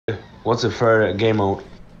What's the third game mode?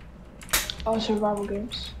 Oh, survival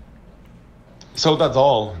games. So that's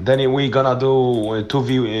all. Then we gonna do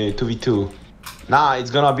 2v2. Nah, it's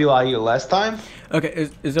gonna be like last time. Okay,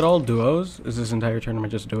 is it all duos? Is this entire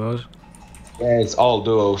tournament just duos? Yeah, it's all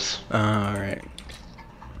duos. All right.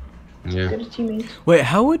 Yeah. Good teammates. Wait,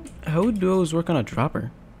 how would duos work on a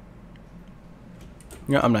dropper?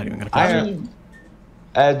 No, I'm not even gonna. I mean,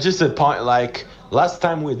 just a point. Like last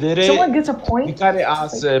time we did it. someone gets a point. You got it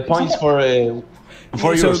as like, points for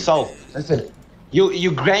yourself. That's it.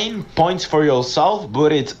 You gain points for yourself,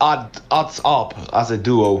 but it adds up as a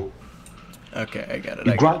duo. Okay, I got it.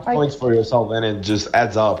 You grind points for yourself, and it just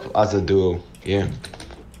adds up as a duo. Yeah.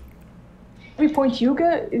 Every point you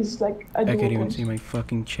get is like a duo I can't even point. see my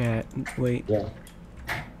fucking chat. Wait. Yeah.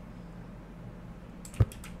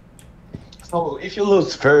 So if you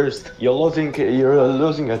lose first, you're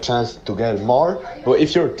losing a chance to get more. But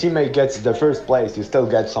if your teammate gets the first place, you still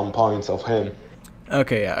get some points of him.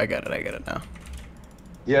 Okay, yeah, I got it now.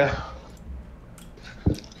 Yeah.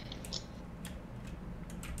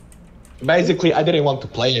 Basically, I didn't want to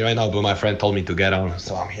play right now, but my friend told me to get on,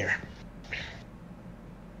 so I'm here.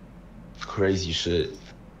 Crazy shit.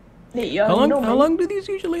 Hey, How long do these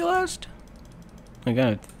usually last? I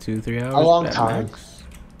got 2-3 hours. A long time. Max.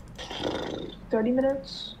 30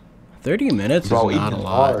 minutes. 30 minutes Bro, is not a even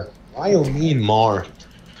lot. more. Why you mean more?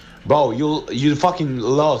 Bro, you fucking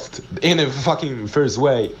lost in a fucking first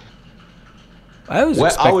way. I was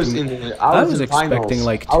expecting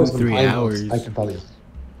like 2-3 hours. I can tell you.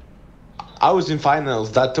 I was in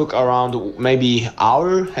finals that took around maybe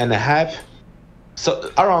hour and a half.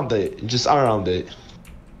 So around it, just around it.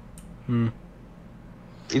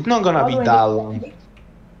 It's not gonna be that long.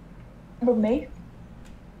 Remember May?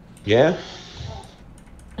 Yeah?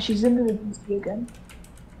 She's into the DC again.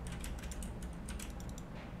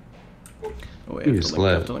 Oh, wait,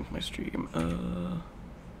 I have to link my stream.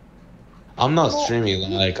 I'm not streaming,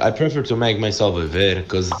 like, I prefer to make myself a vid,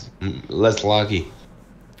 because less lucky.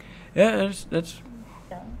 Yeah, that's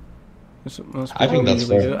what most I think people that's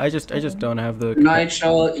usually fair. do. I just don't have the.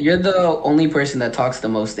 Nigel, you're the only person that talks the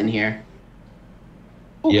most in here.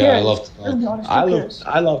 Who Yeah, cares? I love to Let's be talk. honest, who cares?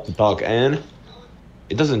 I love to talk, and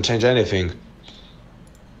it doesn't change anything.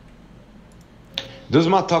 Does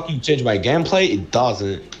my talking change my gameplay? It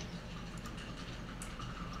doesn't.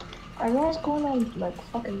 Everyone's going on like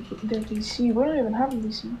fucking their DC. We don't even have a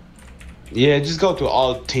DC. Yeah, just go to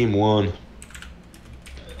all team 1.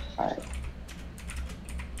 Alright.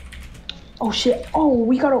 Oh shit. Oh,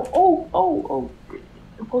 we gotta. Oh.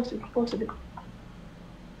 Post it.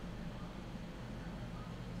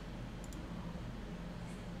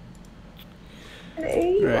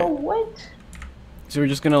 Hey, Right. oh, what? So we're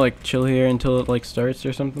just gonna like chill here until it like starts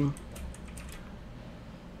or something.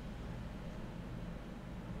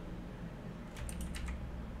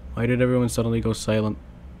 Why did everyone suddenly go silent?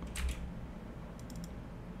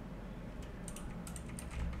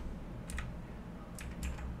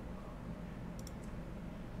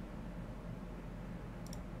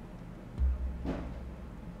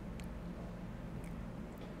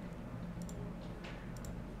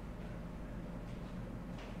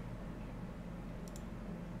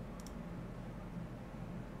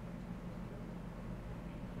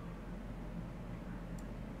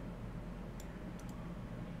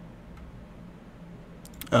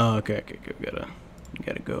 Oh, okay, we gotta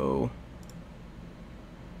go.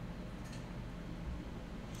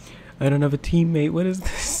 I don't have a teammate. What is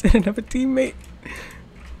this? I don't have a teammate.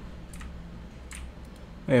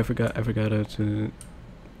 Hey, I forgot how to.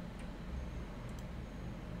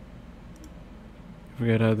 I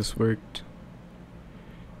forgot how this worked.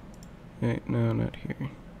 Wait, no, not here.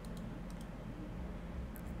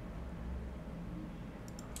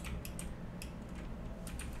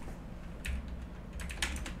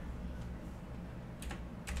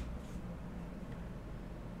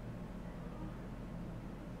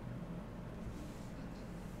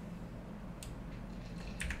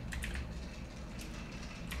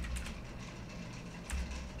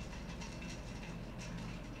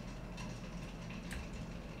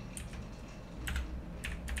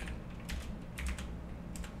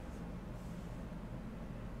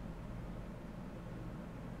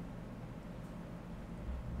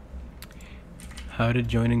 How did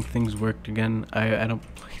joining things work again? I don't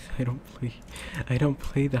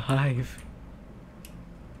play the Hive.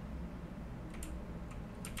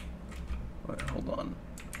 Wait, hold on.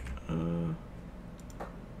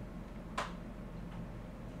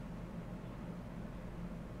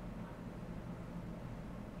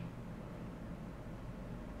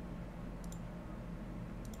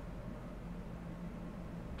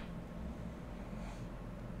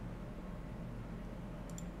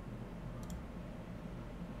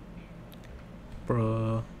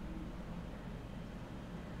 Bruh.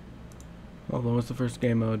 Hold on, what's the first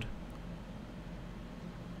game mode?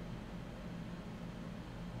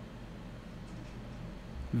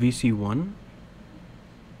 VC1?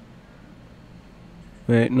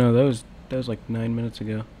 Wait, no, that was like 9 minutes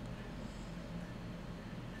ago.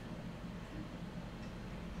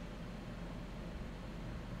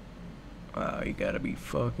 Wow, you gotta be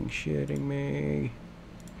fucking shitting me.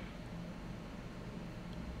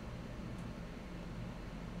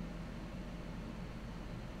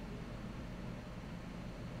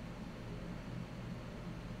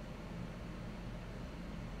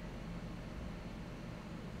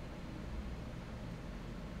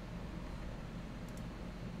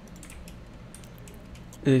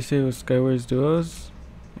 Did they say it was Skywars Duos?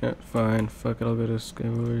 Yeah, fine. Fuck it, I'll go to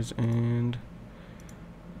Skywars and...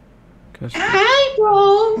 Hi,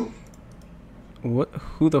 bro. What?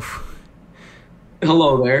 Who the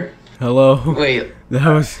Hello there. Hello? Wait. That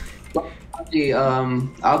was... Actually,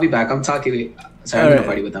 I'll be back. I'm talking. Sorry, I'm in a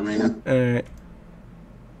party with them right now. Alright.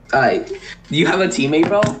 Alright. Do you have a teammate,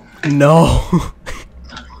 bro? No.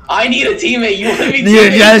 I need a teammate. You want to be Yeah,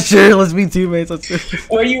 teammates? yeah, sure. Let's be teammates. Let's do it.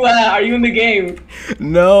 Where you at? Are you in the game?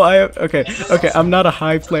 No, okay. I'm not a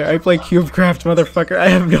Hive player. I play CubeCraft, motherfucker. I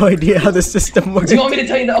have no idea how the system works. Do you want me to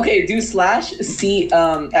tell you that? Okay, do /SCS.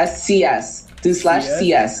 Do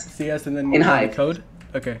 /CS. CS and then in Hive. code?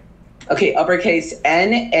 Okay. Okay, uppercase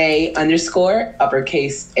NA underscore,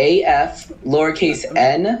 uppercase AF, lowercase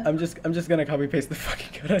n. I'm just gonna copy paste the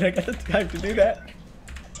fucking code. I don't got the time to do that.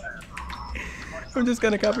 I'm just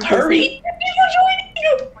gonna copy paste. Hurry!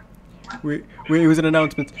 Wait, it was an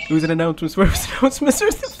announcement. It was an announcement. Where was the announcement?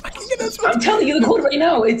 Where's the fucking announcement? I'm telling you the code right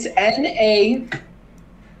now. It's NA.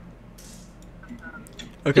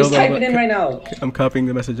 Okay, Just hold on, type it in right now. Okay, I'm copying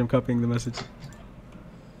the message. I'm copying the message.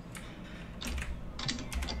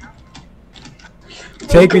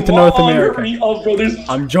 Take me to North America. Hurry up, brothers.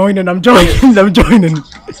 I'm joining. I'm joining.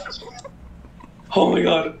 Oh my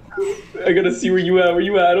god. I gotta see where you at. Where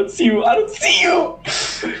you at? I don't see you.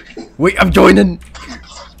 Wait, I'm joining.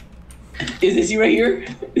 Is this you right here?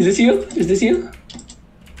 Is this you?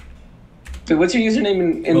 Wait, what's your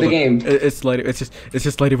username in the game? It's Lady. It's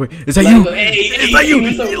just Lady Boy. Is that you? Hey, Is that you?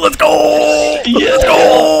 Let's go. Let's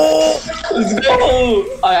go. Let's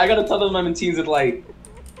go! I gotta tell them I'm in teams with Light.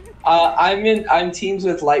 I'm teams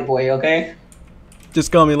with Light Boy, okay?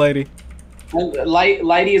 Just call me Lady.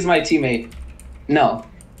 Lighty is my teammate. No.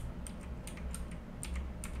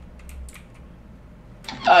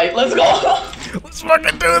 Alright, let's go! Let's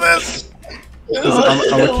fucking do this.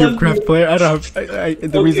 I'm a CubeCraft player. I don't have.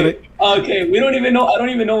 Okay, we don't even know. I don't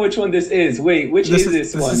even know which one this is. Wait, which is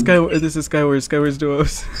this one? This is Skywars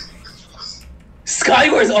Duos.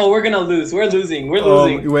 Skywars. Oh, we're gonna lose. We're losing.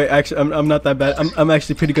 Wait, actually, I'm not that bad. I'm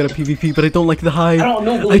actually pretty good at PvP, but I don't like the Hive. I don't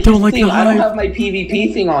know. I don't like the Hive. I don't have my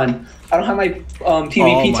PvP thing on. I don't have my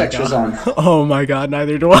PvP textures on. Oh my god,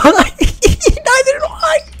 neither do I. Neither do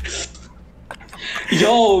I.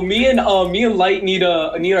 Yo, me and Light need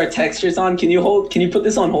our textures on. Can you put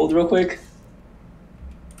this on hold real quick?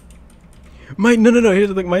 No. Here's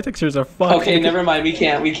the thing. My textures are fucked. Okay, never mind. We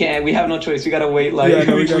can't. We have no choice. We gotta wait. Like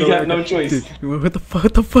we have no choice. Dude, what the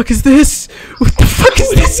fuck is this? What the fuck is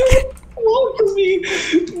this? Welcome me.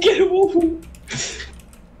 Get him over.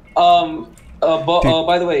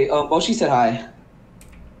 By the way, Boshi said hi.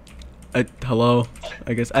 Hello.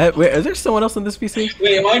 I guess. Wait, is there someone else on this PC?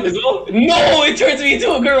 Wait, am I invisible? No, it turns me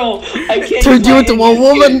into a girl. I can't. Turned you into a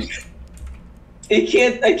woman. I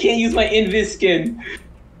can't use my invis skin.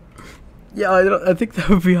 Yeah, I think that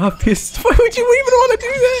would be obvious. Why would you even want to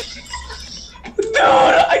do that? Dude,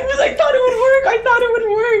 I thought it would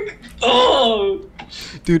work. Oh.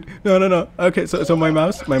 Dude, no. Okay, so my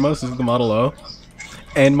mouse is the Model O,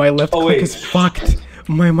 and my left click is fucked.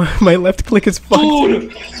 My left click is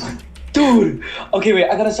fucked. Dude. Okay, wait.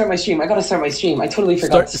 I gotta start my stream. I totally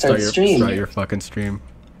forgot to start the stream. Start your fucking stream.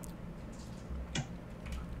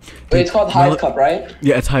 Wait, it's called Hive Cup, right?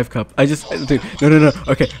 Yeah, it's Hive Cup. Dude, no.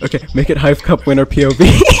 Okay. Make it Hive Cup winner POV.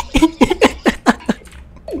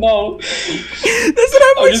 No. That's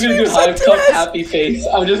what I'm just gonna do Hive Cup happy face.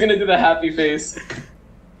 I'm just gonna do the happy face.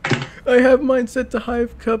 I have mine set to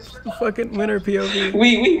Hive Cup fucking winner POV.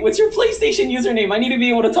 Wait, what's your PlayStation username? I need to be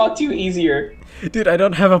able to talk to you easier. Dude, I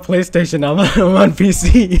don't have a PlayStation. I'm on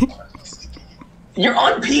PC. You're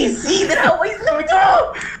on PC? Then how is no?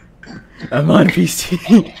 I'm on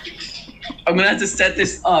PC. I'm gonna have to set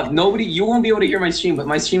this up. You won't be able to hear my stream, but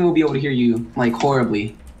my stream will be able to hear you, like,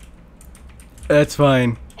 horribly. That's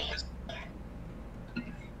fine.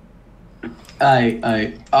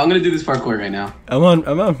 I'm gonna do this parkour right now. I'm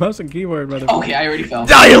on mouse and keyboard, motherfucker. Okay, I already fell.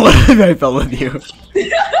 I fell with you.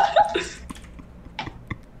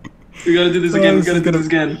 We gotta do this again. We gotta do this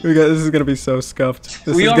again. This is gonna be so scuffed.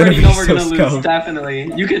 We already know we're gonna lose.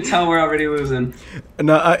 Definitely. You can tell we're already losing.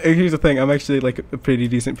 No, here's the thing. I'm actually like a pretty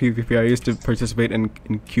decent PvP. I used to participate in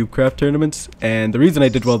CubeCraft tournaments, and the reason I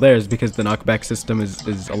did well there is because the knockback system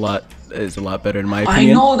is a lot better in my opinion.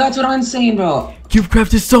 I know. That's what I'm saying, bro.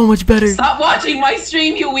 CubeCraft is so much better. Stop watching my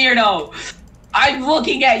stream, you weirdo. I'm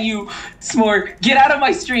looking at you, S'more. Get out of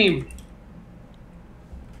my stream.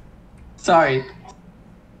 Sorry.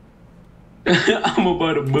 I'm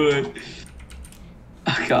about to bud.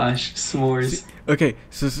 Oh gosh, s'mores. Okay,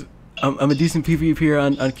 so I'm a decent PvPer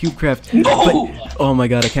on CubeCraft. No! But, oh my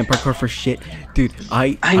god, I can't parkour for shit, dude.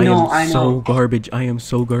 I am so garbage. I am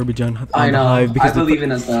so garbage on Hive because I believe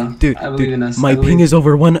in us though. Dude, I believe in us. My ping is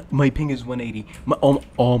over one. My ping is 180.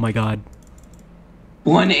 Oh my god.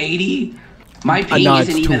 180. My ping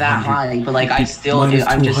isn't even that high, but like I'm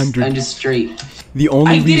just straight. The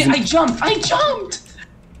only reason I jumped.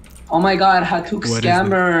 Oh my god, Hatuk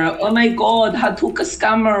scammer! Oh my god, Hatuk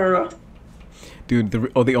scammer! Dude,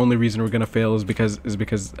 the only reason we're gonna fail is because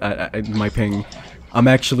my ping. I'm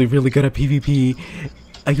actually really good at PvP.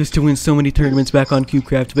 I used to win so many tournaments back on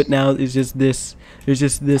CubeCraft, but now it's just this. There's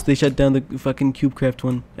just this. They shut down the fucking CubeCraft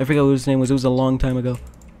one. I forgot what his name was. It was a long time ago.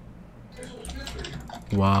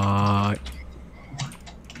 What?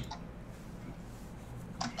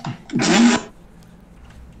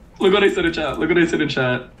 Look what I said in chat. Look what I said in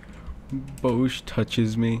chat. Bosch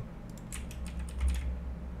touches me.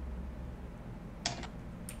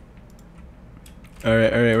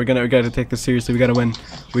 Alright, we gotta take this seriously. We gotta win.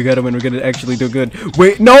 We gotta actually do good.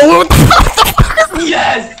 Wait, no!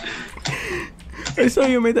 Yes! I saw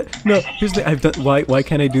you made that. No, here's the. I've done. Why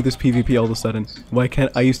can't I do this PvP all of a sudden? Why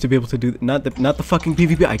can't I used to be able to do not the fucking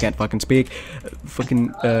PvP? I can't fucking speak. Fucking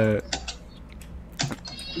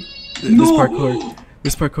This parkour.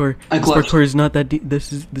 This parkour is not that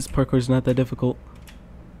this parkour is not that difficult.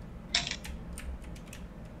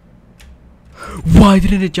 Why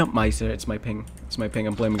didn't it jump? It's my ping. It's my ping.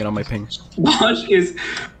 I'm blaming it on my ping. Bosch is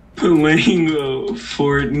playing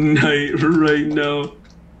Fortnite right now.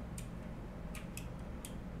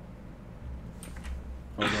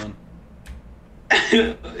 Hold on.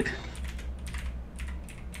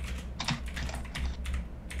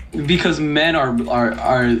 Because men are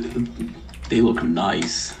they look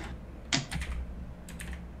nice.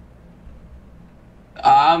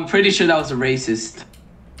 I'm pretty sure that was a racist.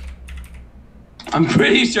 I'm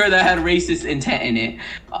pretty sure that had racist intent in it.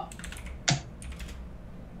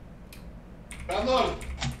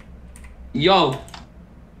 Yo.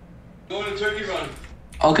 Go to Turkey Run.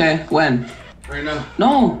 Okay, when? Right now.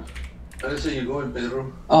 No. I didn't say you're going,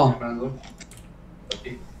 Pedro. Oh.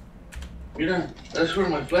 Okay. Mira, that's for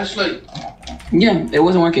my flashlight. Yeah, it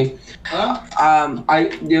wasn't working. Huh?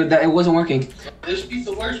 It wasn't working. This piece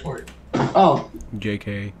of wires for it. Oh.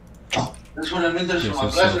 JK. That's what I meant. That's for my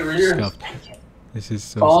flashlight right here. Scuffed. This is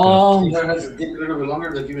so scuffed. You have to get rid of it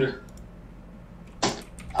longer to give it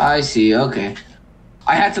I see, okay.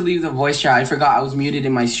 I had to leave the voice chat. I forgot I was muted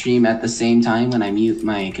in my stream at the same time when I mute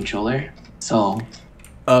my controller. So.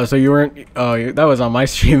 So you weren't. Oh, that was on my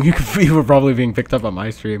stream. You were probably being picked up on my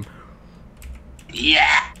stream.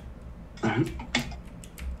 Yeah.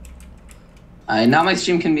 Now my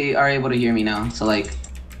stream are able to hear me now. So like.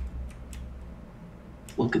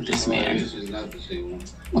 Look at this man. This is not the same one.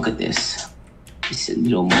 Look at this. He's a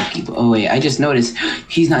little monkey. Oh wait, I just noticed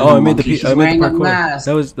he's not. Oh, I made the parkour. Mask.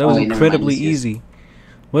 That was incredibly easy.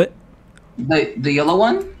 What? The yellow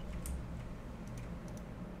one?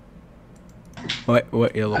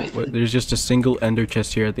 What yellow? What? There's just a single ender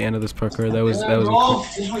chest here at the end of this parkour. That was.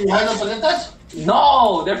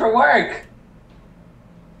 No, they're for work.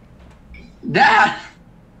 Dad,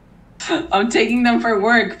 I'm taking them for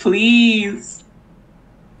work, please.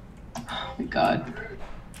 Oh my god.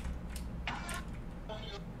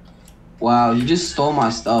 Wow, you just stole my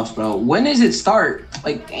stuff, bro. When does it start?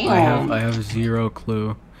 Like, damn. I have zero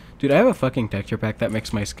clue. Dude, I have a fucking texture pack that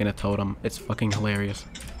makes my skin a totem. It's fucking hilarious.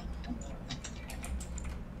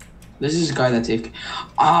 This is a guy that's AFK.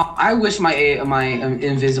 I wish my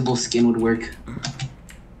invisible skin would work.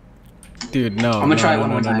 Dude, no. I'm gonna try it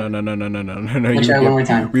one more time. No. I'm gonna try it one more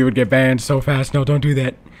time. We would get banned so fast. No, don't do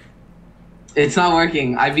that. It's not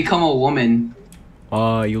working. I've become a woman.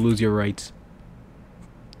 You lose your rights.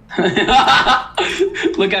 Look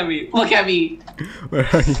at me. Look at me. Where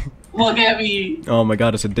are you? Look at me. Oh my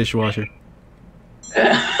god, it's a dishwasher.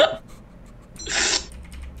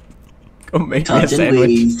 Go make me a sandwich.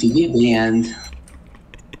 Ways to get banned.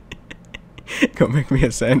 Go make me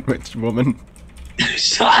a sandwich, woman.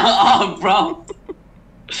 Shut up, bro.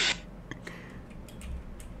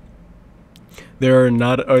 There are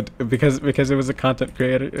not because it was a content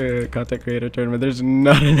creator tournament. There's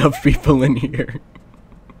not enough people in here.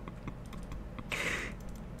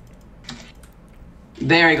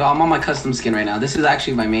 There you go. I'm on my custom skin right now. This is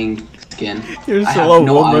actually my main skin. You're I still have a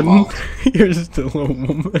no woman. eyeballs. You're still a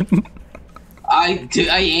woman. I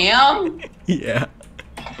am. Yeah.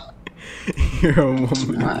 You're a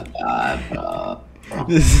woman. My God, bro.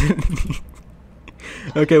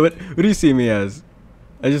 Okay, what do you see me as?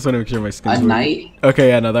 I just want to make sure my skin's A working. knight? Okay,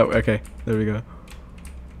 yeah, no, okay. There we go.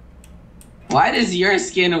 Why does your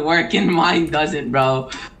skin work and mine doesn't,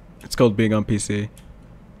 bro? It's called being on PC.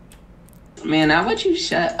 Man, how about you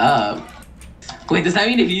shut up? Wait, does that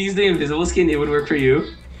mean if you use the invisible skin, it would work for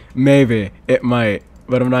you? Maybe it might,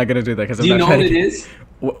 but I'm not gonna do that because I'm Do you not know trying what to it is?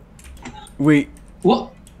 Wait,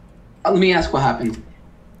 What? Let me ask what happened.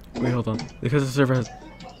 wait, hold on. Because the server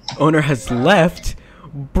owner has left.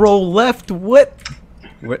 Bro left. What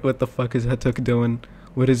the fuck is Hatuk doing?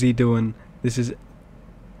 What is he doing? This is.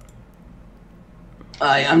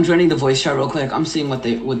 I'm joining the voice chat real quick. I'm seeing what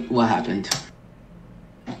happened.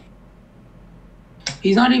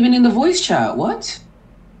 He's not even in the voice chat. What?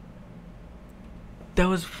 That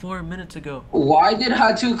was 4 minutes ago. Why did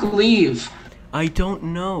Hatuk leave? I don't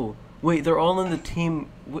know. Wait, they're all in the team.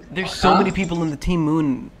 There's so many people in the Team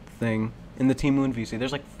Moon thing. In the Team Moon VC.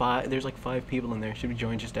 There's like five people in there. Should we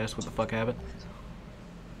join just to ask what the fuck happened?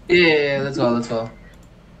 Yeah, let's go.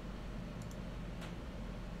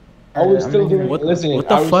 Are we still doing? What- Listen, what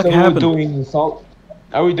the are we fuck still happened? Doing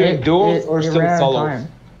are we doing duels or still ran out of solos?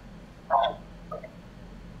 time.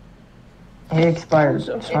 It expired.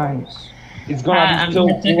 It's fine. It's gonna be still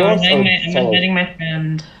duels I'm or solos? getting my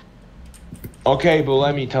friend. Okay, but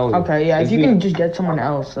let me tell you. Okay, yeah. If Is you it- can just get someone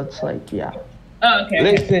else, that's like, yeah. Oh, okay.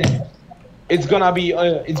 Listen, it's gonna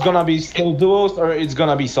be still duos or it's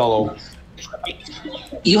gonna be solo.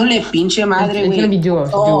 Hijo de pinche madre, It's gonna be güey. duos.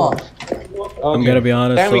 Oh. Duos. I'm gonna be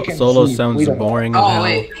honest. Then we can Solo see. sounds We don't know. boring as Oh hell.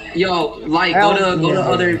 wait, yo, like go to Yeah.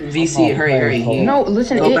 other VC. Hurry. No,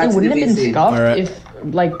 listen. Go It back to wouldn't the have been VC. scuffed Alright. if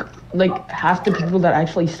like half the people that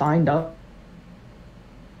actually signed up.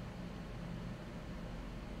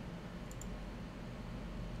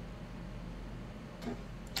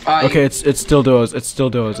 Okay, it's still duos. It's still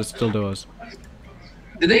duos. It's still duos.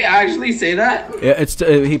 Did they actually say that? Yeah, it's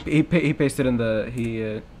he pasted in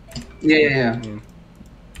the Yeah.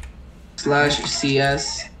 Slash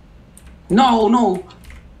CS. No.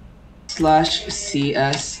 Slash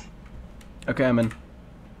CS. Okay, I'm in.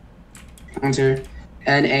 Enter.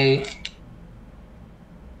 NA.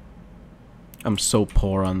 I'm so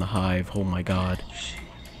poor on the Hive. Oh my god.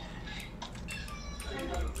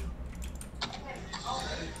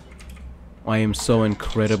 I am so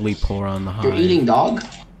incredibly poor on the Hive. You're eating dog?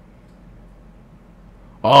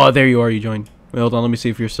 Oh, there you are. You joined. Wait, hold on. Let me see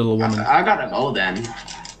if you're still a woman. I gotta go then.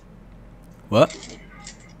 What?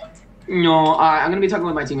 No, I'm gonna be talking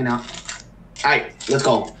with my team now. Alright, let's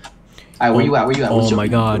go. Alright, where you at? Oh What's my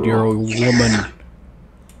god, you're a woman.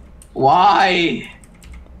 Why?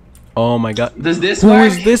 Oh my god. Does this Who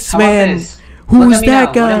work? is this How about man? this? Who Look is at me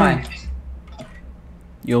that now. What am guy? I?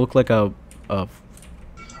 You look like a You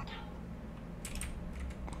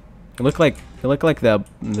look like the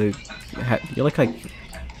you look like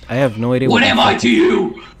I have no idea What the am I fuck- to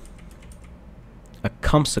you? A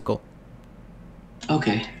cumsicle.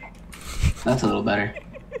 Okay. That's a little better.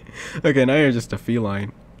 Okay, now you're just a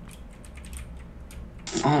feline.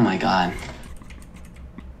 Oh my god.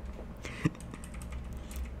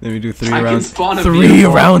 Then we do three I can rounds. spawn a Three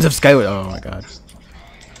vehicle. rounds of Skyward. Oh my god.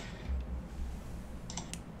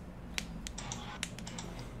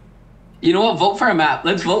 You know what? Vote for a map.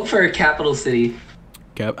 Let's vote for a capital city.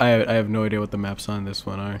 I have no idea what the maps on this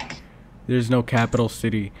one are. There's no capital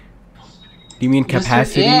city. Do you mean Yes, there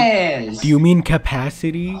capacity? is. Do you mean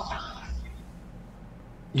capacity?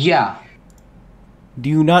 Yeah. Do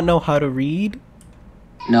you not know how to read?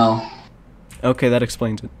 No. Okay, that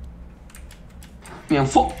explains it. Man,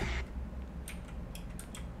 fuck.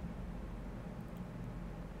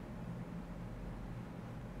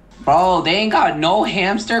 Bro, they ain't got no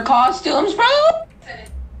hamster costumes, bro. What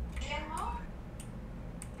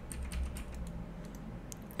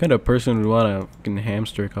kind of person would want a fucking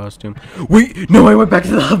hamster costume? Wait, no, I went back to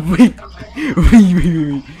the hub. Wait.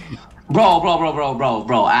 Wait.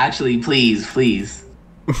 Bro. Actually, please.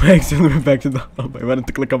 I accidentally went back to the hub. I wanted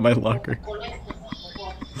to click on my locker.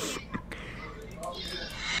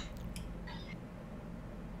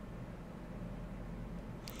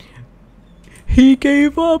 He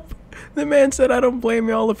gave up. The man said, "I don't blame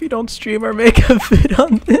y'all if you don't stream or make a vid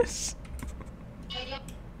on this."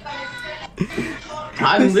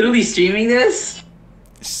 I'm literally streaming this.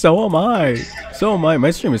 So am I. So am I.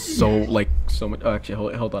 My stream is so like so much. Oh,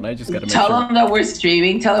 actually, hold on. I just gotta make Tell sure. him that we're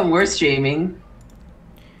streaming. Tell him we're streaming.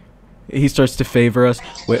 He starts to favor us.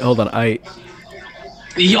 Wait, hold on.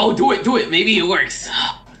 Yo, do it. Maybe it works.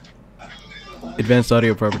 Advanced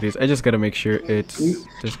audio properties. I just gotta make sure it's.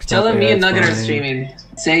 Tell him me and Nugget are fine. streaming.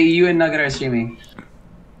 Say you and Nugget are streaming.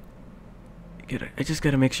 I just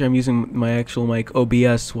gotta make sure I'm using my actual mic.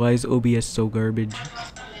 OBS. Why is OBS so garbage?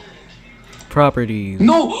 Properties.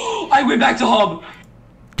 No, I went back to hub.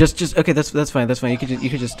 Just okay. That's fine. That's fine. You could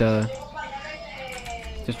just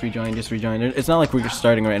rejoin. It's not like we're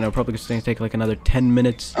starting right now. Probably just gonna take like another 10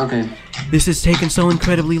 minutes. Okay. This is taking so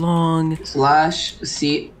incredibly long.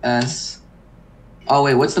 /CS. Oh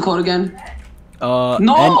wait, what's the code again?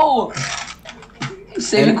 No.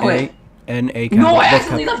 Save and quit. NA. No, I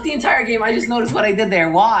accidentally left the entire game. I just noticed what I did there.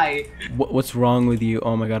 Why? What's wrong with you?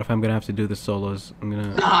 Oh my god! If I'm gonna have to do the solos, I'm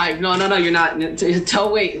gonna. Hive. No, you're not.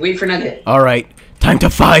 Wait for Nugget. All right, time to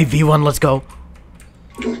 5v1. Let's go.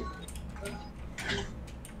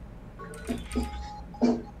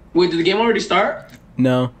 Wait, did the game already start?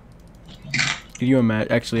 No. Did you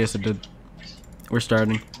imagine? Actually, yes, it did. We're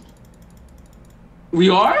starting. We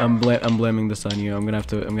are? I'm blaming this on you. I'm gonna have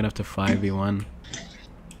to 5v1.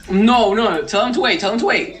 No. Tell him to wait. No,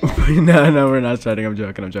 we're not starting. I'm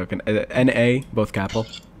joking. NA, both capital.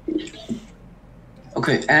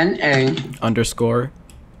 Okay, NA. Underscore.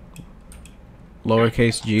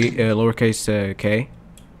 Lowercase g, lowercase k.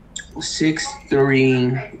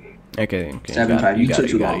 63. Okay. 75. You You took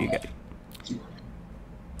too got long. it.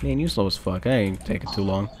 Man, you slow as fuck. I ain't taking too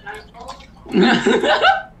long.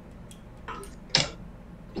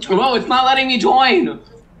 Bro, it's not letting me join.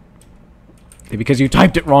 Because you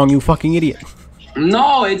typed it wrong, you fucking idiot.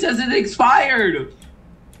 No, it says it expired.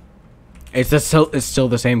 It's still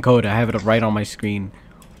the same code. I have it right on my screen.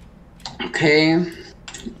 Okay.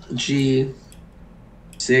 G.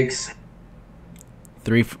 6.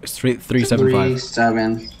 375.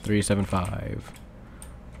 7. 375.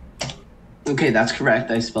 Okay, that's correct.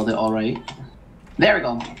 I spelled it all right. There we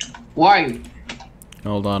go. Why are you?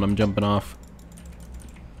 Hold on, I'm jumping off.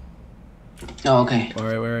 Oh, okay.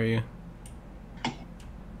 Alright, where are you?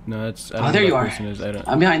 No, that's. I don't Oh, know there who you that are. person is. I don't.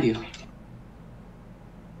 I'm behind you.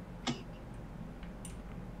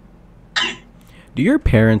 Do your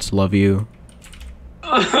parents love you?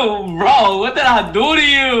 Oh, bro, what did I do to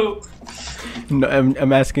you? No,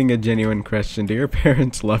 I'm asking a genuine question. Do your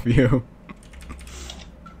parents love you?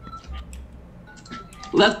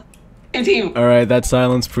 Let's team. Alright, that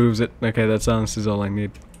silence proves it. Okay, that silence is all I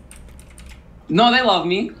need. No, they love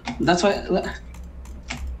me. That's why.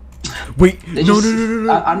 Wait, They no.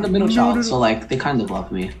 I'm the middle No, child, no. so like they kind of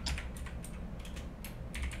love me.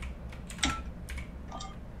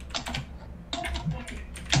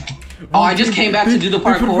 Oh, I just came back to do the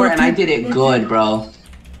parkour and I did it good, bro.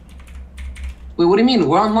 Wait, what do you mean?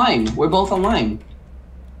 We're online. We're both online.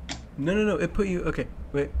 No. It put you. Okay,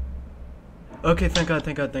 wait. Okay, thank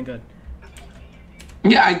God.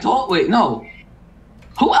 Yeah, I told. Wait, no.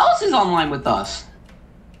 Who else is online with us?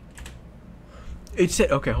 It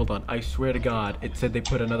said. Okay, hold on. I swear to God, it said they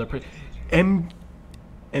put another person. MG.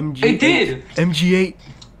 It did. MG8.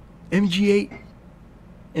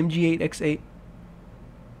 MG8X8.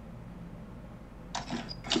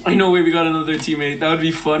 I know. Wait, we got another teammate. That would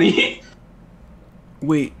be funny.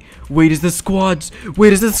 Wait, is this squads?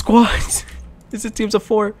 Is it teams of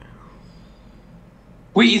 4?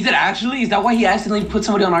 Wait, is it actually? Is that why he accidentally put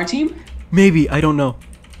somebody on our team? Maybe, I don't know.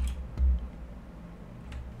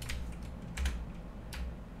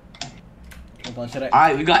 Hold on, should I?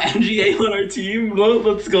 Alright, we got MGA on our team.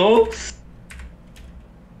 Let's go.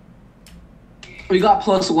 We got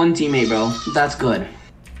 +1 teammate, bro. That's good.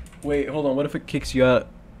 Wait, hold on. What if it kicks you out?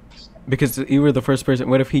 Because you were the first person.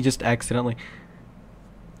 What if he just accidentally?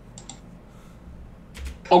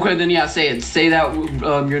 Okay, then yeah, say it. Say that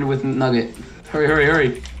you're with Nugget.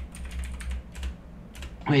 Hurry.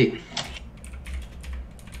 Wait.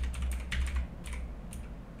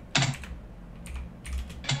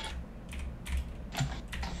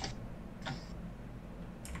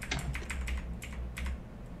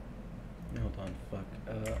 Hold on, fuck.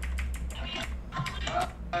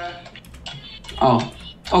 Oh,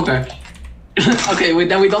 okay. Okay, wait,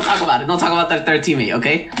 then we don't talk about it. Don't talk about that third teammate,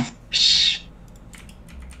 okay? Shh.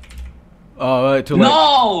 Oh, too late.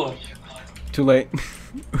 No! Too late.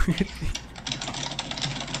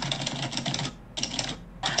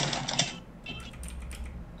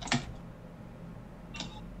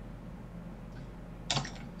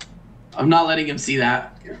 I'm not letting him see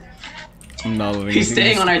that. I'm not letting He's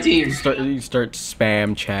staying on our team. You start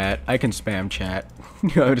spam chat. I can spam chat. You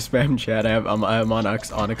know how to spam chat. I'm on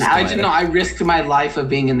Onyx. I didn't know. I risked my life of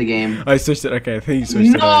being in the game. I switched it. Okay, I think you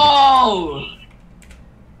switched it. No!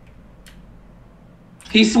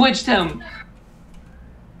 He switched him.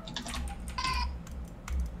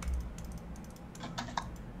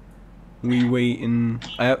 We waiting.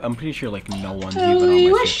 I'm pretty sure like no one's even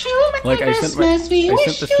on my stream. Like I sent the stream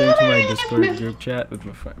to my Discord group chat with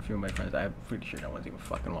a few of my friends. I'm pretty sure no one's even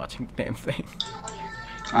fucking watching the damn thing.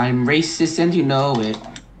 I'm racist and you know it.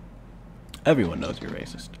 Everyone knows you're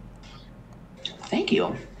racist. Thank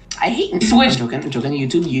you. I hate switch. I'm joking.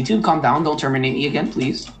 YouTube, calm down. Don't terminate me again,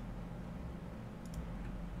 please.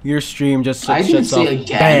 Your stream just I didn't shuts off. say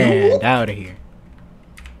again. Banned out of here.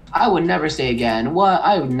 I would never say again. What?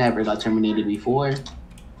 I never got terminated before.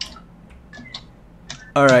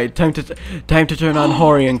 All right, time to turn on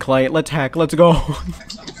Horian client. Let's hack. Let's go.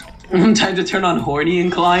 Time to turn on horny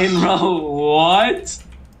and client, bro. What?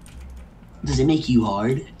 Does it make you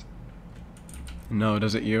hard? No,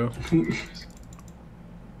 does it you?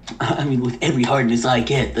 I mean, with every hardness I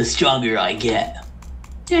get, the stronger I get.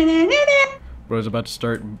 Bro's about to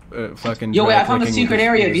start fucking. Yo, wait! I found a secret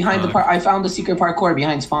area behind the part. I found the secret parkour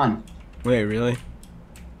behind spawn. Wait, really?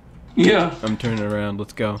 Yeah. I'm turning around.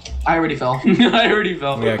 Let's go. I already fell. I already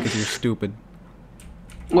fell. Yeah, because you're stupid.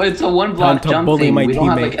 Well, it's a one block jump thing. We don't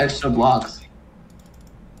have like extra blocks.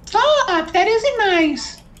 Stop! That isn't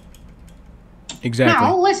nice. Exactly.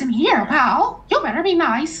 Now listen here, pal. You better be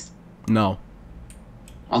nice. No.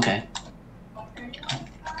 Okay.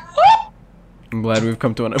 I'm glad we've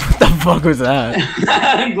come to an. What the fuck was that?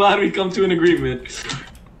 I'm glad we come to an agreement.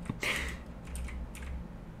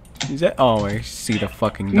 Is that? Oh, I see the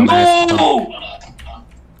fucking dumbass. No!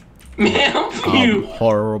 Man, you.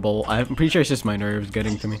 Horrible. I'm pretty sure it's just my nerves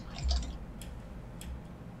getting to me.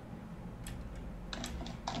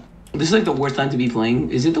 This is like the worst time to be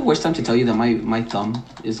playing. Is it the worst time to tell you that my thumb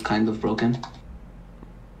is kind of broken?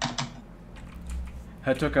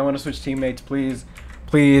 Headtook, I want to switch teammates, please.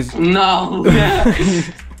 Please. No.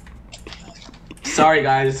 Sorry,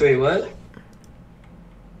 guys. Wait, what?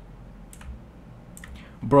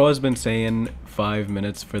 Bro has been saying 5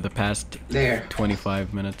 minutes for the past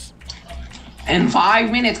 25 minutes. In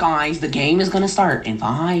 5 minutes, guys, the game is gonna start. In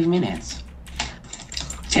 5 minutes.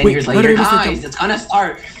 10 Wait, years later, guys, it's gonna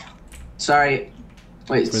start. Sorry.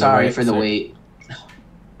 Wait, sorry for the wait.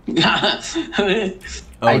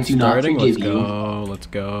 Oh, I it's do not starting? forgive Let's you. go. Let's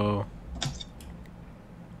go.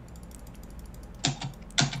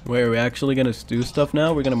 Wait, are we actually gonna do stuff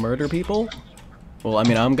now? We're gonna murder people? Well, I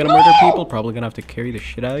mean, I'm gonna murder people. Probably gonna have to carry the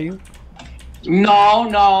shit out of you.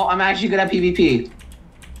 No, I'm actually good at PvP.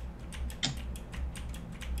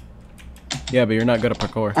 Yeah, but you're not good at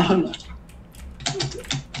parkour.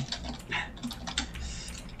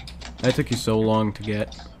 That took you so long to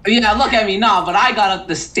get. Yeah, look at me, no, but I got up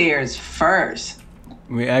the stairs first.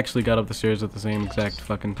 We actually got up the stairs at the same exact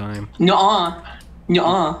fucking time. Nuh-uh.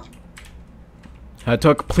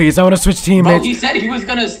 Headtook, please, I want to switch Bro, teammates. he said he was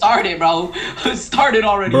gonna start it, bro. Started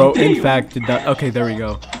already. Bro, Damn. in fact, okay, there we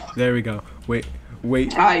go. There we go. Wait.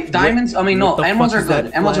 Alright, diamonds. I mean, no, emeralds are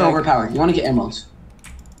good. Emeralds are overpowered. You want to get emeralds?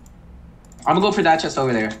 I'm gonna go for that chest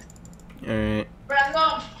over there. Alright.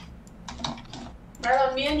 Brandon,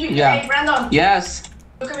 me and you. Yeah. Hey, Brandon. Yes.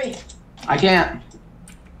 Look at me. I can't.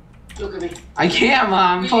 Look at me. I can't,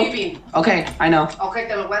 mom. You're leaving. Okay, I know. Okay,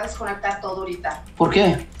 te lo voy a desconectar todo ahorita. ¿Por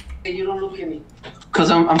qué? You don't look at me.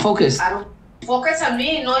 Cause I'm focused. I don't focus on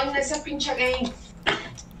me, no en ese pinche game.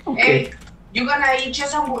 Okay. Hey, you gonna eat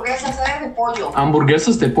just hamburguesas de pollo.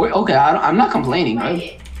 Hamburguesas de pollo. Okay, I'm not complaining.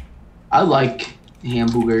 I like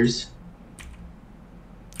hamburgers.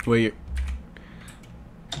 Wait.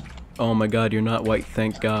 Oh my god, you're not white,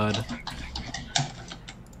 thank god.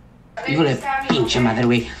 Hijo de pinche madre,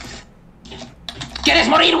 güey. ¿Quieres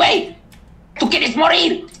morir, güey? ¿Tú quieres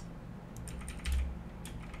morir?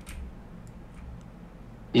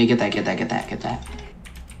 Yeah, get that.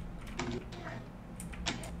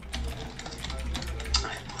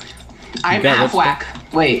 I'm half whack.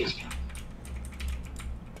 Wait.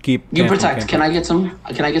 Keep. You protect. Can I get some?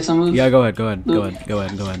 Can I get some moves? Yeah, go ahead.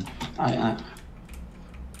 I.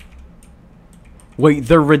 Wait,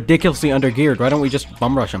 they're ridiculously undergeared. Why don't we just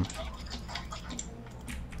bum rush them?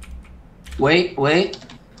 Wait.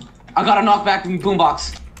 I got a knockback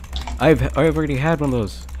boombox. I've already had one of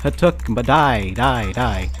those. Headtook, but die.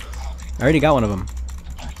 I already got one of them.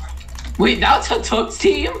 Wait, that's Headtook's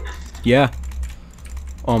team? Yeah.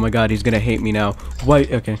 Oh my god, he's gonna hate me now.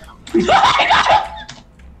 Wait, okay.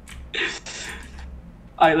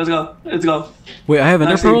 Alright, let's go. Let's go. Wait, I have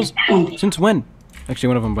ender Actually- pearls? Since when? Actually,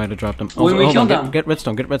 one of them might have dropped them. When we hold killed on, them. get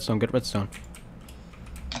redstone, get redstone, get redstone.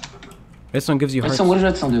 Redstone gives you hearts. Redstone, what does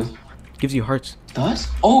redstone do? Gives you hearts. Does?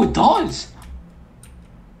 Oh, it does!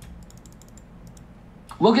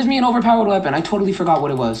 What gives me an overpowered weapon? I totally forgot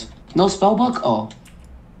what it was. No spellbook? Oh.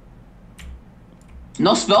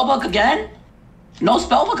 No spellbook again? No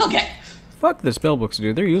spellbook again? Fuck the spellbooks,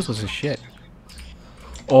 dude. They're useless as shit.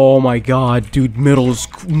 Oh my god, dude. Middle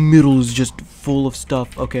is just full of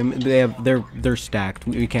stuff. Okay, they're stacked.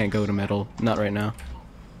 We can't go to middle. Not right now.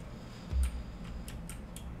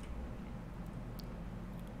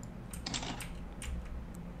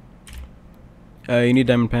 You need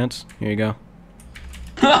diamond pants. Here you go.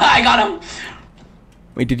 I got him!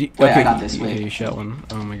 Wait, did you? Wait, okay, I got this, wait. Okay, you shot one.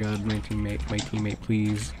 Oh my god, my teammate,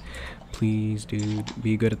 please. Please, dude,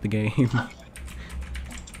 be good at the game.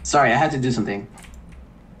 Sorry, I had to do something.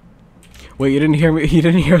 Wait, you didn't hear me? You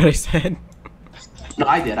didn't hear what I said? No,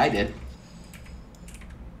 I did.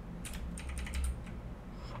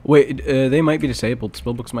 Wait, they might be disabled.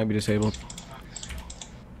 Spellbooks might be disabled.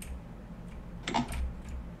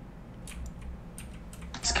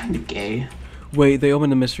 It's kind of gay. Wait, they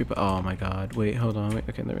opened the mystery. Oh my god. Wait, hold on. Wait,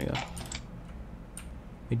 okay, there we go.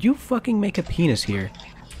 Did you fucking make a penis here?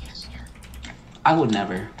 I would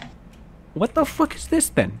never. What the fuck is this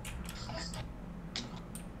then?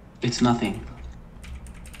 It's nothing.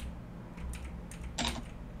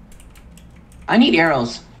 I need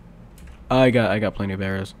arrows. I got plenty of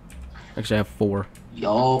arrows. Actually, I have 4.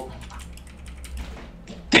 Yo.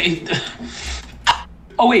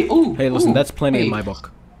 Oh wait. Ooh. Hey, listen, ooh, that's plenty in wait. my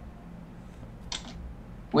book.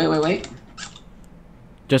 Wait.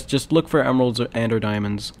 Just look for emeralds and or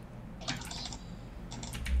diamonds.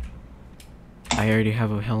 I already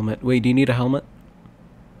have a helmet. Wait, do you need a helmet?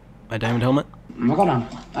 A diamond helmet? Hold on.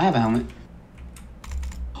 I have a helmet.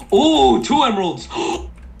 Ooh, 2 emeralds.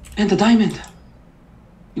 And the diamond.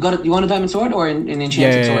 You want a diamond sword or an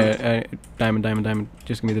enchanted sword? Yeah. Diamond.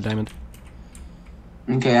 Just give me the diamond.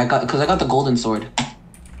 Okay, because I got the golden sword.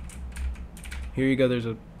 Here you go. There's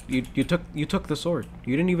a you took the sword.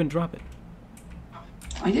 You didn't even drop it.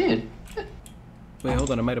 I did. Wait,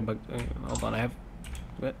 hold on. I might have bugged. Hold on. I have.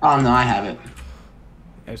 What? Oh no, I have it.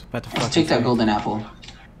 I was about to fucking Take that say. golden apple.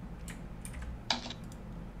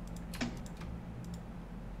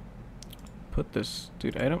 Put this,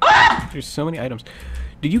 dude. There's so many items.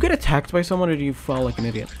 Did you get attacked by someone, or did you fall like an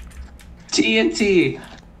idiot? TNT.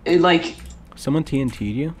 It like. Someone TNT'd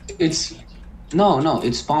you? It's. No.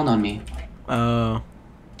 It spawned on me.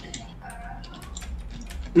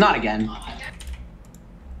 Not again.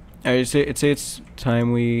 Alright, say it's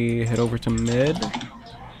time we head over to mid.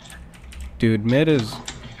 Dude, mid is.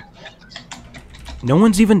 No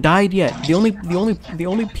one's even died yet. The only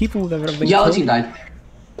people that have been Yellow killed. team died.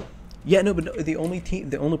 Yeah, no, but no, the only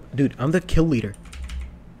dude. I'm the kill leader.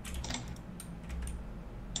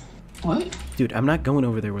 What? Dude, I'm not going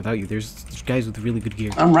over there without you. There's guys with really good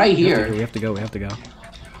gear. I'm right We here. have to go. We have to go.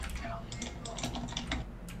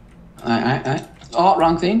 Oh,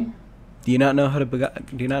 wrong thing. Do you not know how to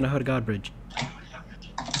God bridge?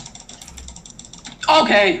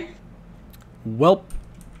 Okay. Welp.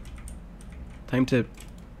 Time to.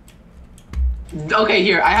 Okay,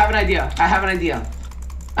 here. I have an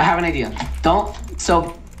idea. Don't.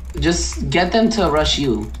 So, just get them to rush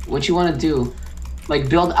you. What you want to do, like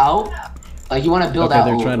build out. Like you want to build Okay, out.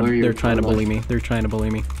 they're trying to bully me. They're trying to bully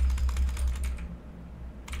me.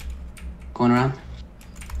 Going around.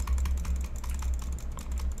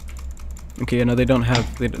 Okay, yeah, no, they don't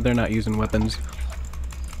have. They're not using weapons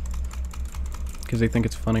because they think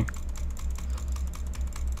it's funny.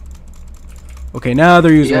 Okay, now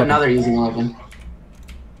they're using. Yeah, weapons. now they're using a weapon.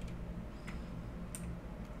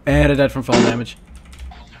 And a dead from fall damage.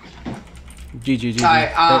 GG.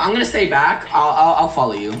 Alright, I'm gonna stay back. I'll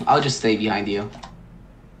follow you. I'll just stay behind you.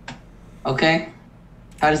 Okay.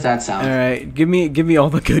 How does that sound? All right, give me all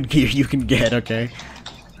the good gear you can get. Okay.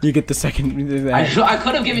 You get the second. I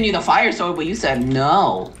could have given you the fire sword, but you said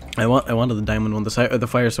no. I wanted the diamond one. The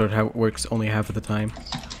fire sword works only half of the time.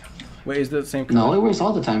 Wait, is that the same code? No, it works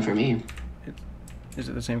all the time for me. Is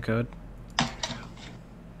it the same code?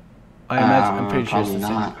 I'm pretty sure it's Probably the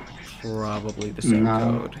not. same. Probably the same No.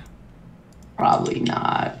 code. Probably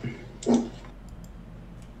not.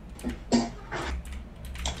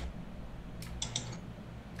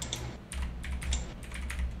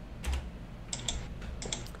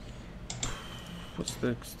 What's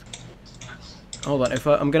the? Hold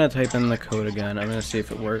on. I'm gonna type in the code again. I'm gonna see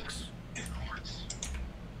if it works.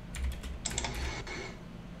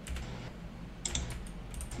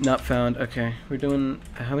 Not found. Okay, we're doing.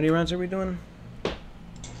 How many rounds are we doing?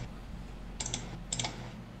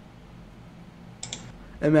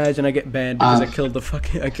 Imagine I get banned because I killed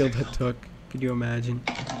that took. Could you imagine?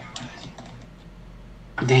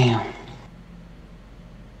 Damn.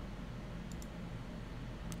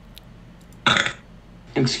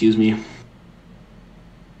 Excuse me.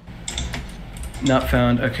 Not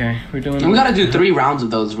found. Okay, we're doing. We gotta do 3 rounds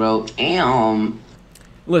of those, bro. Damn.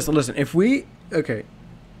 Listen. If we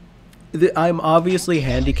I'm obviously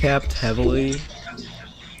handicapped heavily,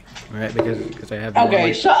 right? Because I have.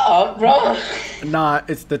 Okay, shut up, bro. Nah,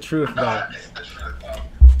 it's the truth though.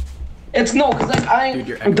 It's no, cause like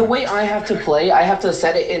Dude, the way I have to play, I have to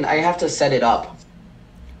set it in. I have to set it up.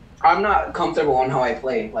 I'm not comfortable on how I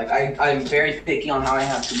play. Like I'm very picky on how I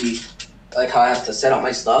have to be, like how I have to set up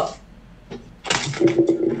my stuff.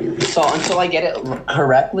 So until I get it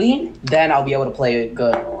correctly, then I'll be able to play it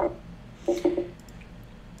good.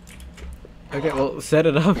 Okay, well, set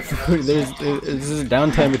it up. This is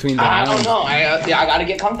downtime between the I rounds. don't know. I gotta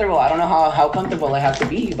get comfortable. I don't know how comfortable I have to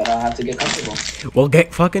be, but I have to get comfortable. Well,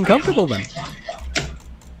 get fucking comfortable then.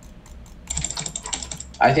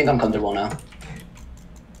 I think I'm comfortable now.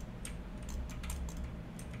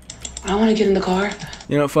 I want to get in the car.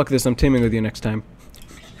 You know, fuck this. I'm teaming with you next time.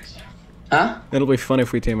 Huh? It'll be fun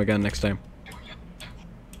if we team again next time.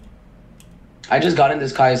 I just got in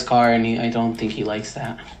this guy's car and I don't think he likes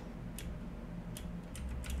that.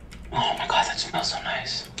 Oh my god, that smells so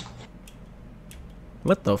nice.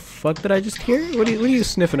 What the fuck did I just hear? What are you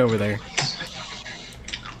sniffing over there?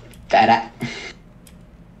 That.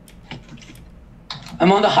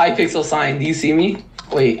 I'm on the high pixel sign. Do you see me?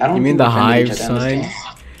 Wait, I don't. You mean think the we're friendly Hive each other on this sign? game.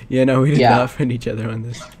 Yeah, no, we did Yeah. not friend each other on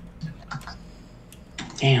this.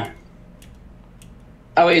 Damn.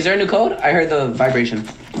 Oh wait, is there a new code? I heard the vibration.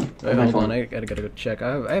 Wait, hold on, I gotta go check.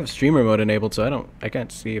 I have streamer mode enabled, so I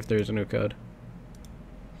can't see if there's a new code.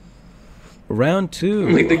 Round 2.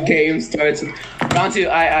 Like the game starts. Round 2.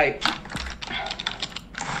 I.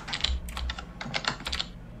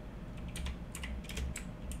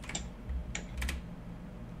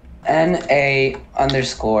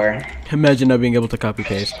 NA_. Imagine not being able to copy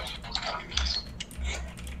paste.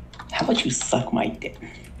 How about you suck my dick?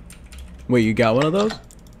 Wait, you got one of those?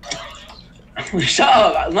 Shut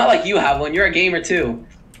up! Not like you have one. You're a gamer too.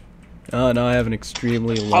 Oh no, I have an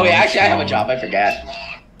extremely long. Oh wait, actually I have a scroll. job. I forgot.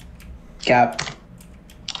 Cap.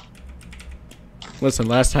 Listen,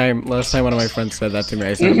 last time one of my friends said that to me.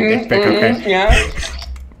 I said, dick pic, okay? Yeah.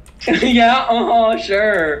 Yeah.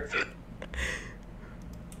 Sure.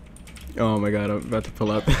 Oh my god, I'm about to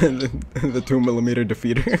pull out the 2mm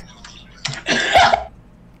defeater.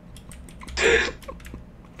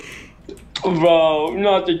 Bro,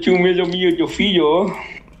 not the 2mm defeater.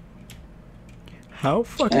 How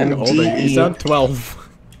fucking old are you? You sound 12.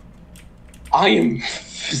 I am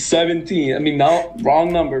 17. I mean, no,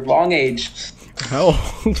 wrong number, wrong age. How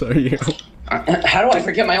old are you? How do I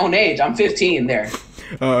forget my own age? I'm 15 there.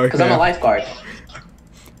 Oh, okay. Because I'm a lifeguard.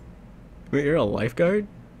 Wait, you're a lifeguard?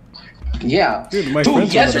 Yeah. Dude, my Dude,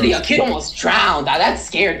 friends yesterday are a kid almost drowned. That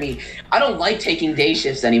scared me. I don't like taking day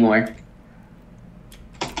shifts anymore.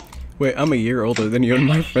 Wait, I'm a year older than you, and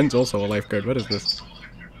my friend's also a lifeguard. What is this?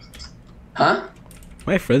 Huh?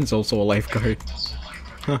 My friend's also a lifeguard.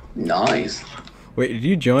 Nice. Wait, did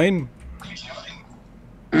you join?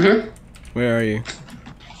 Mm-hmm. Where are you?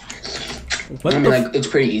 What I mean, like, it's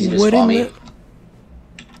pretty easy to what spot in me. the-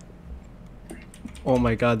 Oh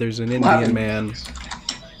my god, there's an Indian happened? man.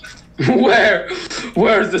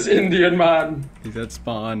 Where's this Indian man? He's at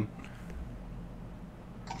spawn.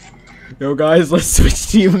 Yo guys, let's switch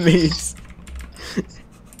teammates.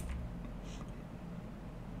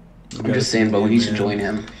 I'm just saying, but we need to join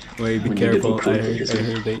him. Wait, be We need to careful. recruit I his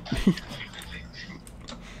heard it.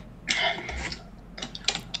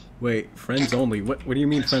 Wait, friends only. What do you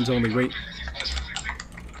mean friends only? Wait.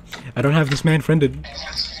 I don't have this man friended.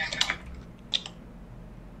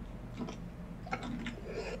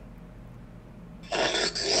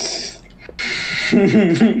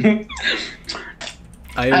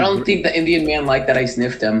 I don't think the Indian man liked that I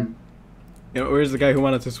sniffed him. You know, where's the guy who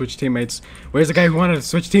wanted to switch teammates? Where's the guy who wanted to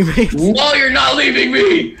switch teammates? No, you're not leaving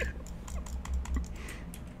me!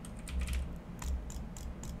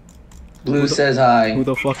 Blue says hi. Who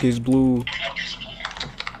the fuck is Blue?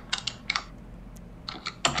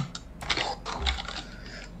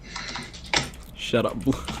 Shut up,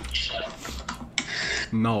 Blue.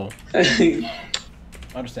 No.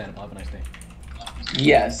 Understandable. Have a nice day.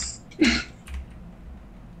 Yes.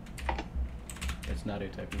 It's not a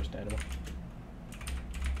type understandable.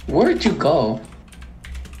 Where'd you go?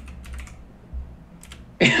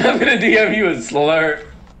 I'm gonna DM you a slur.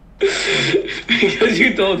 Because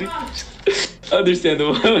you told me.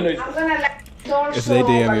 Understandable. I'm gonna let If they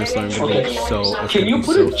DM me a slur, I'm gonna be so. it's Can gonna you be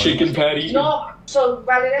put so a fun. chicken patty? No, so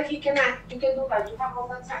Valeria, you can do that. You have all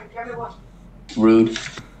that time. You have one. Rude.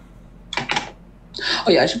 Oh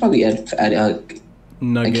yeah, I should probably add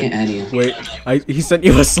Nugget. I can't add you. Wait, he sent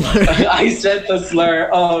you a slur. I said the slur.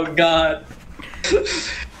 Oh god.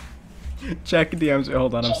 Check DMs.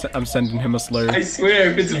 Hold on, I'm sending him a slur. I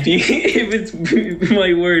swear, if it's if it's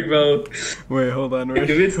my word, bro. Wait, hold on. Wait,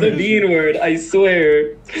 If it's the wait. bean word, I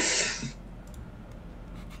swear.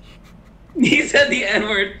 He said the N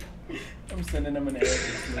word. I'm sending him an Arabic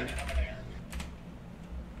slur.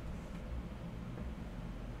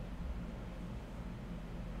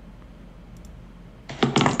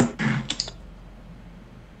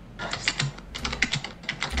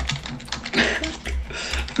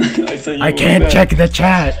 I can't check the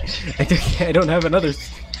chat. I don't have another.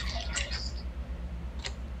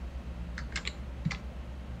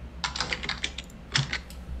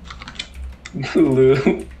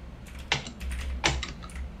 Lou.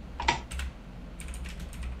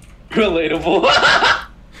 Relatable.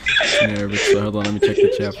 Arabic slur. Hold on, let me check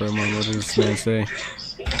the chat for a moment. What does this man say?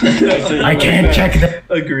 I can't check the.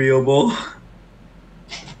 Agreeable.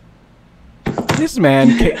 This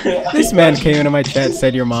man came into my chat,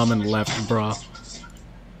 said your mom, and left, bro.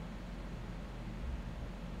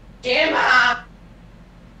 Gemma.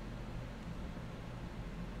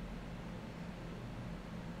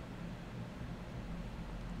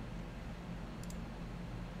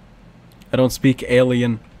 I don't speak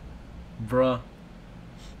alien, bruh.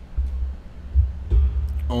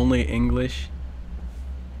 Only English.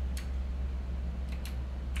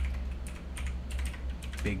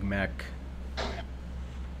 Big Mac.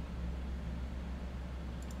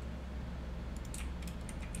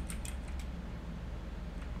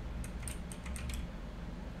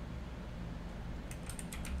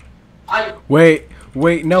 Wait,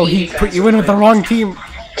 no, he put you in with the wrong team.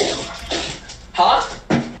 Huh?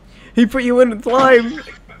 He put you in with slime.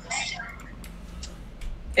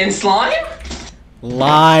 In slime?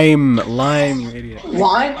 Lime, you idiot.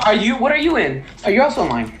 Lime? What are you in? Are you also in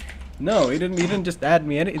lime? No, he didn't just add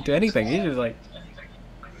me to anything. He just like.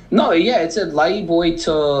 No, yeah, it said Light Boy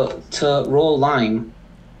to roll lime.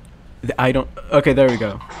 I don't. Okay, there we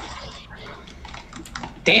go.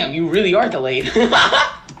 Damn, you really are delayed.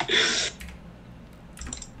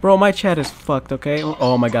 Bro, my chat is fucked, okay?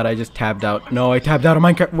 Oh my god, I just tabbed out. No, I tabbed out of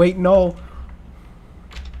Minecraft. Wait, no.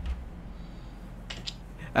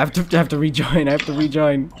 I have to rejoin. I have to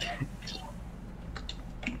rejoin.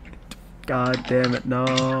 God damn it,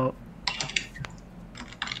 no.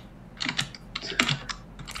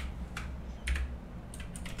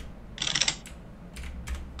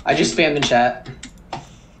 I just spammed the chat.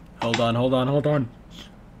 Hold on.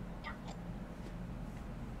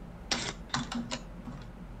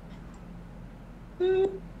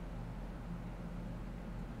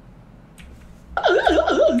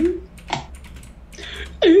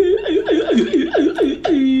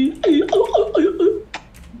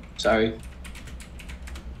 Sorry.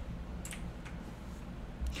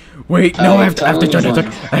 Wait, no, I have to join it.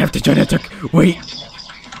 I have to join it. Wait.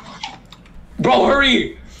 Bro,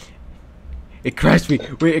 hurry! It crashed me.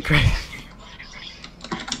 Wait, it crashed.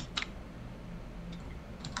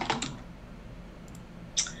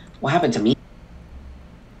 What happened to me?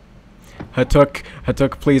 Hatuk,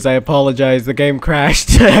 please, I apologize. The game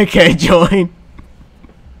crashed. I can't join.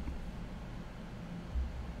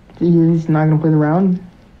 He's not gonna play the round.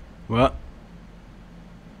 What?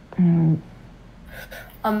 Mm.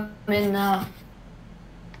 I'm in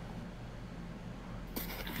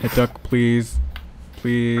Hatuk, please.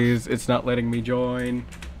 Please, it's not letting me join.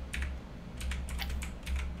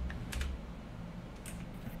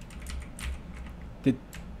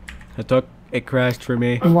 Hatuk, it crashed for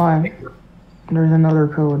me. Why? There's another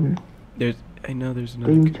code. I know there's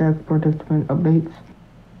another. Daily check participant updates.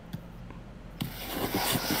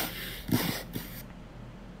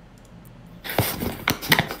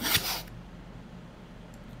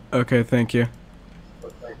 Okay, thank you.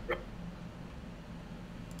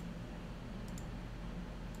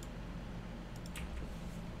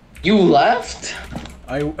 You left?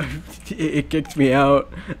 It kicked me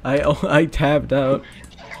out. I tabbed out.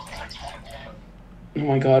 Oh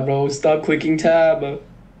my god, bro, stop clicking tab.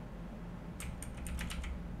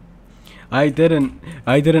 I didn't.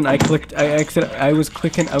 I clicked. I was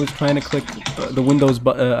clicking. I was trying to click the Windows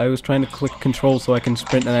button. I was trying to click Control so I can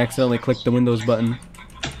sprint, and I accidentally clicked the Windows button.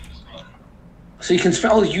 So you can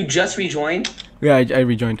oh, you just rejoined? Yeah, I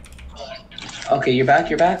rejoined. Okay, you're back?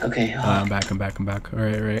 Okay. I'm back.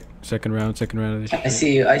 Alright. Second round of this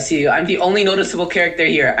shit. I see you. I'm the only noticeable character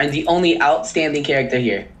here. I'm the only outstanding character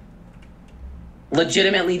here.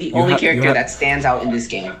 Legitimately the only you character have- that stands out in this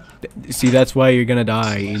game. See, that's why you're gonna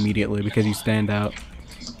die immediately, because you stand out.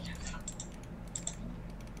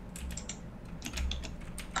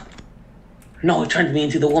 No, it turned me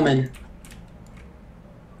into the woman.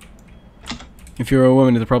 If you're a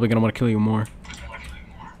woman, they're probably gonna want to kill you more.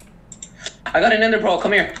 I got an ender pearl.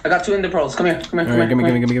 Come here. I got 2 ender pearls. Come here. Come here. Alright, come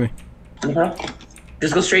here. gimme. Ender pearl.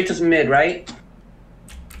 Just go straight to mid, right?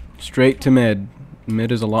 Straight to mid.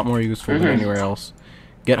 Mid is a lot more useful than anywhere else.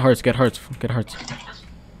 Get hearts.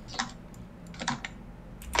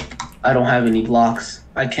 I don't have any blocks.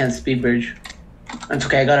 I can't speed bridge. It's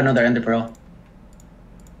okay. I got another ender pearl.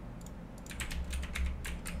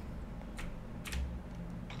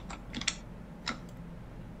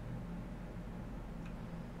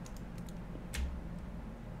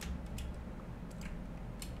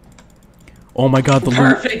 Oh my god, the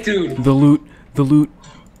Perfect, dude. loot. The loot.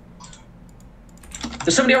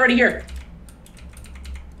 There's somebody already here.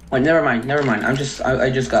 Wait, never mind. I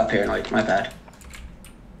just got paranoid. My bad.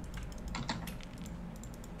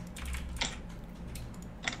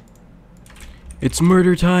 It's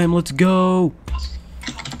murder time, let's go!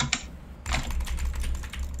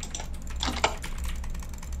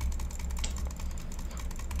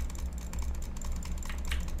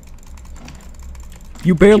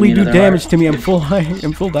 You barely Give me do another damage heart. to me, I'm full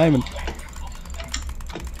diamond.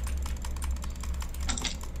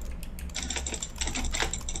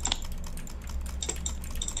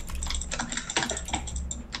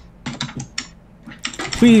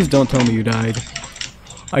 Please don't tell me you died.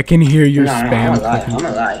 I can hear your No,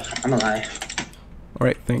 spam. I'm alive.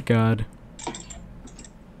 Alright, thank God.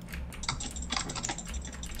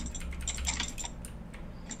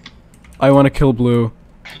 I want to kill blue.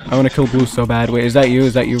 I want to kill blue so bad. Wait, is that you?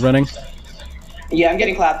 Is that you running? Yeah, I'm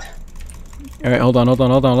getting clapped. Alright, hold on.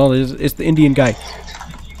 It's the Indian guy.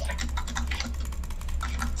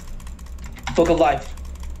 Book of Life.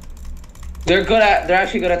 They're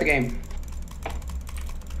actually good at the game.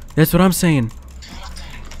 That's what I'm saying.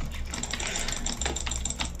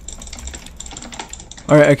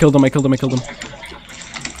 Alright, I killed him.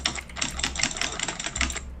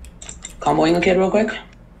 Comboing the kid real quick.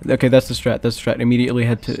 Okay, that's the strat. Immediately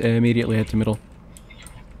head to middle.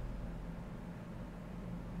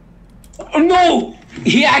 Oh no!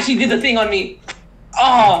 He actually did the thing on me.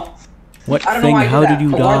 Oh. What I don't know thing? why I did How that. did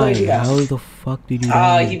you Why would I die? do that? How the fuck did you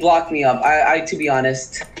die? He blocked me up. I to be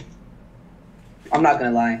honest, I'm not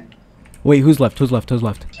gonna lie. Wait, who's left? Okay.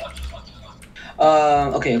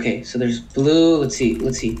 So there's blue. Let's see. Get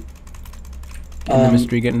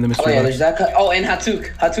in the mystery Oh yeah, box. there's that guy. Oh, and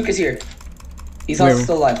Hatuk. Hatuk is here. He's Where? also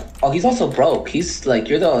still alive. Oh, he's also broke. He's like,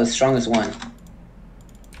 you're the strongest one.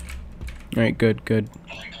 Alright, good.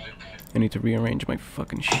 I need to rearrange my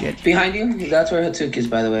fucking shit. Behind you. That's where Hatuk is,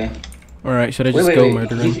 by the way. Alright, should I just go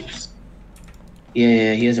murder him?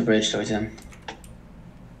 Yeah, he has a bridge towards him.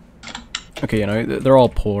 Okay, you know, they're all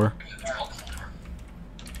poor.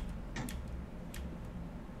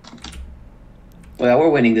 Well, we're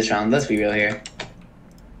winning this round. Let's be real here.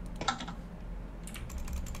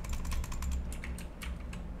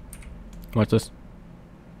 Watch this.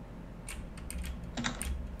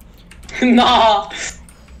 Nah.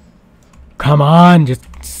 Come on, just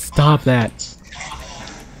stop that.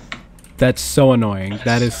 That's so annoying.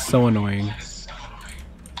 That is so annoying.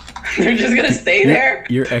 They're just gonna stay there?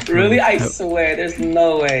 You're echoing. Really? I swear, there's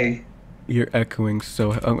no way. You're echoing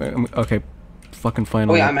so... okay, fucking Oh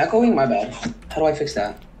finally. yeah, I'm echoing? My bad. How do I fix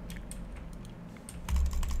that?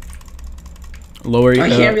 Lower... I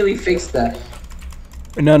can't really fix that.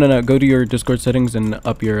 No. Go to your Discord settings and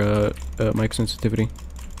up your mic sensitivity.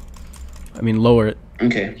 I mean, lower it.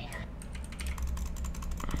 Okay.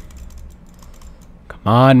 Come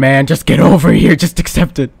on, man. Just get over here. Just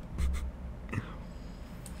accept it.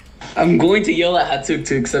 I'm going to yell at Hatsuk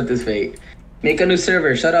to accept his fate. Make a new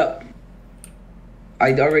server. Shut up.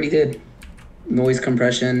 I already did. Noise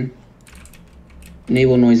compression.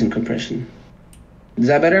 Enable noise and compression. Is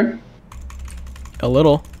that better? A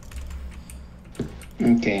little.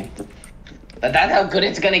 Okay. But that's how good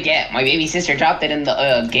it's gonna get. My baby sister dropped it in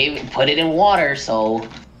the put it in water, so.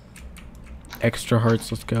 Extra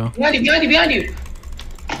hearts. Let's go. Behind you!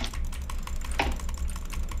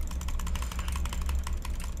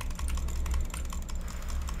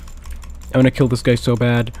 I'm gonna kill this guy so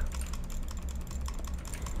bad.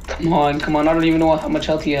 Come on! I don't even know how much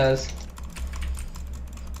health he has.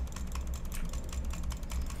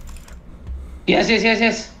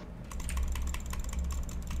 Yes.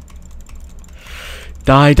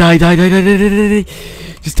 Die.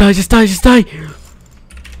 Just die.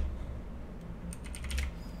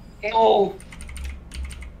 Oh.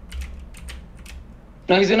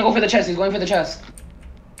 No, he's gonna go for the chest. He's going for the chest.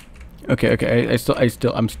 Okay, okay.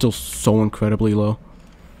 I'm still so incredibly low.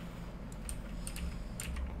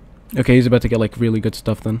 Okay, he's about to get like really good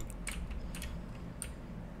stuff then.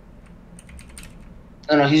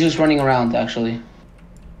 No, he's just running around actually.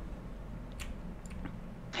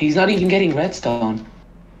 He's not even getting redstone.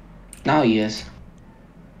 Now he is.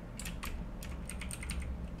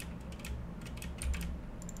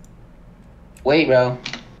 Wait, bro.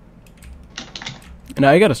 No,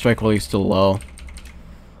 I gotta strike while he's still low.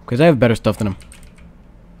 Because I have better stuff than him.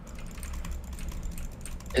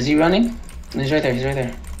 Is he running? He's right there, he's right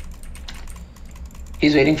there.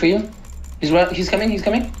 He's waiting for you. He's coming, he's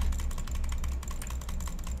coming.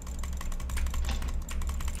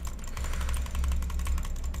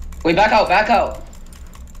 Wait, back out, back out.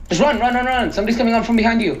 Just run, run, run, run. Somebody's coming on from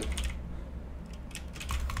behind you.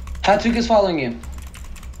 Hatuk is following you.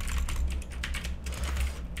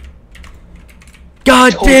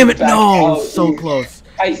 God damn it! back No, out, so dude. close.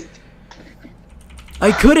 I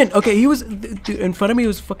I couldn't. Okay, he was dude, in front of me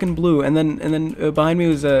was fucking blue, and then behind me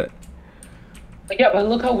was yeah, but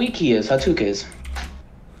look how weak he is. Hatuk is.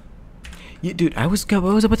 yeah, dude. I was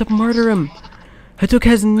about to murder him. Hatuk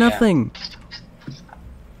has nothing.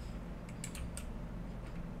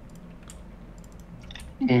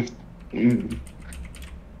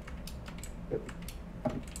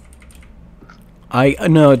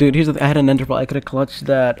 No, dude. Here's the thing. I had an ender pearl. I could have clutched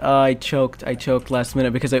that. I choked last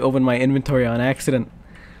minute because I opened my inventory on accident.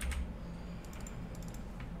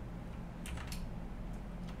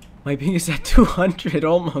 My ping is at 200,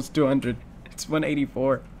 almost 200. It's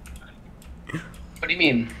 184. What do you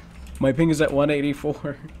mean? My ping is at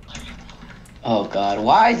 184. Oh god,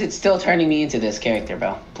 why is it still turning me into this character,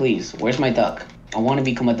 bro? Please, where's my duck? I want to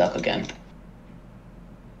become a duck again.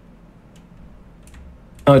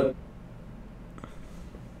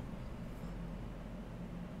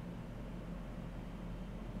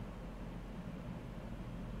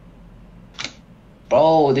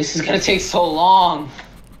 Bro, this is gonna take so long.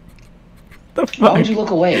 The Why would fuck? you look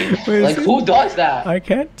away? Wait, Like, is who does that? I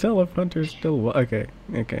can't tell if Hunter's still okay.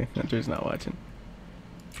 Okay, Hunter's not watching.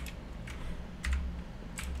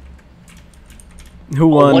 Who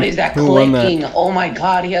won? What is that Who won that? clicking? Oh my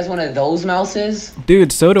god, he has one of those mouses?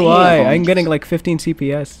 Dude, so do I. Damn. I'm getting like 15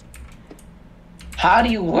 CPS. How do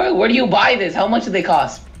you, where do you buy this? How much do they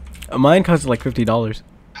cost? Mine costs like $50.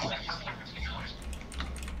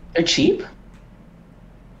 They're cheap?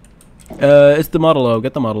 It's the Model O.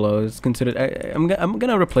 Get the Model O. It's considered. I'm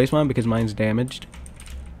gonna replace mine because mine's damaged.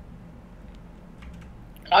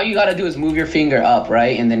 All you gotta do is move your finger up,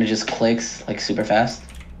 right? And then it just clicks like super fast.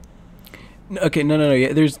 Okay, no.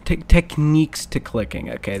 Yeah, there's techniques to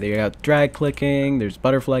clicking. Okay, they got drag clicking. There's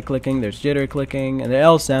butterfly clicking. There's jitter clicking, and they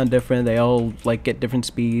all sound different. They all like get different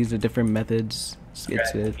speeds and different methods.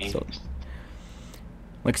 So,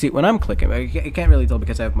 like, see, when I'm clicking, I can't really tell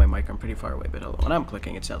because I have my mic. I'm pretty far away, but hold on. When I'm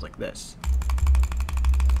clicking, it sounds like this.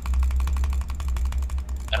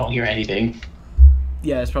 I don't hear anything.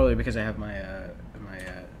 Yeah, it's probably because I have my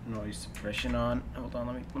noise suppression on. Hold on,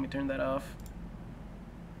 let me turn that off.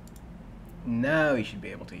 Now you should be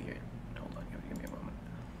able to hear it. Hold on, give me a moment.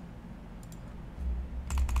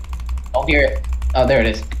 I'll hear it. Oh, there it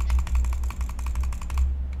is.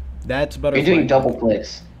 That's butterfly. You're doing double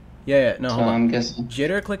clicks. Yeah, no, hold on. I'm guessing.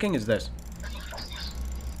 Jitter clicking is this.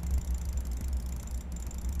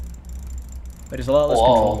 But it's a lot less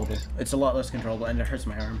controllable. It's a lot less controllable, and it hurts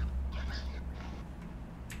my arm.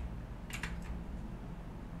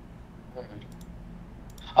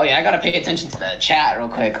 Oh yeah, I gotta pay attention to the chat real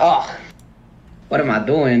quick. Oh, what am I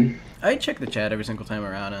doing? I check the chat every single time a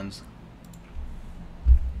round ends.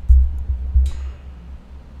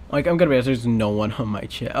 Like, I'm gonna be honest, there's no one on my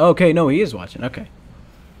chat. Okay, no, he is watching. Okay.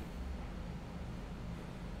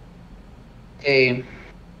 Hey.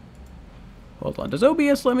 Hold on. Does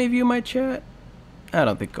OBS let me view my chat? I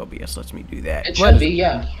don't think OBS lets me do that. It should be,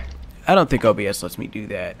 yeah. I don't think OBS lets me do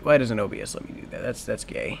that. Why doesn't OBS let me do that? That's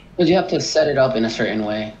gay. Because you have to set it up in a certain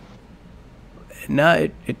way. No,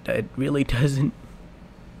 it really doesn't.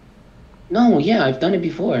 No, yeah, I've done it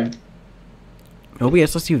before.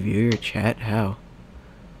 OBS lets you view your chat? How?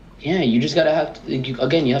 Yeah, you just gotta have to,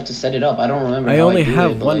 you have to set it up. I don't remember. I how only do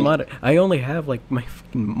have it, but, one like, monitor. I only have like my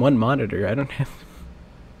fucking one monitor. I don't have.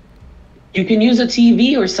 You can use a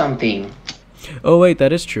TV or something. Oh wait,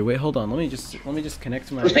 that is true. Wait, hold on. Let me just connect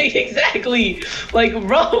to my. Exactly. Like,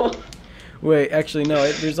 bro. Wait, actually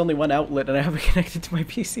no. There's only one outlet, and I have it connected to my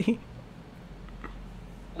PC.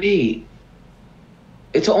 Wait.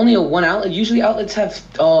 It's only a one outlet. Usually outlets have.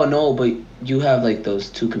 Oh no, but you have like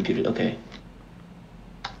those two computers. Okay.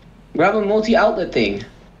 Grab a multi-outlet thing.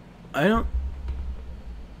 I don't.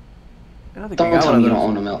 don't think I Don't got tell one me of you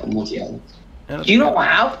don't those. own a multi-outlet. I don't You think I- don't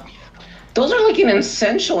have? Those are like an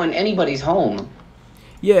essential in anybody's home.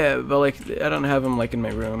 Yeah, but like I don't have them like in my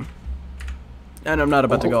room. And I'm not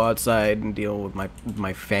about to go outside and deal with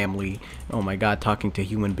my family. Oh my god, talking to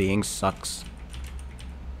human beings sucks.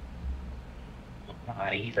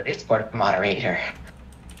 He's a Discord moderator.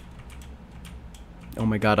 Oh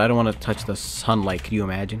my god, I don't want to touch the sunlight. Can you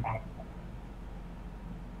imagine?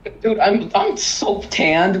 Dude, I'm so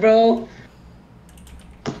tanned, bro.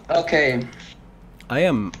 Okay. I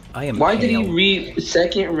am. Why did he pale. read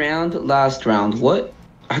second round, last round? What?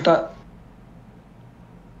 I thought.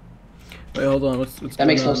 Wait, hold on. What's That going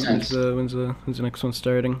makes no on? sense. When's the next one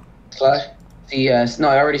starting? Slash CS. No,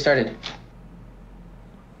 I already started.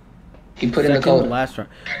 He put in the Second, code. last round.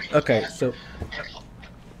 Okay, so.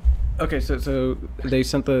 Okay, so they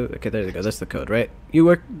sent the. Okay, there they go. That's the code, right? You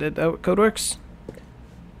work. That code works.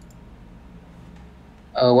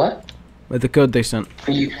 What? With the code they sent.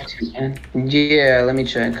 Yeah, let me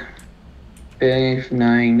check.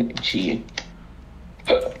 9G.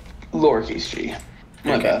 Lowercase g.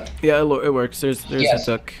 My bad. Yeah, it works. There's Yes.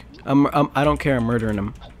 a duck. I don't care. I'm murdering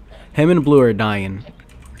him. Him and Blue are dying.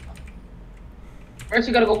 First,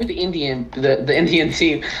 you gotta go with the the Indian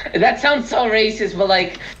team. That sounds so racist, but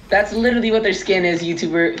like, that's literally what their skin is.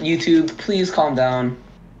 YouTube, please calm down.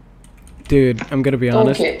 Dude, I'm gonna be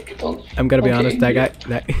honest. I'm gonna be honest. That guy,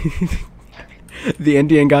 that the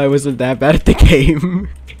Indian guy wasn't that bad at the game.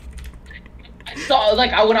 So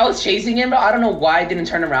like, when I was chasing him, bro, I don't know why I didn't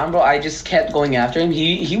turn around, bro. I just kept going after him.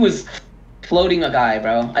 He was floating a guy,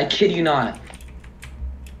 bro. I kid you not.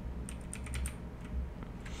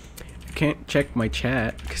 I can't check my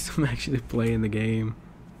chat because I'm actually playing the game.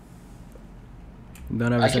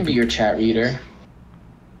 Don't have a I can second- be your chat reader.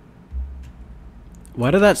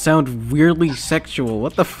 Why did that sound weirdly sexual?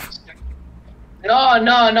 What the f-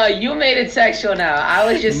 No, you made it sexual now. I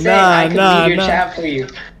was just saying Nah, I could nah, read your nah. chat for you.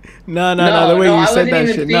 No, No, the way no, you I said wasn't that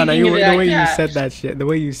even shit. No, thinking the of way like you that. said that shit. The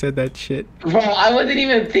way you said that shit. Bro, I wasn't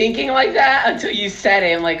even thinking like that until you said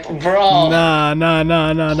it. I'm like, bro. Nah.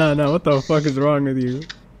 What the fuck is wrong with you?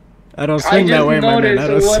 I don't I swing just that way, my man. I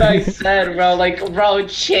don't noticed what I swing. said, bro. Like, bro,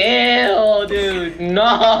 chill, dude.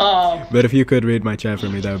 No. But if you could read my chat for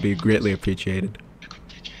me, that would be greatly appreciated.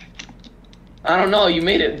 I don't know. You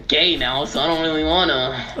made it gay now, so I don't really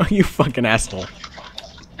wanna. Oh, you fucking asshole.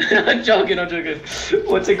 I'm joking.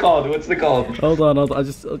 What's it called? What's it called? Hold on. I'm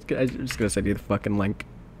just gonna send you the fucking link.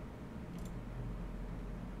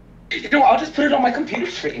 You know, I'll just put it on my computer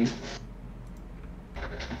screen.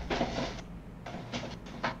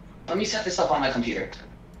 Let me set this up on my computer.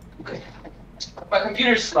 Okay. My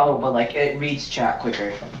computer's slow, but like it reads chat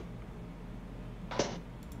quicker.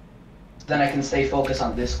 Then I can stay focused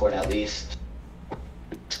on Discord at least.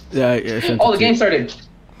 Yeah. I sent Oh, it the to you. game started.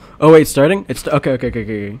 Oh wait, starting? It's okay.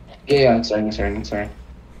 Yeah, it's starting.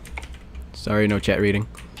 Sorry, no chat reading.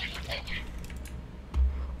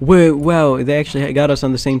 Wait, wow, they actually got us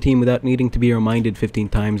on the same team without needing to be reminded 15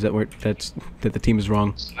 times that the team is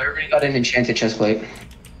wrong. I already got an enchanted chest plate.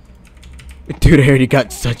 Dude, I already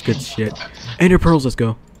got such good shit. Ender pearls, let's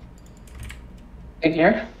go. In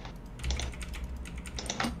here?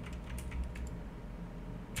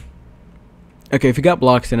 Okay, if you got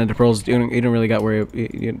blocks and ender pearls, you don't really got worry.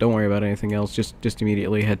 You don't worry about anything else. Just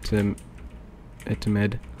immediately head to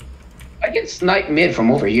mid. I can snipe mid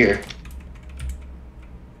from over here.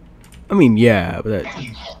 I mean, yeah, but that,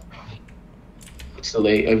 It's too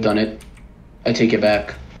late. I've done it. I take it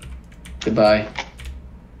back. Goodbye.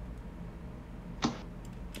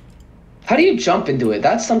 How do you jump into it?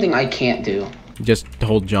 That's something I can't do. just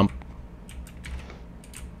hold jump.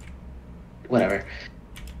 Whatever.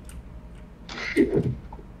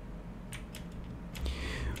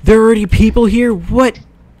 There are already people here? What?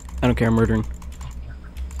 I don't care, I'm murdering.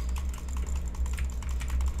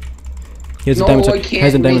 He has a No, diamond I sword. can't He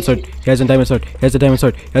has a diamond make sword. it. He has a diamond sword. He has a diamond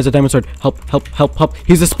sword. He has a diamond sword. Help.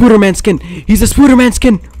 He's a Spooderman skin. He's a Spooderman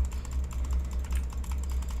skin.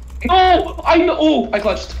 No! I know. Oh, I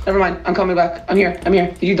clutched. Never mind. I'm coming back. I'm here.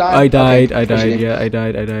 Did you die? I died. Okay. I Of course you died. did.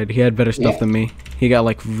 Yeah, I died. He had better stuff Yeah. than me. He got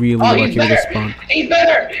like really Oh, lucky he's with his better. spawn. He's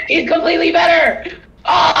better. He's completely better.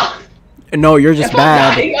 Ah! No, you're just If I'm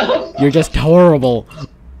bad. dying- You're just horrible.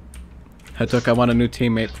 Hatuk, I want a new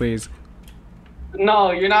teammate, please.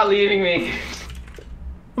 No, you're not leaving me.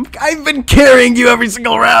 I've been carrying you every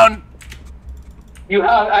single round. You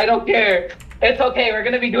have. I don't care. It's okay. We're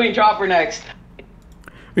gonna be doing dropper next.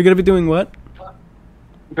 You're gonna be doing what?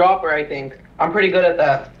 Dropper, I think. I'm pretty good at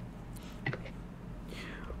that.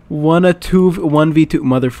 1v2,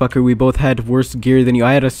 motherfucker. We both had worse gear than you.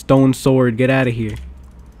 I had a stone sword. Get out of here.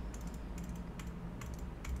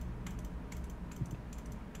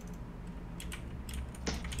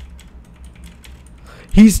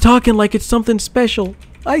 He's talking like it's something special.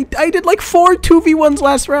 I did like 4 2v1s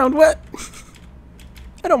last round. What?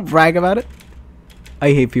 I don't brag about it.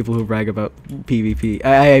 I hate people who brag about PvP.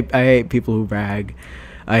 I hate people who brag.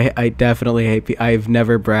 I definitely hate I've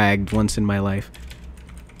never bragged once in my life.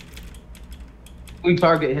 We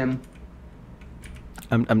target him.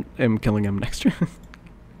 I'm killing him next round.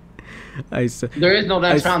 There is no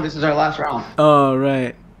next round. This is our last round. Oh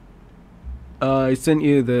right. I sent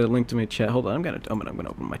you the link to my chat. Hold on, I'm gonna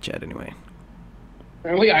open my chat anyway.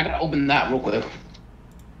 Wait, I gotta open that real quick.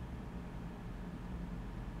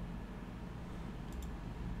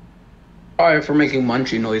 Sorry for making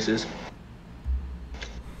munchy noises.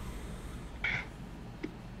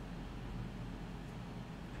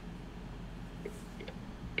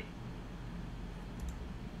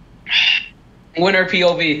 Winner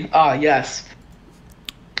POV. Ah, yes.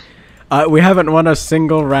 We haven't won a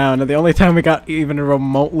single round. The only time we got even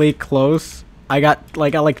remotely close, I got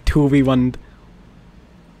like 2v1'd.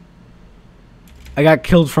 I got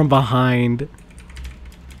killed from behind.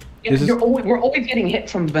 Yeah, we're always getting hit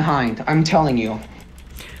from behind. I'm telling you.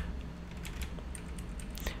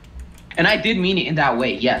 And I did mean it in that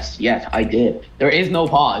way. Yes, I did. There is no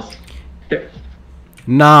pause.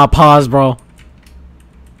 Nah, pause, bro.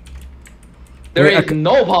 There is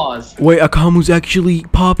no pause. Wait, Akamu's actually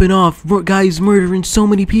popping off. Guys murdering so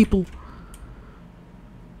many people.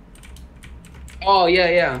 Oh,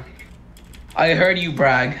 yeah. I heard you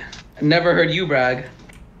brag. Never heard you brag.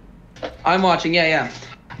 I'm watching, yeah.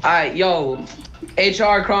 Alright, yo.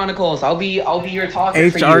 HR Chronicles. I'll be your talker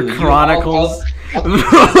for you. HR Chronicles. HR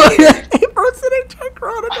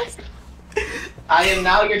Chronicles. I am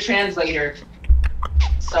now your translator.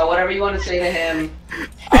 So whatever you want to say to him,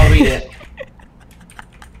 I'll read it.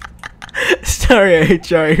 Sorry,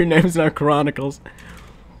 HR, your name's not Chronicles.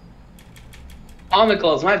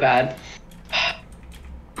 Chronicles, my bad.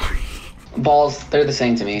 Balls, they're the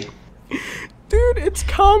same to me. Dude, it's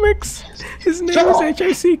comics. His name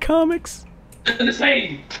is HIC Comics. They're the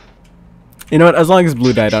same. You know what? As long as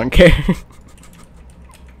blue dye, I don't care.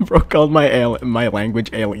 Bro called my language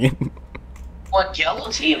alien. What, yellow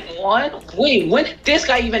team? What? Wait, when did this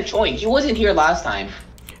guy even join? He wasn't here last time.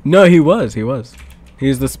 No, he was.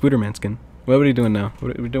 He's the Spooderman skin. What are we doing now?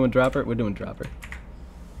 We're doing Dropper? We're doing Dropper.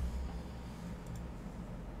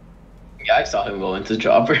 Yeah, I saw him go into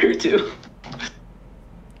Dropper too.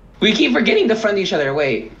 We keep forgetting to friend each other.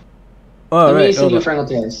 Wait. Oh, Let me right. send you a friend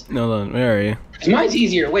request. Hold on. Where are you? Mine's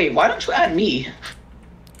easier. Wait, why don't you add me?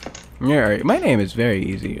 Where are you? My name is very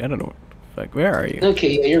easy. I don't know. Fuck. Where are you?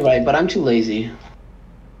 Okay, yeah, you're right, but I'm too lazy.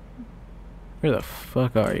 Where the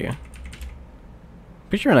fuck are you?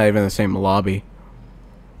 Pretty sure we're not even in the same lobby.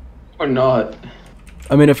 Or not.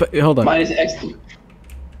 I mean, hold on. Mine is X.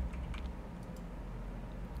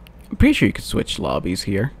 I'm pretty sure you could switch lobbies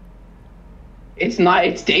here. It's not.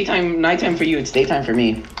 It's daytime, nighttime for you. It's daytime for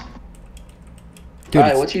me. Dude,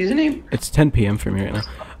 Alright, what's your username? It's 10 p.m. for me right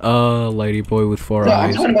now. Lady boy with 4 No,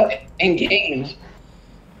 eyes. I'm talking about in games.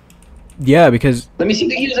 Yeah, because Let me see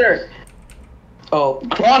the user. Oh,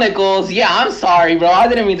 Chronicles. Yeah, I'm sorry, bro. I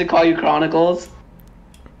didn't mean to call you Chronicles.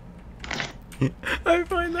 I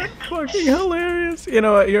find that fucking hilarious. You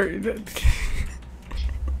know what? You're.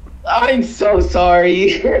 I'm so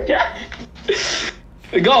sorry. Go,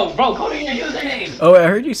 bro. Go to your username. Oh, I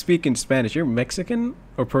heard you speak in Spanish. You're Mexican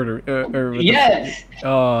or Puerto? Or Yes.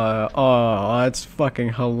 Oh, that's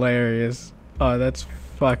fucking hilarious. Oh, that's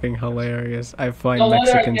fucking hilarious. I find No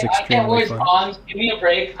wonder Mexicans I can't extremely always fun. on. Give me a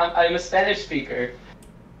break. I'm a Spanish speaker.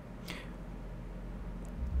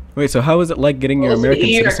 Wait, so how is it like getting your American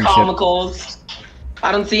Here, citizenship? comicals.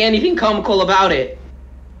 I don't see anything comical about it.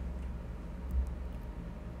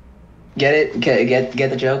 Get it? Get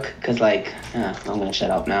the joke? Cause like, I'm gonna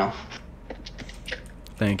shut up now.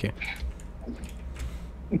 Thank you.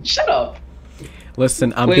 Shut up.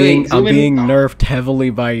 Listen, I'm Wait, being zoom in. nerfed heavily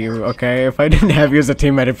by you. Okay, if I didn't have you as a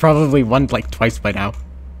teammate, I'd probably won like twice by now.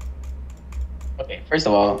 Okay. First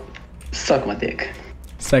of all, suck my dick.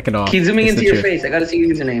 Second off, Keep zooming it's into the your truth. face. I gotta see your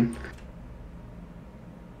username.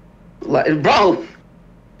 Bro.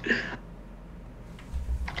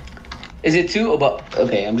 Is it 2?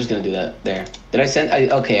 Okay, I'm just gonna do that. There. Did I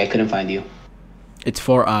send? Okay, I couldn't find you. It's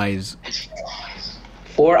 4 eyes.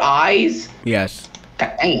 4 eyes? Yes.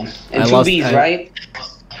 Damn. And I 2 lost- B's, I- right?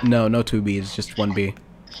 No, no 2 B's, just 1 B.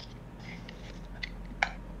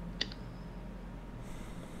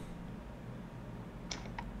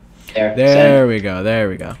 There. There we go. There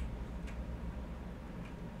we go.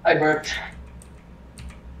 I burped.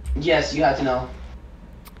 Yes, you had to know.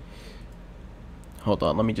 Hold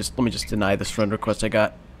on. Let me just deny this friend request I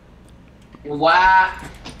got. Wow.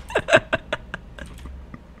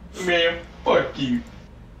 Man, fuck you.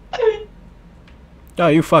 Oh,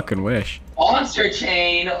 you fucking wish. Monster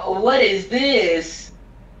chain. What is this?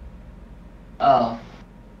 Oh.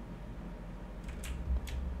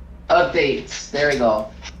 Updates. There we go.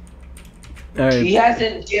 Alright, He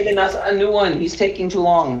hasn't given us a new one. He's taking too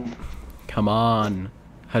long. come on.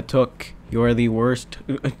 Hatuk, you are the worst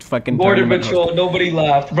fucking Border tournament Patrol. host. Nobody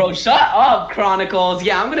left. Bro, shut up, Chronicles.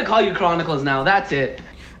 Yeah, I'm gonna call you Chronicles now. That's it.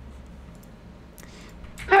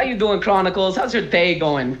 How you doing, Chronicles? How's your day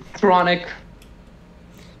going, Chronic?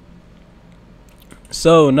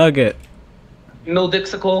 So, Nugget, No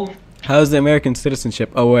Dixicle? how's the American citizenship?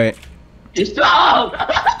 Oh, wait. Stop!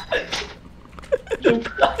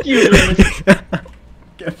 Fuck you,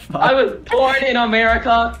 I was born in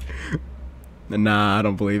America. Nah, I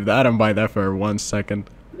don't believe that. I don't buy that for 1 second.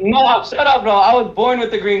 No, shut up, bro. I was born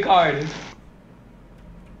with the green card.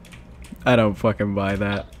 I don't fucking buy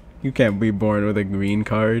that. You can't be born with a green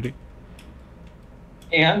card.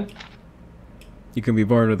 And You can be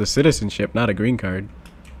born with a citizenship, not a green card.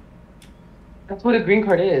 that's what a green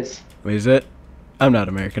card is. Is it? I'm not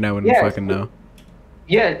American. I wouldn't Yeah, fucking know.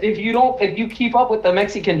 Yeah, if you keep up with the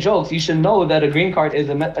Mexican jokes, you should know that a green card is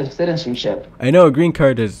a citizenship. I know a green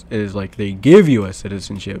card is like they give you a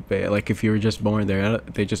citizenship. Like if you were just born there,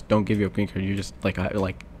 they just don't give you a green card. You're just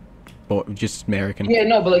just American. Yeah,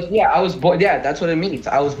 no, but like, yeah, I was born. Yeah, that's what it means.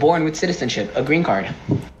 I was born with citizenship, a green card.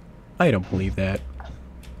 I don't believe that.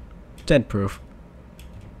 Dead proof.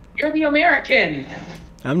 You're the American.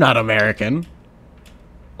 I'm not American.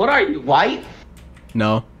 What are you? White?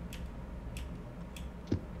 No.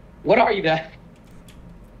 What are you then?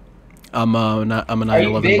 I'm a 9/11 Are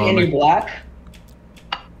you big and bomber. you black?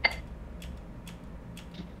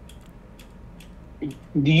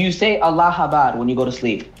 Do you say Allah Habad when you go to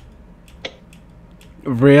sleep?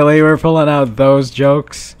 Really? We're pulling out those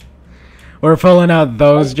jokes? We're pulling out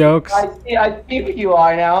those jokes? I see who you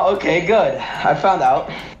are now. Okay, good. I found out.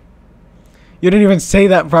 You didn't even say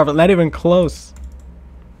that properly. Not even close.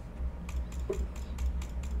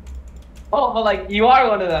 Oh, but like, you are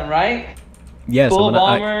one of them, right? Yes. School I'm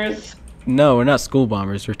gonna- bombers. No, we're not school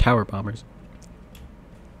bombers. We're tower bombers.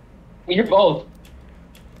 You're both.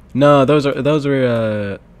 No, those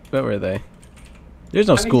were what were they? There's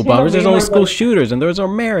no Have you school seen the bombers. There's meme only where, school like- shooters, and those are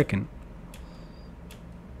American.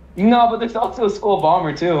 No, but there's also a school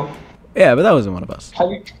bomber too. Yeah, but that wasn't one of us.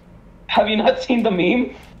 Have you not seen the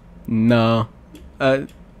meme? No.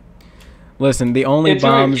 Listen, the only It's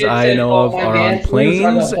where a bombs kid I said, know "Oh, of my are man, on who's on the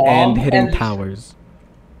planes bomb?" and hidden And towers.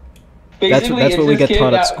 basically, that's what we it's get this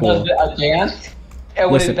taught kid at that school. does a dance, and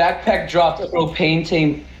when Listen. his backpack drops, a propane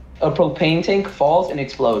tank falls and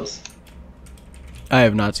explodes. I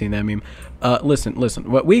have not seen that meme. Listen.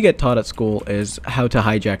 What we get taught at school is how to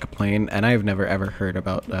hijack a plane, and I've never ever heard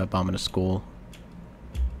about bombing a school.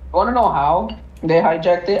 You want to know how they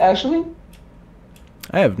hijacked it? Actually,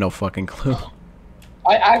 I have no fucking clue.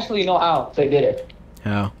 I actually know how they did it.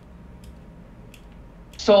 How?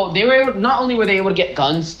 So they were able, not only were they able to get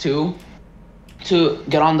guns too, to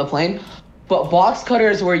get on the plane, but box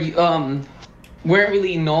cutters weren't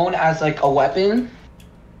really known as like a weapon.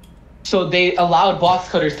 So they allowed box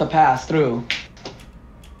cutters to pass through.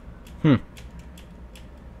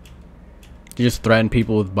 You just threaten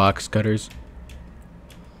people with box cutters.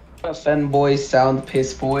 Offend boy, sound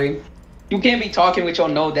piss boy. You can't be talking with your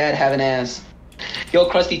no dad having ass. Yo,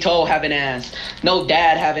 crusty toe having ass. No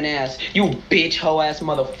dad having ass. You bitch hoe ass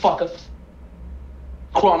motherfucker.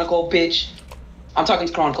 Chronicle bitch. I'm talking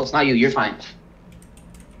to Chronicles, not you. You're fine.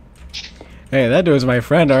 Hey, that dude's my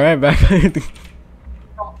friend. All right, back.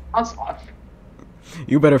 I'm sorry.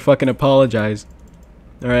 You better fucking apologize.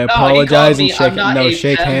 All right, No, he apologize called me- and shake. I'm not No, a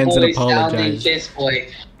shake hands and femboy sounding apologize. piss boy.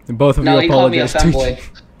 Both of No, you he called me a apologize to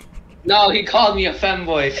femboy. No, he called me a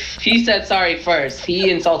femboy. He said sorry first. He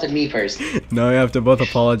insulted me first. No, you have to both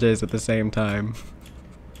apologize at the same time.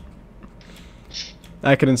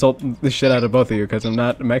 I could insult the shit out of both of you because I'm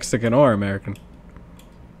not Mexican or American.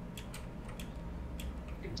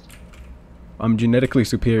 I'm genetically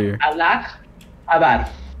superior. Allah Abad.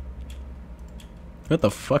 What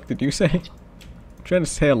the fuck did you say? I'm trying to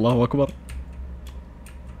say Allahu Akbar.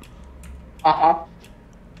 Uh-huh.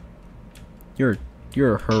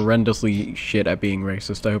 You're horrendously shit at being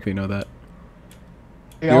racist. I hope you know that.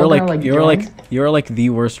 Y'all gonna, You're like the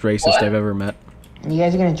worst racist What? I've ever met. You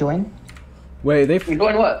guys are gonna join? Wait, You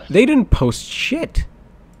doing what? they didn't post shit.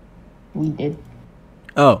 We did.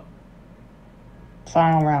 Oh,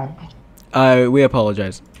 Final round. we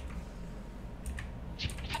apologize.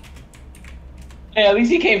 Hey, at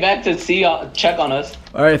least he came back to see, check on us.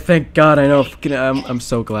 All right, thank God. I know. I'm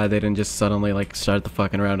so glad they didn't just suddenly like start the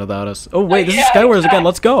fucking round without us. Oh wait, this is Skywars again.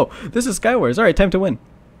 Let's go. This is Skywars. All right, time to win.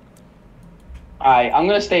 All right, I'm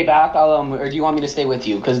gonna stay back. Or do you want me to stay with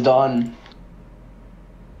you? Cause Dawn.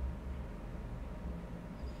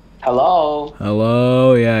 Hello.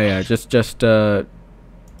 Hello. Yeah. Just. You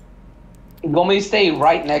want me to stay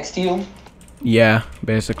right next to you? Yeah.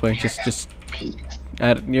 Basically, just.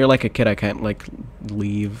 You're like a kid. I can't like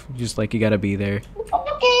leave. Just like you gotta be there.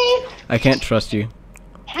 Okay. I can't trust you.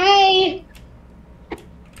 Hi.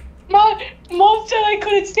 Mom said I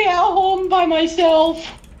couldn't stay at home by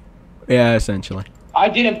myself. Yeah, essentially. I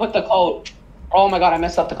didn't put the code. Oh my god, I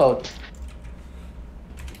messed up the code.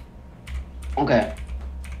 Okay.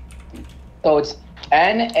 So it's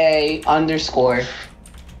NA underscore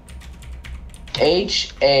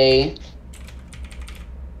HARXY.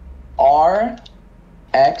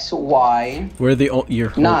 We're the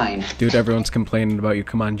you're 9. Dude, everyone's complaining about you.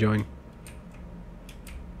 Come on, join.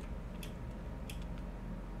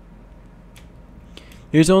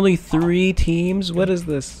 There's only 3 teams? What is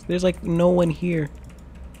this? There's like no one here.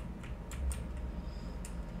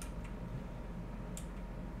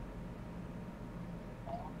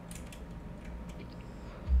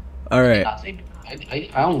 Alright. I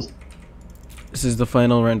almost. This is the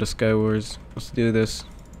final round of Skywars. Let's do this.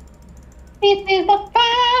 This is the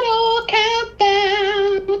final countdown.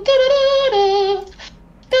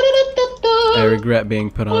 I regret being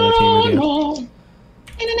put on a team with you.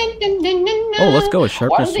 Oh, let's go with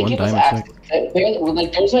sharpness 1 diamond.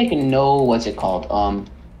 There's like no, what's it called?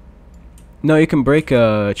 No, you can break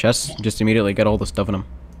chests. Just immediately get all the stuff in them.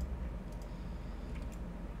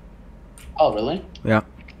 Oh, really? Yeah.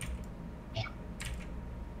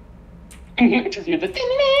 Just hear the.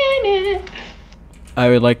 I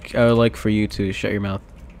would like for you to shut your mouth.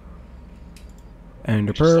 And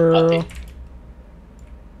a pearl.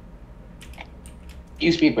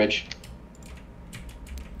 Use speed bridge.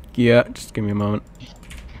 Yeah, just give me a moment.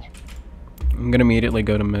 I'm gonna immediately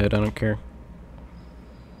go to mid. I don't care.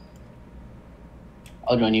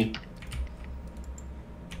 I'll join you.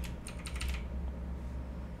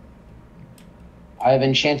 I have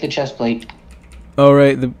enchanted chest plate. Oh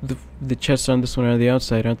right, the chests on this one are the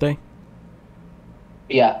outside, aren't they?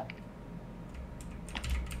 Yeah.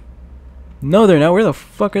 No, they're not. Where the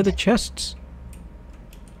fuck are the chests?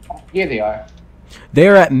 Here they are. They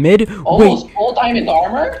are at mid. Almost full diamond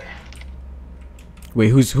armor. Wait,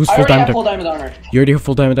 who's I full already have diamond? full diamond armor. You already have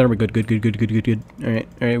full diamond armor. Good. All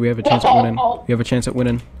right. We have a chance at winning. We have a chance at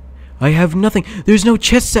winning. I have nothing. There's no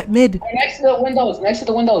chests at mid. Right next to the windows. Next to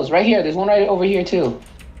the windows. Right here. There's one right over here too.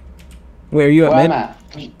 Wait, are you at Where mid? I'm at.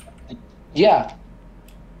 Yeah.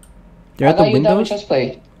 They're at the you diamond windows. chest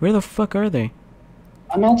plate. Where the fuck are they?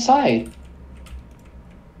 I'm outside.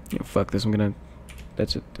 Yeah, fuck this. I'm gonna.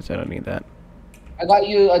 That's it. I don't need that. I got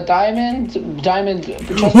you a diamond chest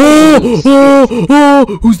plate.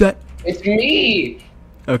 Oh! Who's that? It's me.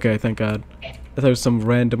 Okay, thank God. I thought it was some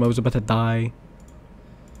random. I was about to die.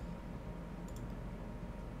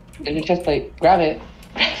 There's a chest plate. Grab it.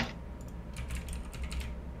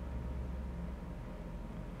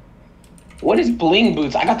 What is bling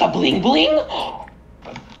boots? I got the bling bling.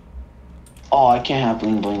 Oh, I can't have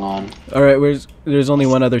bling bling on. All right, there's only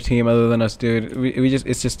one other team other than us, dude.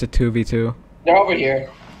 It's just a 2v2. They're over here.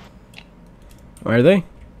 Where are they?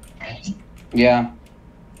 Yeah.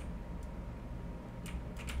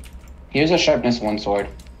 Here's a sharpness 1 sword.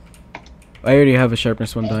 I already have a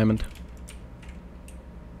sharpness 1 diamond.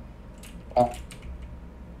 Oh.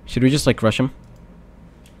 Should we just like rush him?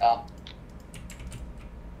 Oh.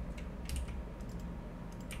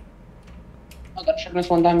 I got sharpness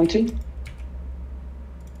 1 diamond too.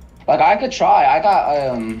 Like I could try. I got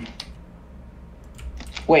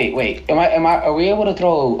Wait. Are we able to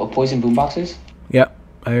throw a poison boomboxes? Yeah,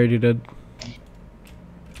 I already did.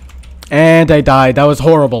 And I died. That was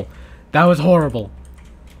horrible. That was horrible.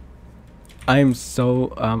 I'm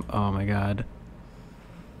so oh my God.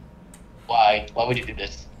 Why? Why would you do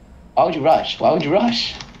this? Why would you rush? Why would you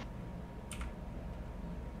rush?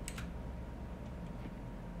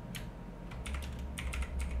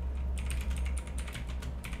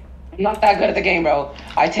 I'm not that good at the game, bro.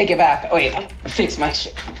 I take it back. Wait, fix my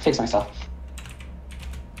shit. Fix myself.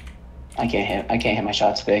 I can't hit my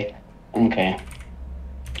shots today. Okay.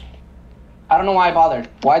 I don't know why I bothered.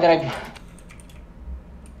 Why did I?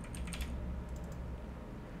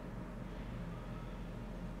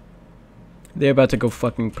 They're about to go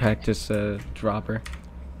fucking practice dropper. I'm gonna check. I'm gonna check chat. I'm not that good at the game,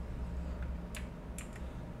 bro. I take it back. Wait, fix my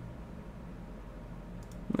shit. Fix myself. I can't hit my shots today. Okay. I don't know why I bothered. Why did I? They're about to go fucking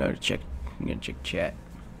practice dropper. I'm gonna check. I'm gonna check chat.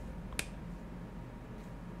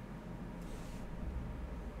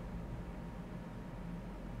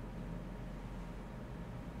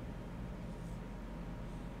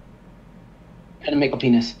 Trying to make a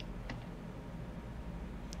penis.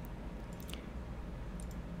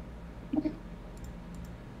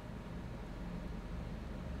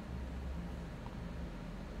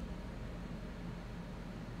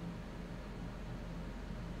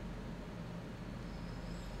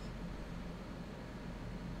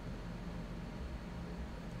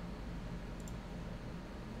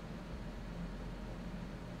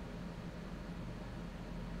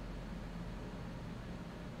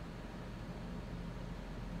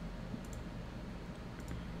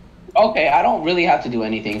 Okay, I don't really have to do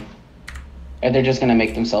anything. Or they're just gonna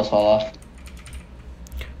make themselves fall off.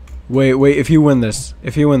 Wait, if you win this.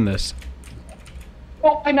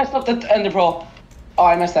 Oh, I messed up the Ender Pearl. Oh,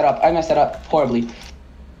 I messed that up horribly.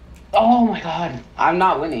 Oh my god. I'm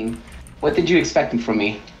not winning. What did you expect from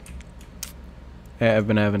me? Hey, I've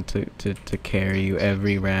been having to carry you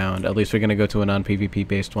every round. At least we're gonna go to a non-PvP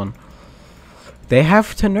based one. They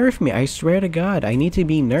have to nerf me, I swear to god. I need to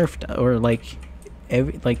be nerfed, or like...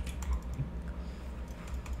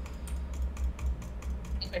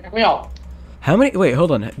 Check me out. How many... Wait,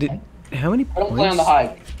 hold on. How many I don't play on the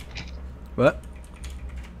Hive. What?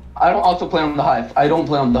 I don't also play on the Hive. I don't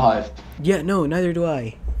play on the Hive. Yeah, no, neither do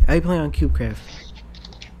I. I play on CubeCraft.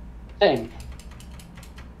 Same.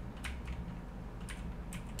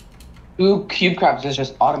 CubeCraft is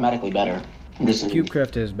just automatically better.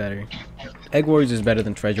 CubeCraft is better. Egg Wars is better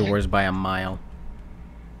than Treasure Wars by a mile.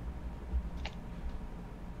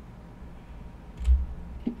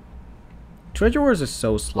 Treasure Wars is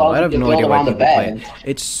so slow. Well, I have you no idea build why around the people play bed. it.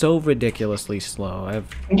 It's so ridiculously slow.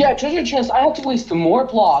 Yeah, treasure chest. I have to waste more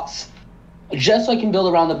blocks just so I can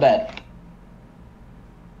build around the bed.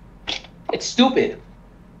 It's stupid.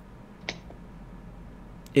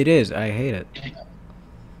 It is. I hate it.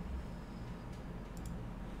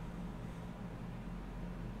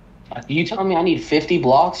 You telling me I need 50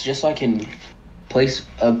 blocks just so I can place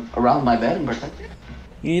around my bed and protect it?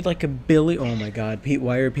 You need like a billion. Oh my god, Pete!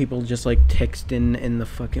 Why are people just like texting in the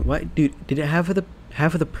fucking? What, dude? Did it half of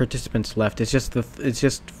the participants left? It's just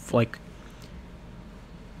like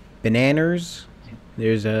Bananas.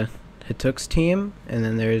 There's a Hitook's team, and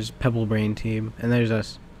then there's Pebble Brain team, and there's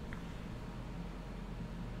us.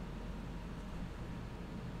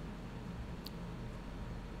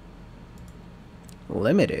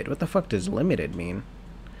 Limited? What the fuck does limited mean?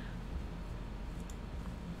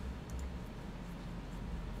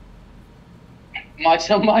 My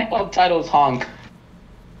subtitle's honk.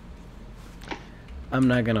 I'm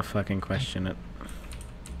not gonna fucking question it.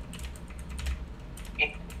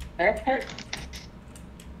 Let's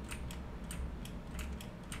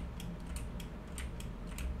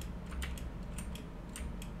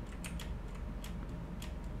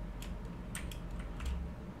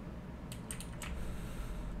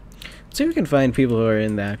see if we can find people who are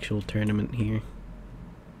in the actual tournament here.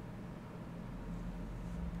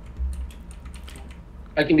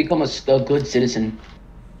 I can become a good citizen.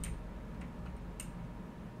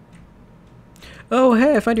 Oh,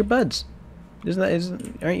 hey, I found your buds.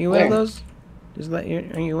 Aren't you one Where? of those? Aren't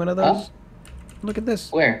you one of those? Huh? Look at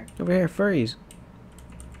this. Where? Over here, furries.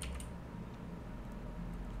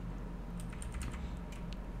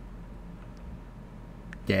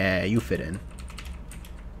 Yeah, you fit in.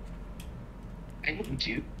 I need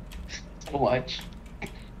you so much.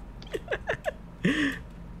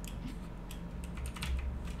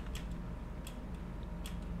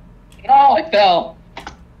 No, I fell.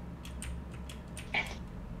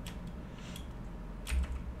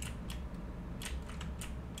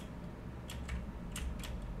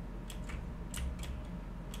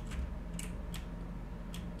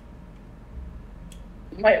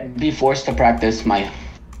 I might be forced to practice my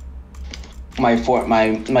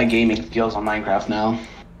gaming skills on Minecraft now.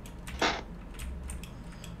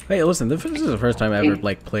 Hey, listen, this is the first time I ever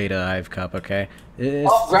like played a Hive Cup. Okay.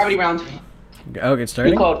 Oh, gravity round. Oh, it's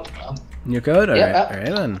starting. New code. New code. All Yeah. right. All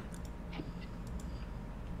right then.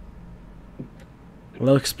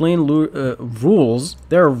 Well, explain rules.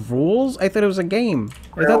 There are rules. I thought it was a game.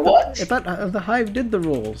 There are what? I thought the Hive did the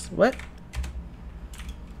rules. What?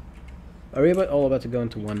 Are we all about to go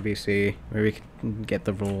into 1vc where we can get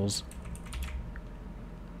the rules?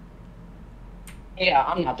 Yeah,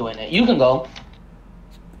 I'm not doing it. You can go.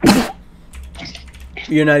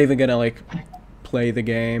 You're not even gonna like play the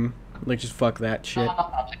game. Like just fuck that shit.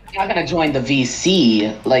 I'm not gonna join the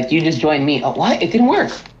VC. Like you just joined me. Oh, what? It didn't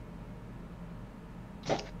work.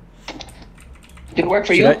 Did it work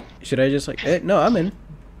for you? Should I just like? No, I'm in.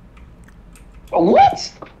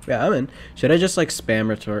 What? Yeah, I'm in. Should I just like spam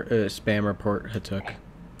report Hitook?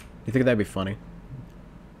 You think that'd be funny?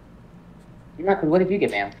 What if you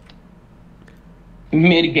get banned?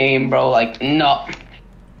 Mid game, bro. Like, no.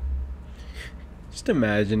 Just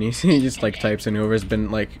imagine he just like types in whoever's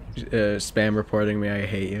been like spam reporting me. I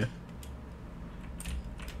hate you.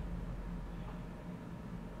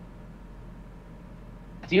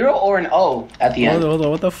 Zero or an O at the end. Hold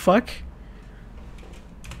on, what the fuck?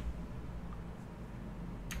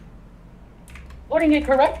 Putting it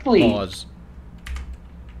correctly. Pause.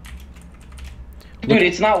 Dude,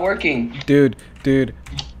 it's not working. Dude.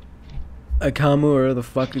 Akamu or the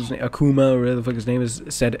fuck his name, Akuma or whatever the fuck his name is,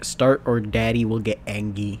 said start or daddy will get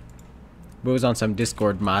angry. It was on some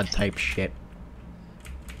Discord mod type shit.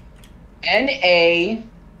 N-A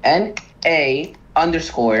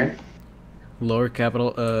underscore. Lower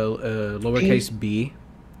capital, lowercase b.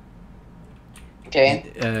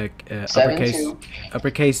 Okay.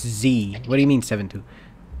 Uppercase Z. What do you mean 7-2?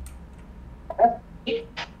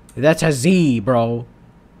 That's a Z, bro.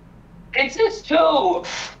 It says 2.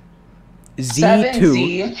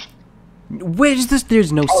 Z2. Where's this?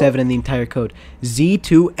 There's no 7 in the entire code.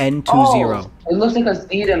 Z2N20. Oh, it looks like a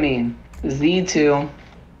Z to me. Z2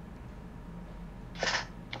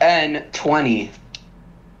 N20.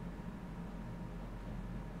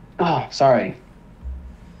 Oh, sorry.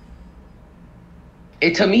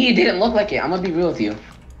 To me, it didn't look like it. I'm gonna be real with you.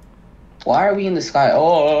 Why are we in the sky?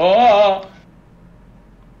 Oh.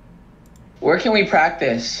 Where can we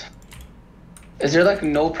practice? Is there like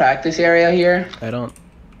no practice area here? I don't.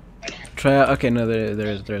 Try out. Okay, no, there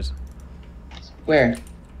is. Where?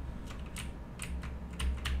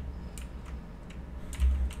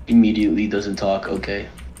 Immediately doesn't talk. Okay.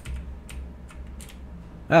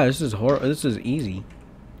 Ah, this is horrible. This is easy.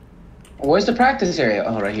 Where's the practice area?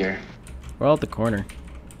 Oh, right here. We're all at the corner.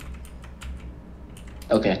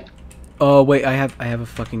 Okay. Oh wait, I have a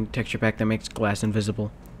fucking texture pack that makes glass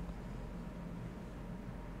invisible.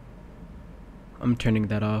 I'm turning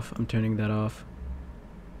that off.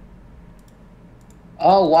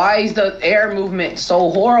 Oh, why is the air movement so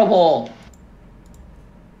horrible?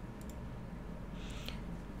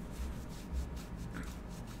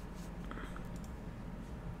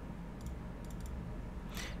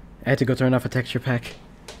 I had to go turn off a texture pack.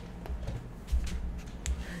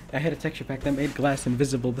 I had a texture pack that made glass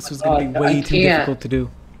invisible. This was gonna be way too difficult to do.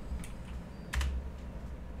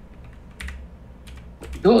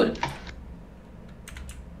 Good.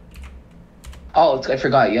 Oh, I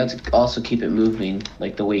forgot. You have to also keep it moving,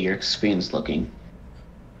 like the way your screen's looking.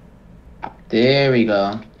 There we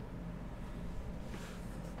go.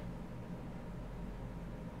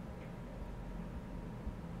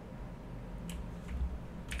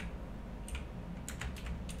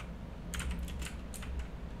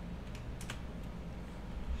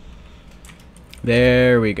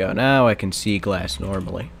 There we go. Now I can see glass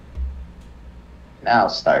normally. Now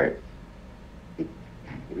start.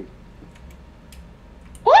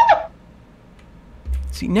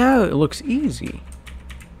 See, now it looks easy.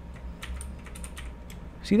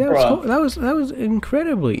 See, that was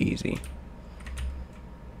incredibly easy.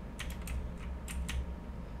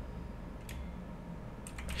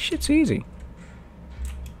 Shit's easy.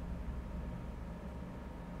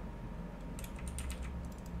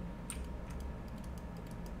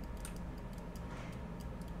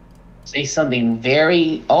 Say something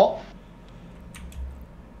very... Oh.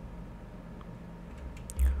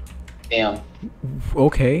 Damn.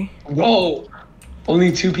 Okay. Whoa.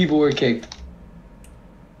 Only 2 people were kicked.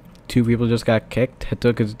 2 people just got kicked.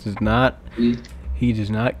 Hitoka does not... He does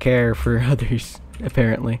not care for others,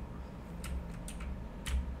 apparently.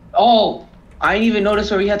 Oh! I didn't even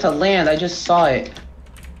notice where we had to land. I just saw it.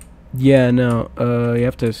 Yeah, no. You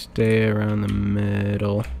have to stay around the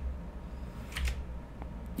middle.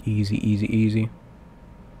 Easy, easy, easy.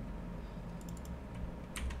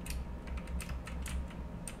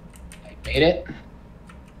 I made it.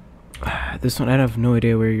 This one, I have no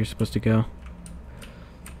idea where you're supposed to go.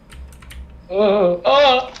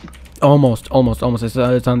 Almost.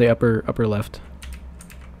 It's on the upper left.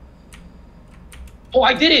 Oh,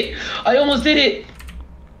 I did it! I almost did it!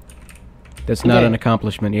 That's not an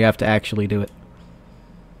accomplishment. You have to actually do it.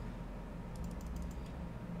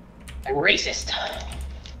 I'm racist.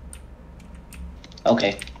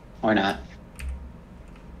 Okay, or not.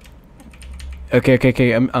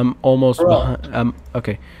 Okay. I'm almost behind.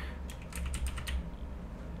 Okay.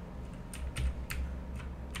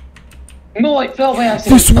 No, I fell by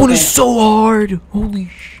accident. This one is so hard. Holy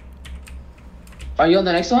sh. Are you on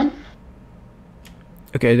the next one?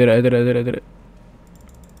 Okay, I did it.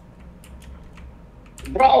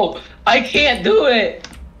 Bro, I can't do it.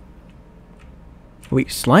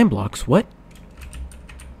 Wait, slime blocks? What?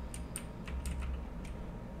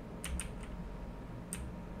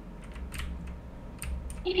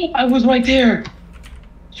 I was right there.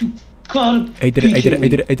 You gotta. I did it. I did it. I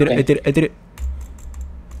did it. I did it. I did it. I did it.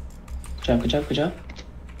 Good job. Good job. Good job.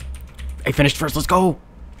 I finished first. Let's go.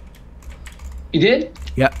 You did?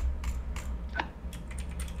 Yeah.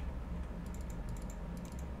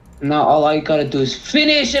 Now all I gotta do is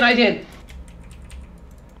finish, and I did.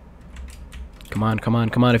 Come on. Come on.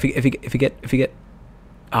 Come on. If you get.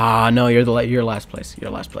 Ah, no. You're last place.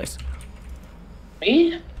 You're last place.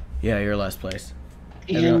 Me? Yeah, you're last place.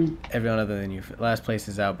 Ian. Everyone other than you. Last place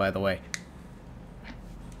is out, by the way.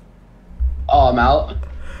 Oh, I'm out.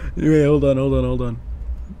 Wait, hold on.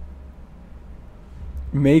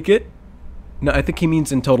 Make it? No, I think he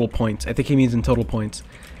means in total points.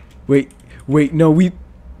 Wait, no,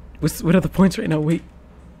 what are the points right now? Wait.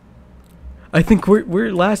 I think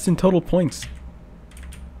we're last in total points.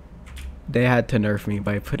 They had to nerf me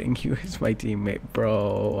by putting you as my teammate,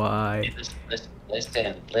 bro. Why?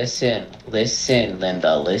 Listen,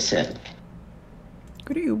 Linda, listen.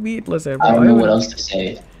 What do you mean, listen? I don't know what else to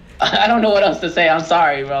say. I don't know what else to say. I'm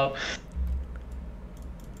sorry, bro.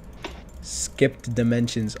 Skipped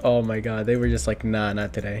dimensions. Oh my god, they were just like, nah,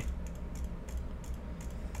 not today.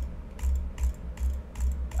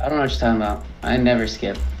 I don't know what you're talking about. I never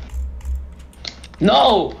skip.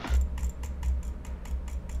 No!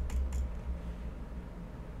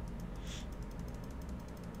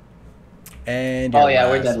 And oh yeah,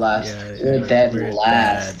 we're dead last. Yeah, we're dead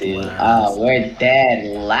last, dude. Oh, we're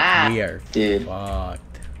dead last. We are dude.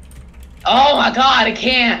 fucked. Oh my god, I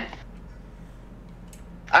can't.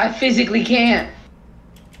 I physically can't.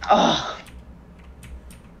 Oh.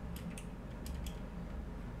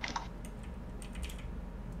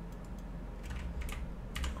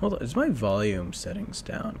 Hold on, is my volume settings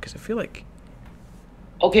down? Because I feel like...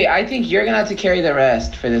 Okay, I think you're gonna have to carry the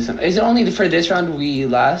rest for this one. Is it only for this round we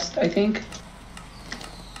last, I think?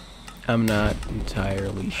 I'm not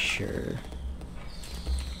entirely sure.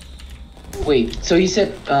 Wait, so he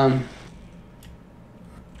said, Hold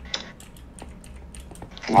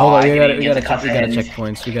on, we gotta check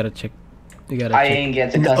points. We gotta check. I didn't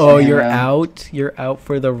get to cuss. Oh, you're out? You're out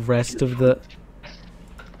for the rest of the...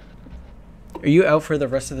 Are you out for the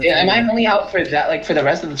rest of the am I only out for that, like for the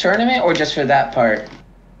rest of the tournament, or just for that part?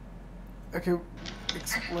 Okay,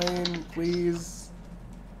 explain, please.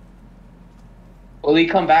 Will he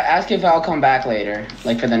come back? Ask if I'll come back later,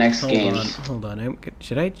 like for the next games. Hold on.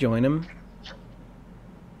 Should I join him?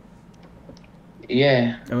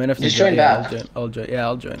 Yeah. I'm gonna have to just join back. I'll join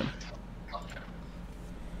him.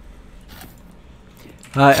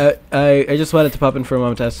 I just wanted to pop in for a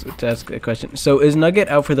moment to ask a question. So is Nugget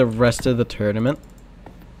out for the rest of the tournament?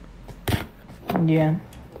 Yeah.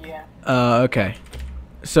 Okay.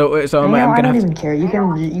 So I'm gonna I don't have even care. You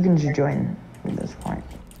can just join at this point.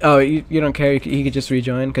 Oh, you don't care? He could just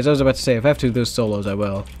rejoin? Because I was about to say, if I have to do those solos, I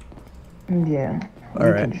will. Yeah.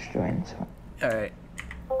 Alright. You can just join. So. Alright.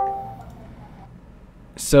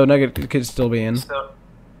 So Nugget could still be in. It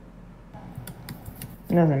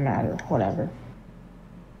doesn't matter. Whatever.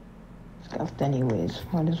 Scuffed anyways.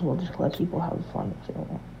 Might as well just let people have fun if they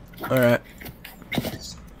want. Alright.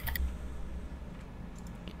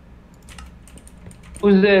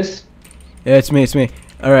 Who's this? Yeah, it's me.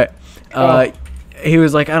 Alright. He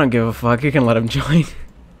was like, I don't give a fuck. You can let him join.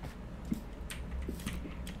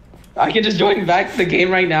 I can just join back the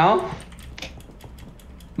game right now.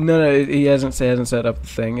 No, he hasn't set up the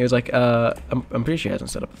thing. It was like, I'm pretty sure he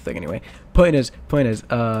hasn't set up the thing anyway. Point is,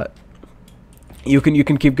 you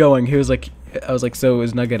can keep going. He was like, I was like, so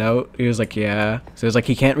is Nugget out? He was like, yeah. So it was like,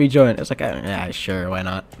 he can't rejoin. I was like, yeah, sure, why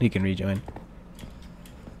not? He can rejoin.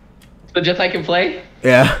 So just I can play?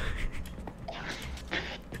 Yeah.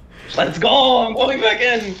 Let's go! I'm going back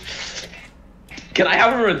in! Can I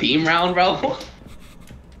have a redeem round, bro?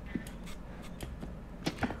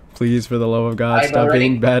 Please, for the love of God, stop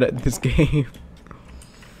being bad at this game.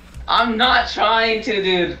 I'm not trying to,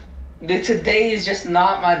 dude. Today is just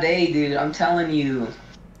not my day, dude. I'm telling you.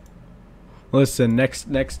 Listen, next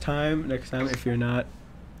time, if you're not,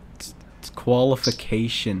 it's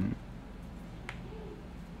qualification.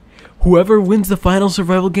 Whoever wins the final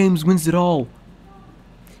survival games wins it all.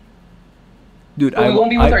 Dude, we won't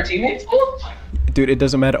be with our teammates? Dude, it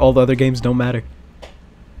doesn't matter. All the other games don't matter.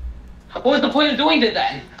 What was the point of doing it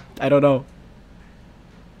then? I don't know.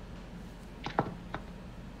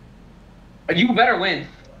 You better win.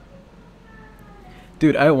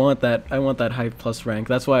 Dude, I want that Hive Plus rank.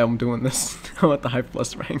 That's why I'm doing this. I want the Hive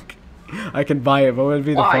Plus rank. I can buy it, but what would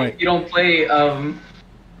be the point? You don't play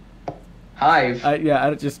Hive.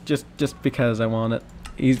 Yeah, just because I want it.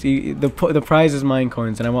 The prize is mine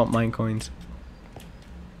coins, and I want mine coins.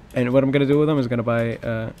 And what I'm gonna do with them is gonna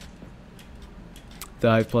buy the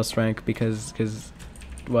Hive Plus rank because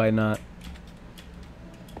why not?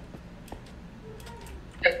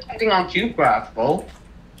 Something on CubeCraft, bro.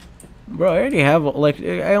 Bro, I already have, like,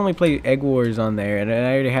 I only play Egg Wars on there, and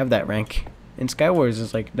I already have that rank. In Skywars,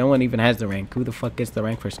 it's like, no one even has the rank. Who the fuck gets the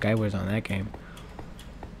rank for Skywars on that game?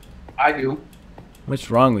 I do.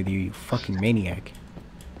 What's wrong with you, you fucking maniac?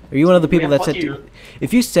 Are you one of the people Man, that fuck set... you.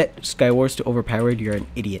 If you set Skywars to overpowered, you're an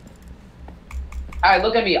idiot. Alright,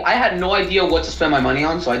 look at me. I had no idea what to spend my money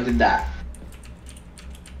on, so I did that.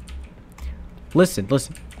 Listen.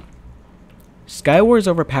 Skywars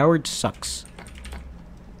overpowered sucks.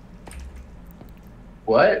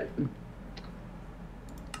 What?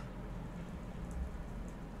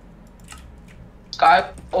 Sky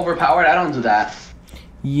overpowered? I don't do that.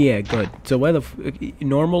 Yeah, good. So why the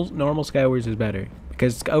normal Skywars is better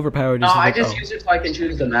because overpowered No, is I like, just oh. use it so I can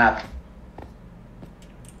choose the map.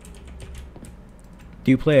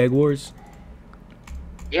 Do you play Egg Wars?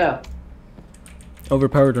 Yeah,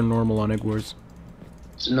 Overpowered or normal on Egg Wars?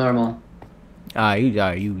 it's normal.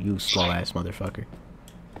 You slow ass motherfucker.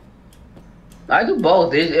 I do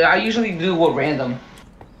both. I usually do what random.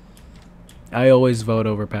 I always vote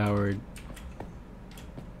overpowered.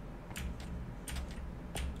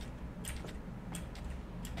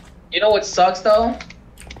 You know what sucks though?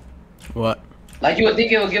 What? Like you would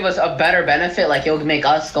think it would give us a better benefit, like it would make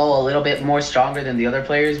us go a little bit more stronger than the other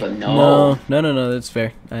players, but no. No, that's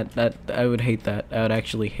fair. I would hate that. I would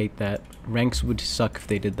actually hate that. Ranks would suck if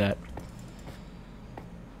they did that.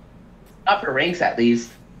 Not for ranks at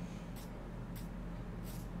least.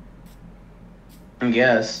 I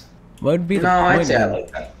guess. What would be the No, point I'd say I then?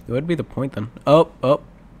 like that. What would be the point then? Oh.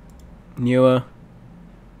 New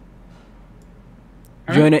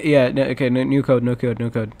join it. Yeah. No, okay. New code. No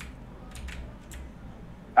code.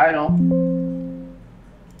 I know.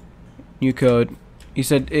 New code. You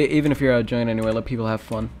said even if you're out, join anyway. Let people have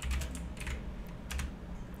fun.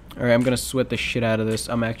 All right. I'm gonna sweat the shit out of this.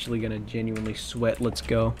 I'm actually gonna genuinely sweat. Let's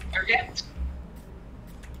go.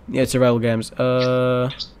 Yeah, it's survival games.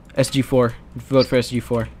 SG4. Vote for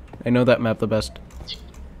SG4. I know that map the best.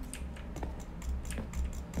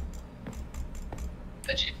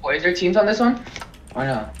 Is there teams on this one? Or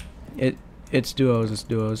no? It's duos. It's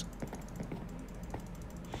duos.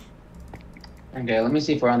 Okay, let me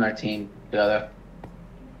see if we're on our team together.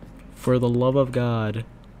 For the love of God.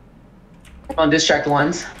 On distract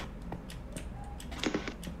ones.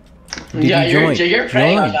 Did Yeah, you join? you're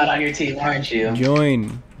praying Join. on that on your team, aren't you?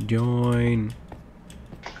 Join.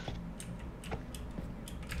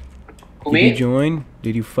 Who, Did me? you join?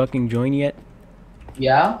 Did you fucking join yet?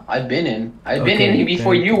 Yeah, I've been in. I've been Okay, in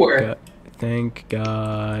before thank you were. God. Thank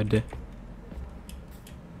God.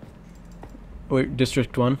 Wait,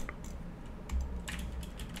 District 1?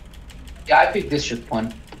 Yeah, I picked District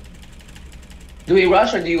 1. Do we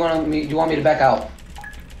rush or do you want me to back out?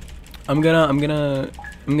 I'm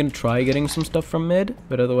gonna try getting some stuff from mid,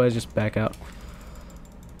 but otherwise just back out.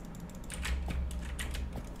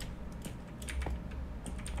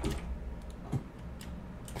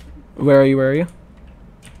 Where are you?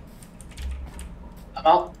 I'm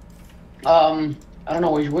out. I don't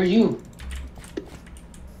know, where are you?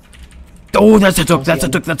 Oh, that's a took.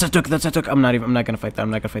 I'm not gonna fight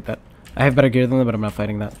that. I have better gear than them, but I'm not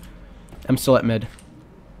fighting that. I'm still at mid.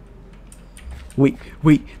 Wait,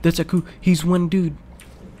 that's a coup. He's one dude.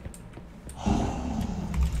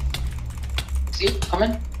 See,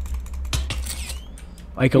 coming.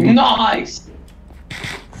 I killed him. Nice!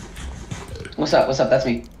 What's up? That's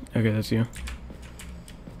me. Okay, that's you.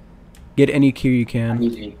 Get any Q you can.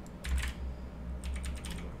 Easy.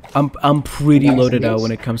 I'm pretty You got loaded some out use?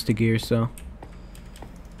 when it comes to gear, so.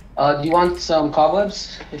 Do you want some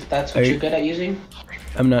cobwebs? If that's what Are you're you- good at using?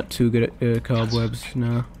 I'm not too good at cobwebs,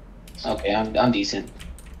 no. Okay, I'm decent.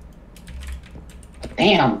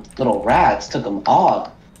 Damn, little rats took them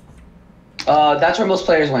all. That's where most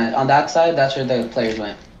players went. On that side, that's where the players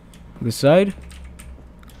went. This side?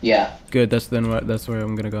 Yeah. Good, that's where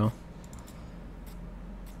I'm gonna go.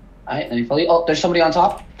 Alright, let me follow you. Oh, there's somebody on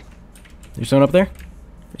top. There's someone up there?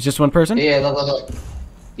 It's just one person? Yeah, look.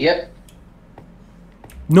 Yep.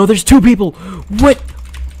 No, there's two people! What?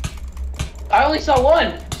 I only saw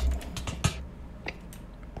one.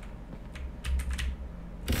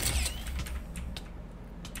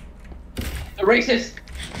 The racist.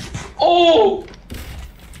 Oh!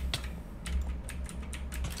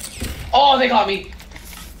 Oh, they got me.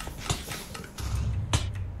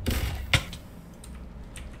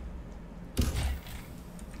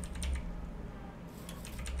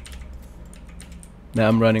 Nah,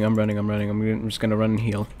 I'm running. I'm just gonna run and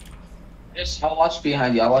heal. I'll watch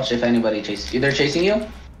behind you. I'll watch if anybody chases you. They're chasing you?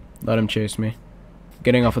 Let him chase me.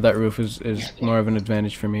 Getting off of that roof is more of an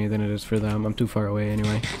advantage for me than it is for them. I'm too far away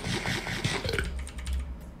anyway.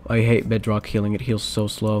 I hate bedrock healing. It heals so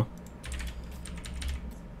slow.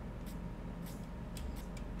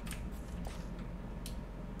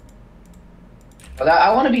 But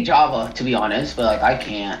I want to be Java, to be honest, but like I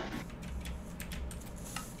can't.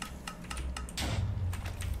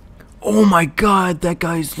 Oh my god, that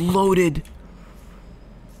guy's loaded.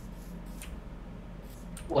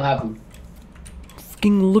 What happened?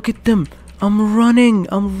 Fucking look at them. I'm running.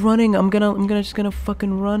 I'm just gonna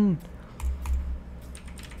fucking run.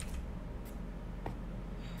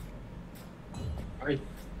 I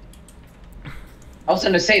was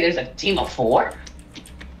gonna say there's a team of 4.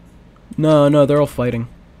 No, they're all fighting.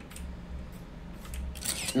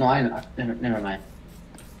 No, I know. Never mind.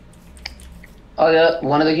 Oh yeah,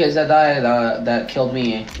 one of the kids that died, that killed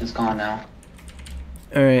me, is gone now.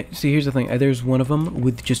 Alright, see, here's the thing. There's one of them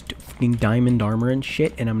with just fucking diamond armor and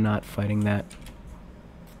shit, and I'm not fighting that.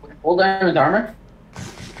 Full diamond armor?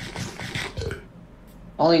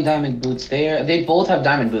 Only diamond boots. They both have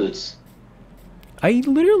diamond boots. I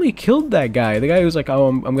literally killed that guy. The guy who's like,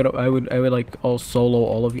 oh, I would like all solo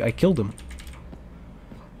all of you. I killed him.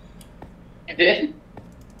 You did?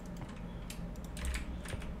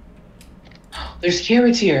 There's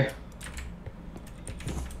carrots here.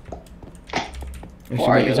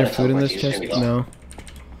 Is there food in this chest? No.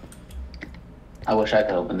 I wish I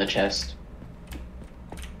could open the chest.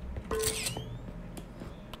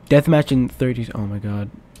 Deathmatch in 30s. Oh my god.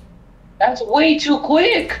 That's way too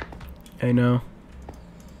quick. I know.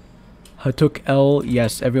 Hatuk L.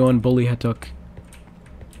 Yes, everyone bully Hatuk.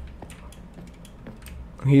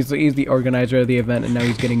 He's the organizer of the event, and now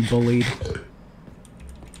he's getting bullied.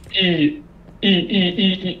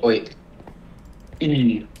 Wait.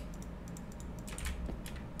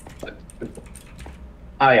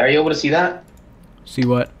 Hi, are you able to see that? See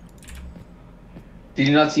what? Did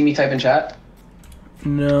you not see me type in chat?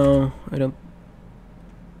 No, I don't.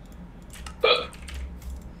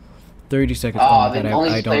 30 seconds. Oh, the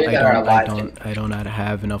only players that are alive. I don't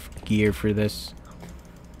have enough gear for this.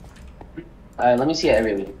 Let me see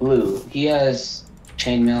everybody. Blue. He has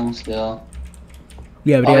chainmail still.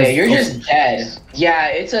 Yeah, but oh yeah, you're just dead. Yeah,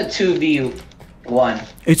 it's a 2v1.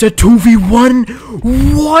 It's a 2v1?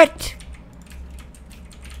 What?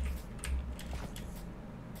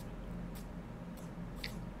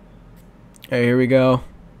 Hey, here we go.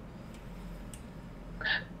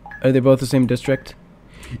 Are they both the same district?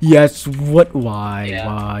 Yes, what? Why? Yeah.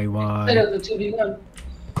 Why? It was a 2v1.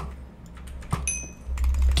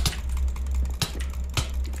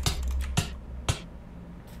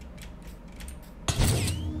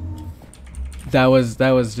 That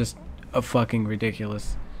was just a fucking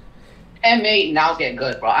ridiculous. M8 now get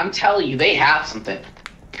good, bro. I'm telling you, they have something.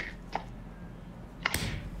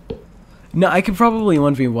 No, I could probably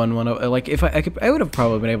 1v1 one. Like if I would have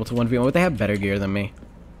probably been able to 1v1, but they have better gear than me.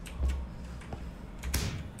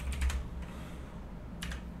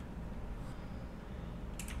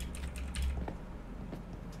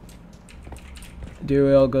 Do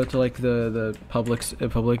we all go to like the public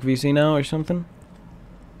VC now or something?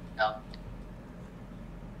 No.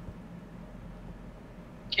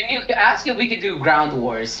 Can you ask if we could do ground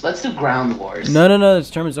wars? Let's do ground wars. No. This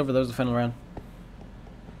tournament's over. That was the final round.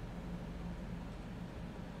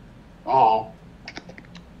 Oh.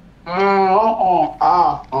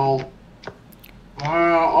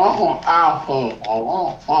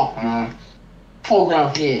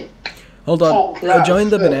 Hold on. Join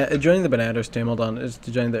the Bananas team. Hold on. Is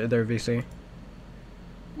to join their VC.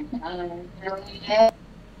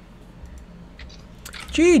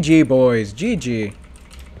 GG boys. GG.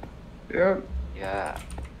 Yep. Yeah.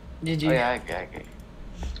 GG. Oh yeah, I agree.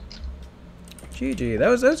 GG. That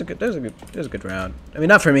was a good round. I mean,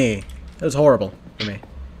 not for me. It was horrible for me.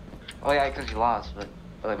 Oh yeah, because you lost, but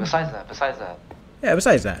like besides that. Yeah,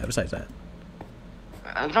 besides that.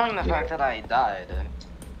 Ignoring the fact that I died.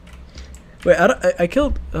 Wait, I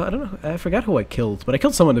killed. I don't know. I forgot who I killed, but I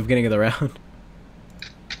killed someone at the beginning of the round.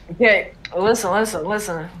 Okay, listen,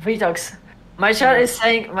 Vitox. My chat is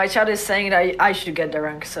saying that I should get the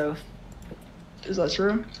rank. So. Is that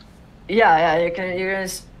true? Yeah. You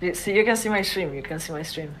can see my stream. You can see my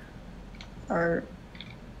stream. Alright.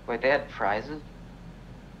 Wait, they had prizes?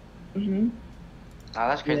 Mhm. Oh,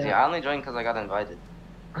 that's crazy. Yeah. I only joined because I got invited,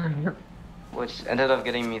 which ended up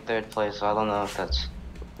getting me 3rd place. So I don't know if that's.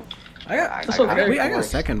 I got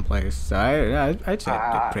 2nd place. So I'd say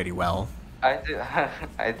I did pretty well. I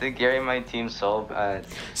did carry my team so bad.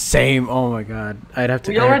 Same. Oh my god. I'd have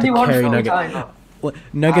to. We already won carry from Nugget. time.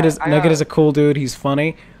 Nugget is a cool dude. He's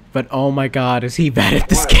funny, but oh my god, is he bad at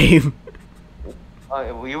this game?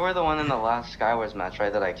 Oh, you were the one in the last Skywars match,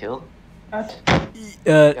 right? That I killed. What?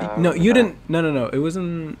 No, you didn't. No. It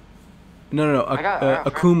wasn't. No. I got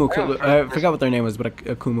Akumu I killed. got I first. forgot what their name was, but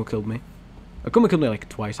Akumu killed me. Akumu killed me like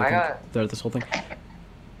twice, I I think. got- Throughout this whole thing.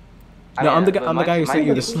 I No, mean, I'm the but I'm the guy who my- sent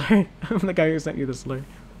you the slur. I'm the guy who sent you the slur.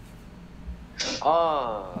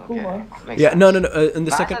 Oh, okay. Cool. Makes Yeah, sense. no. In the No,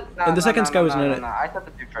 I second, said- in the second Sky was no. I sent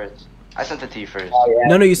it to you first. I sent it to you first.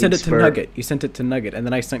 No, you sent it to Spur. Nugget. You sent it to Nugget, and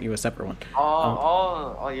then I sent you a separate one.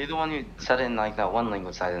 Oh, you're the one who said it in like that one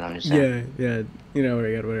language I didn't understand. Yeah. You know,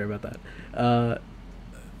 we gotta worry about that.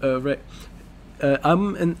 Right.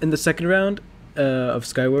 I'm in the second round of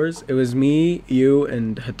Skywars. It was me, you,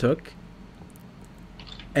 and Hatuk.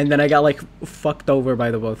 And then I got like fucked over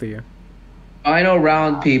by the both of you. Final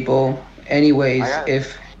round, people. Anyways, I got-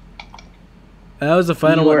 if That was the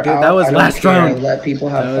final you one, were dude. out, That was I don't last care. round. Let people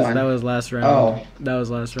have fun. That was last round. Oh. That was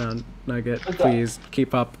last round. Nugget, What's that? please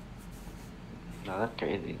keep up. No, that's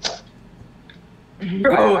crazy.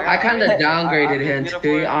 Bro, I kind of downgraded him, to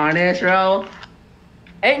be honest, bro.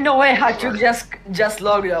 Ain't no way Hatuk just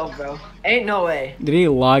logged out, bro. Ain't no way. Did he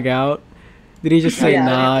log out? Did he just say, Yeah.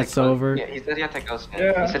 nah, it's over? Yeah, he said he had to go spin.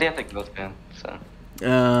 Yeah. He said he had to go spin. So.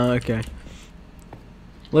 Okay.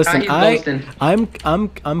 Listen, he's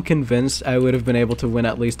ghosting. I'm convinced I would have been able to win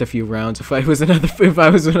at least a few rounds if I was another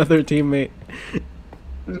teammate.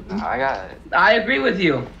 I got it. I agree with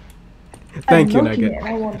you. Thank you, I'm looking Nugget. and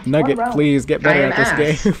I won Nugget, one round. please get better I am at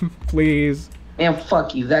this ass. game, please. And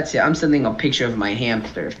fuck you. That's it. I'm sending a picture of my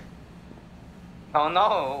hamster. Oh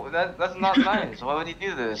no, that's not nice. Why would he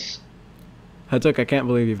do this? Hatuk, I can't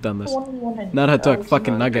believe you've done this. One. Not Hatuk, Oh,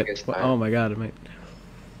 fucking no, Nugget. biggest part. Oh my god, mate.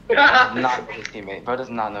 Not know his teammate. Bro does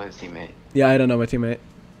not know his teammate. Yeah, I don't know my teammate.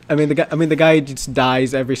 I mean the guy just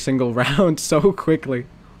dies every single round so quickly.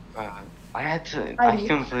 I had to. Ivy, I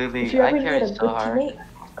completely. If you I ever need carried a so good hard. teammate,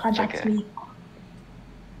 contact Okay. me.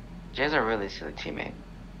 Jay's a really silly teammate.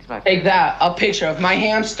 He's my Take that. A picture of my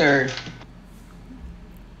hamster.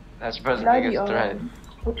 That's bro's Ivy, biggest threat.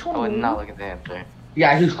 Which I one? would were not you? look at the answer.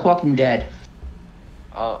 Yeah, he's fucking dead.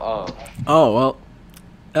 Oh. Oh well,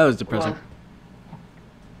 that was depressing.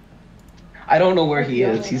 I don't know where he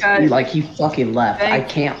is. He's he fucking left. I Thank-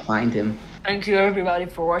 can't find him. Thank you everybody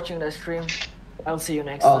for watching the stream. I'll see you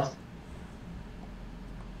next Oh, time.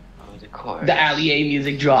 Oh, the chorus. the Allier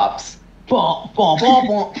music drops. Bum, bum, bum,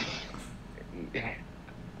 bum.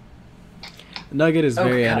 Nugget is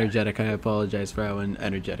very God. energetic. I apologize for how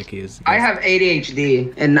energetic he is. I have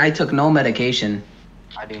ADHD and I took no medication.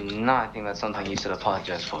 I do not think that's something you should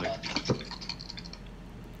apologize for.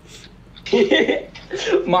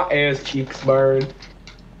 My ass cheeks burn.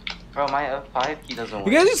 Bro, my F5 key doesn't work.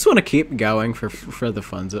 You guys just want to keep going for the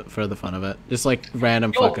fun of it, just like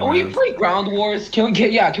random Yo, fucking can we rounds. play Ground Wars? Can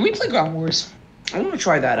we play Ground Wars? I want to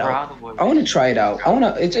try that out. Ground Wars. I want to try it out.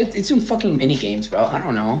 It's in fucking mini games, bro. I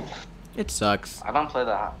don't know. It sucks. I don't play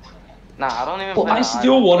that. Nah, I don't even Well, play I that.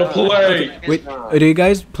 still wanna play. Wait, do you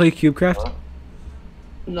guys play CubeCraft?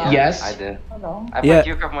 No. Yes. I did. No. I Yeah.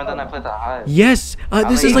 played CubeCraft more than I played the Hive. Yes,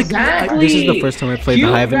 this is like this is the first time I played the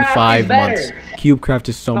Hive in CubeCraft is 5 better. months. CubeCraft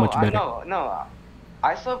is so much better. No.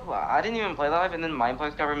 I didn't even play the Hive, and then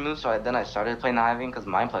Mindplex got removed, so then I started playing the Hive because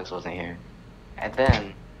Mindplex wasn't here. And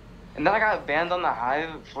then I got banned on the Hive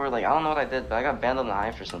for like, I don't know what I did, but I got banned on the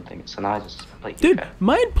Hive for something, so now I just play Dude, CubeCraft.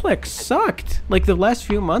 Mindplex sucked. Like the last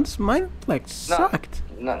few months, Mindplex sucked.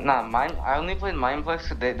 I only played Mindplex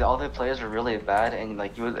because all the players were really bad, and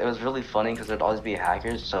like it was really funny because there'd always be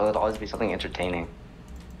hackers, so it'd always be something entertaining.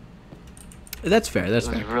 That's fair. That's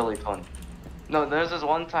It was fair. really fun. No, there's this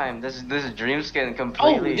one time, this dream skin Oh,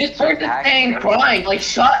 completely. this started person's hacking saying everything. crying. Like,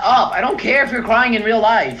 shut up. I don't care if you're crying in real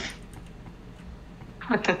life.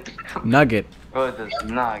 Nugget. Bro does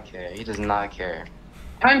not care. He does not care.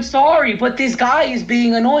 I'm sorry, but this guy is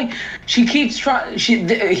being annoying. She keeps trying.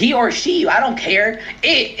 He or she, I don't care.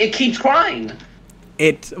 It keeps crying.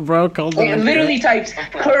 It bro called It literally types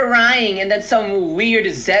crying, and then some weird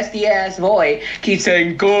zesty ass boy keeps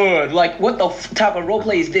saying good. Like, what the type of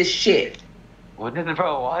roleplay is this shit? What is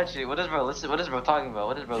bro watching? What is bro listening? What is bro talking about?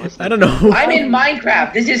 What is bro listening? I don't know. I'm in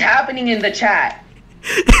Minecraft. This is happening in the chat.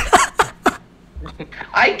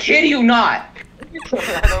 I kid you not.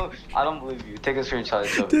 I don't believe you. Take a screenshot.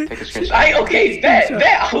 Show me. Take a screenshot.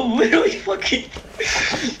 Bet. I'll literally fucking.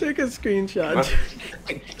 Take a screenshot.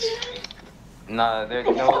 Nah, there's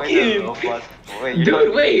no way Fucking- they're Roblox. Wait, you're Dude,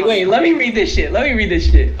 not- wait. Let me read this shit.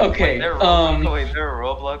 Okay. They're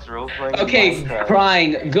Roblox role-playing. Okay, Minecraft.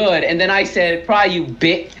 crying, good. And then I said, Pry, you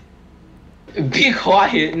bit. Be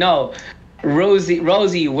quiet. No. Rosie,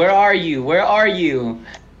 where are you?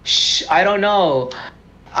 Shh, I don't know.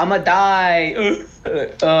 I'ma die.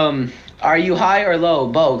 Are you high or low?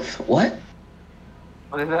 Both. What?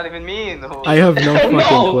 What does that even mean? I have no fucking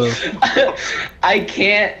No. clue. I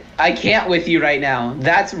can't with you right now.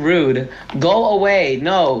 That's rude. Go away.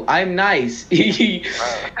 No, I'm nice.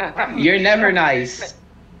 You're never nice.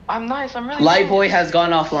 I'm nice. I'm really Light nice. boy has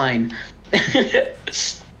gone offline.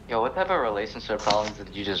 Yo, what type of relationship problems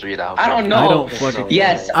did you just read out? I don't know. I don't fucking.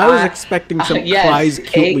 Yes, I was expecting some yes, cries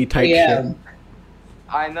cutely 8 type a.m. shit.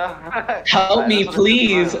 I know. Help me, That's what it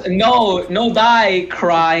please. is. No die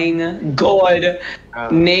crying. God. Uh,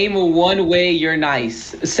 Name one way you're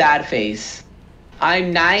nice. Sad face.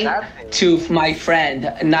 I'm nice Sad face. to my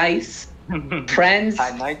friend. Nice. Friends.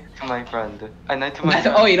 I night to my friend. I night to my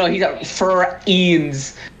friend. Oh, you know, he's a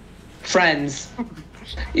friends. Friends.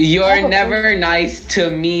 You're never nice to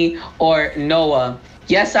me or Noah.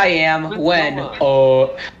 Yes, I am. Who's When?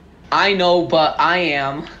 Noah? I know, but I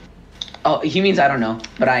am. Oh, he means I don't know,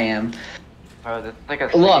 but I am. Bro, that's like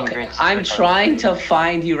a Look, freaking great I'm story. trying to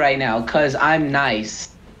find you right now, cause I'm nice.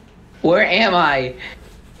 Where am I?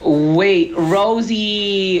 Wait,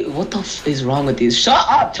 Rosie, what the f is wrong with you? Shut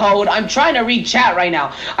up, Toad. I'm trying to read chat right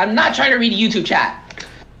now. I'm not trying to read YouTube chat.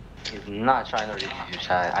 He's not trying to read your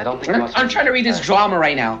chat. I don't think he wants I'm trying to read this chat. drama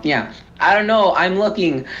right now. Yeah. I don't know. I'm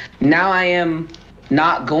looking. Now I am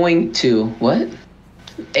not going to. What?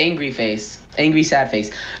 Angry face. Angry sad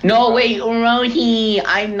face. No, wait, Rosie.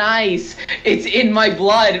 I'm nice. It's in my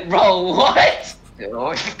blood, bro. What? Oh,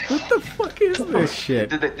 What the fuck is this shit?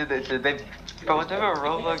 did they bro, what type of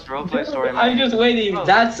Roblox roleplay story am I- I'm just waiting.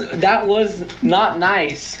 That was not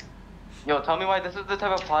nice. Yo, tell me why this is the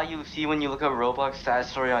type of plot you see when you look up Roblox sad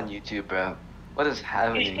story on YouTube, bro. What is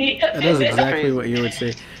happening? That is exactly crazy. what you would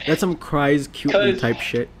say. That's some cries cutely 'Cause- type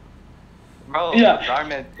shit. Bro, Yeah.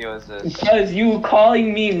 Darman feels this. Because you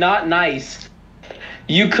calling me not nice.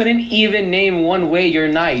 You couldn't even name one way you're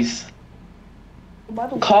nice.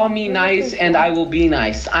 Call me nice and I will be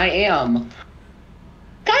nice. I am.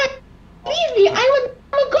 God, leave me. I'm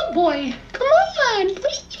a good boy. Come on,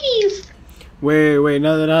 please. Wait,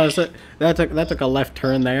 no, so that took a left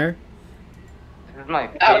turn there. This is my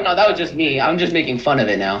Oh, no, that was just me. I'm just making fun of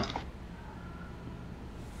it now.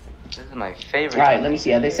 This is my favorite. Alright, let me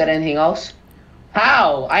see. Have they said anything else?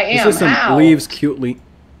 How? I This am. is some How? leaves cutely.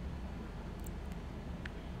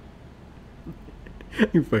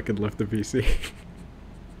 You fucking left the PC.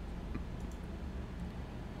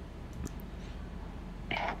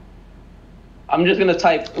 I'm just gonna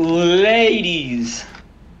type ladies.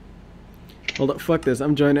 Hold up, fuck this.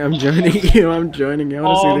 I'm joining you. I'm joining you. I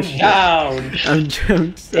wanna Calm see this down. shit.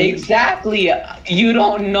 I'm Exactly. You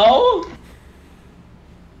don't know?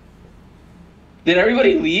 Did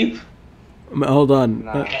everybody leave? Hold on.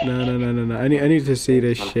 Nah. No. I need to see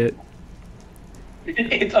this shit.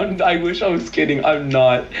 I wish I was kidding. I'm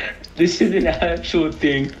not. This is an actual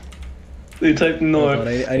thing. They type Hold no. on,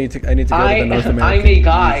 I need to go to the North American. I'm a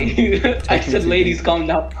guy. I Take me said, to ladies, the- calm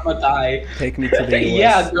down. I'm a guy. Take me to the US.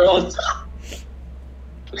 Yeah, girls.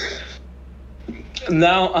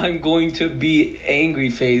 Now I'm going to be angry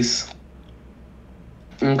face.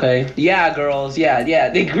 Okay. Yeah, girls. Yeah.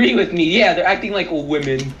 They agree with me. Yeah, they're acting like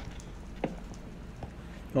women.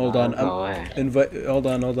 Hold on. No way. Hold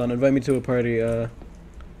on. Invite me to a party.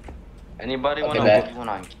 Anybody Okay, want to bet. put one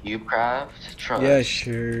on CubeCraft? Trust. Yeah,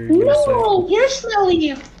 sure. Give me a sec. No, you're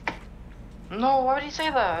smelly. No, why would you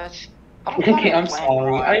say that? Okay, I'm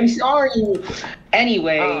sorry. I'm sorry.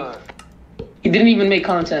 Anyway, Uh, you didn't even make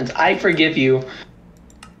content. I forgive you.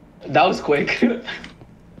 That was quick.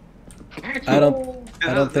 I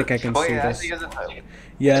don't think I can see this. Actually, it's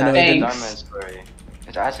Yeah, no. Thanks. it Darman story.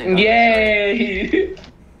 It's actually a Darman story. Yay!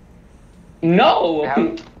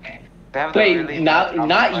 No. They have the Wait, really not- bad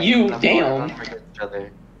not combination you, of both damn. of them forget each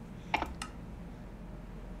other.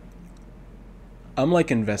 I'm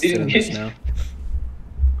like invested in this now.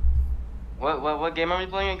 What game are we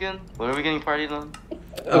playing again? What are we getting partied on?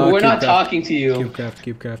 We're not CubeCraft. talking to you.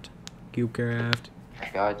 CubeCraft.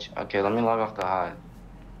 Gotcha. Okay, let me log off the Hive.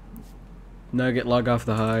 Nugget, log off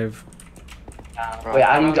the Hive. Bro, Wait,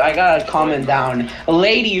 I gotta calm it down.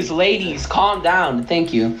 Ladies, calm down.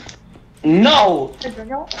 Thank you. No!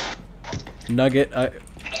 Nugget,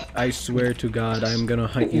 I swear to God, I'm gonna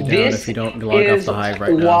hunt you down This if you don't log off is the Hive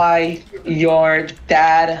right now. why your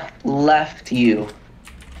dad left you.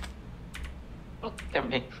 Get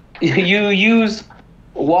me. You use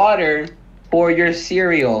water for your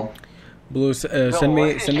cereal. Blue, send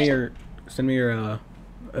me your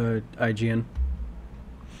IGN.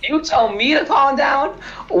 You tell me to calm down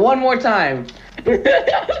one more time.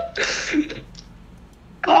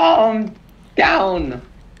 Calm down.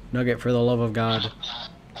 Nugget, for the love of God.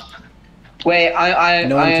 Wait, I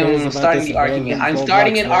No one cares am about starting this the argument. I'm Roblox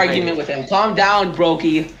starting an Roblox. argument with him. Calm down,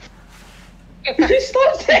 Brokey.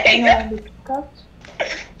 Stop saying that.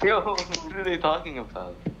 Yo, what are they talking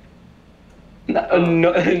about?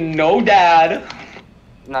 No, Dad.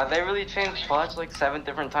 Nah, they really changed clutch like 7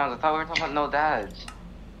 different times. I thought we were talking about no dads.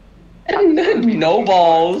 No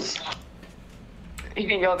balls.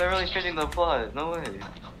 Yo, they're really changing the plot. No way.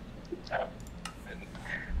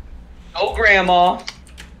 No grandma.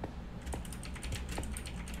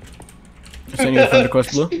 Send you a friend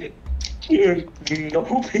request, Blue. No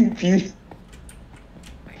baby.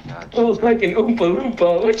 My God. It was like an Oompa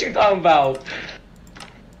Loompa. What you talking about?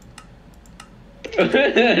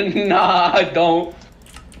 Nah, I don't.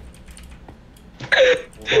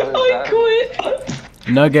 I quit.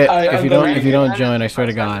 Nugget, I'm if you don't join, I swear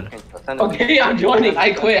to God. Okay, I'm joining.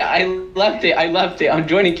 I quit. I left it. I'm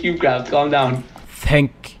joining CubeCraft. Calm down.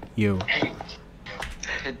 Thank you.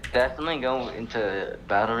 Should definitely go into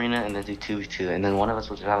battle arena and then do 2v2, and then one of us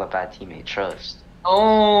will just have a bad teammate. Trust.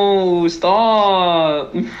 Oh,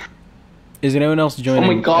 stop. Is anyone else Oh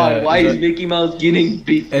joining? my God, why is Mickey Mouse getting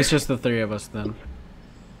beat? It's just the 3 of us then.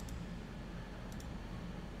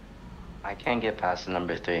 I can't get past the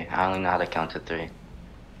number 3. I only know how to count to 3.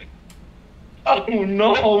 Oh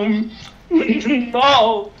no.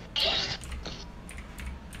 No.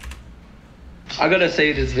 I gotta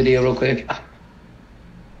save this video real quick.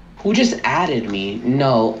 Who just added me?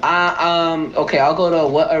 No. Okay, I'll go to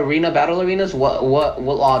what arena? Battle arenas? What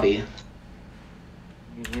lobby?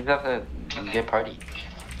 You just have to get party.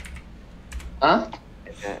 Huh?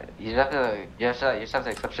 You just have to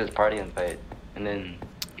accept his party invite, and then.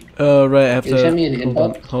 Oh right, I have You to. send me an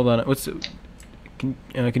Hold on. What's? Can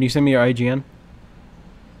you send me your IGN?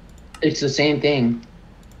 It's the same thing.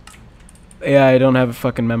 Yeah, I don't have it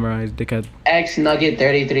fucking memorized, dickhead. X Nugget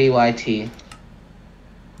 33YT.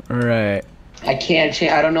 Alright. I can't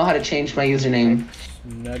change. I don't know how to change my username.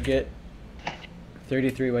 Nugget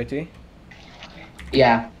 33YT.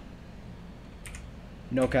 Yeah,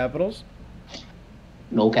 No capitals.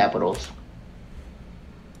 no capitals.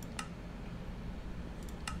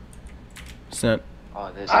 Sent.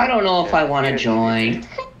 Oh, this. I don't know if I want to join.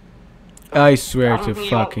 I swear to You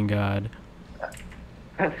fucking God.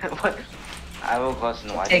 What? I have a question.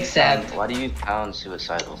 Accept. Why do you sound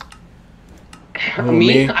suicidal? Who,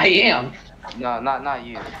 Me? me? I am. No, not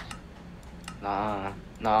you. Nah.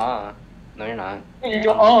 No, you're not.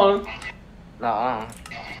 Nah.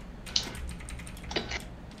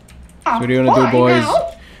 So what do you want to do, boys?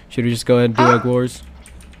 Should we just go ahead and do Egg Wars?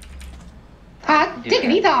 Hot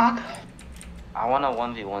diggity dog. I wanna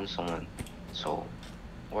 1v1 someone. So.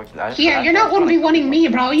 Yeah, you're not 1v1ing me,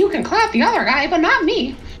 bro. You can clap the other guy, but not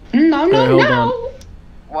me. No, Alright, no, hold no.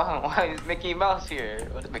 Why is Mickey Mouse here?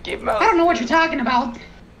 What is Mickey Mouse? I don't know what you're talking about.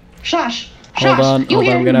 Shush. Hold on, You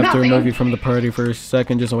hear I'm gonna have to nothing. remove you from the party for a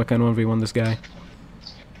second just so I can 1v1 this guy.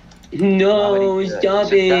 No,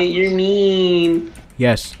 stop it. You're mean.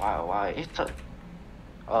 Yes. Why?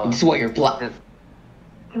 This is what you're Who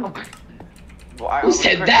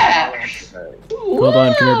said Who that? Hold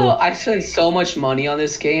on, come here, Blue. I spent so much money on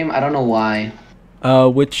this game. I don't know why.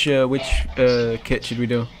 Which kit should we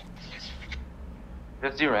do?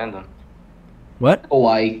 Just do random. What? Oh,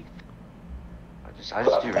 I just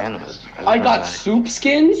do random. I got soup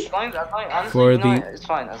skins. As long as honestly, For you know the- what? It's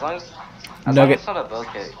fine. As long as Nugget. it's not a bow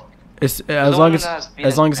kit. As the long one as that has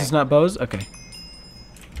as long as speed it's not bows. Okay.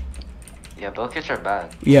 Yeah, bow kits are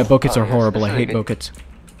bad. Yeah, bow kits Oh, are yes, horrible. this I is a hate good- bow kits.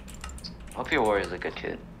 Hope your warrior is a good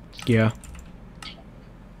kid. Yeah.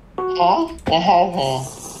 See,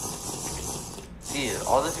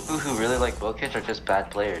 all the people who really like bow kits are just bad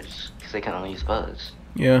players because they can only use bows.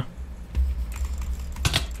 Yeah.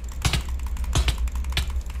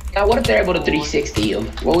 Now, what if they're able to 360 you?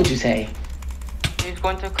 What would you say? He's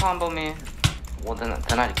going to combo me. Well, then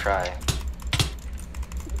I'd cry.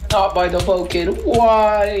 Not by the bow kid.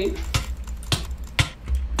 Why?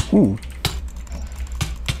 Ooh.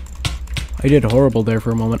 I did horrible there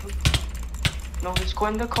for a moment. No, he's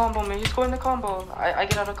going to combo me. He's going to combo. I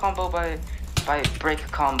get out of combo by break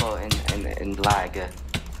combo and lag.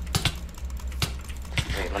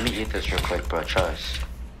 Wait, let me eat this real quick, bro. Trust.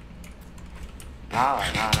 No.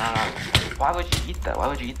 Why would you eat that? Why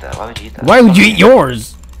would you eat that? Why would you eat that? Why would you eat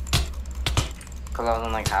yours? Cause I was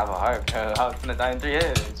on like half a heart, bro. I was gonna die in 3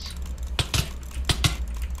 hits.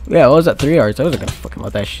 Yeah, I was at 3 hours. I wasn't gonna fucking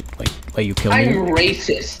let that shit let you kill I'm me.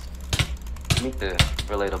 racist. Me too.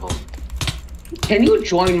 Relatable. Can you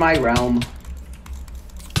join my realm?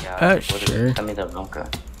 Yeah. Sure. Send me the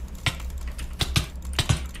Ronka.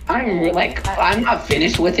 I'm not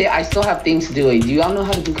finished with it. I still have things to do. Do y'all know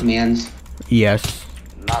how to do commands? Yes.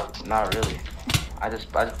 Not really. I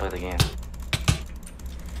just play the game.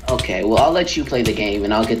 Okay, well, I'll let you play the game,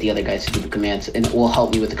 and I'll get the other guys to do the commands, and it will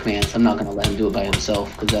help me with the commands. I'm not gonna let him do it by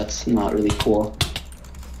himself, because that's not really cool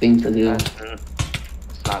thing to do.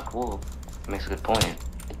 It's not cool. It makes a good point.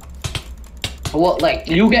 Well, like,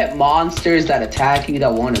 you get monsters that attack you,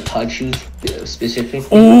 that want to touch you specifically.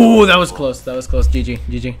 Oh, that was close. That was close. GG.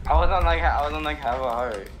 I was on like half a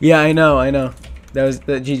heart. Yeah, I know. That was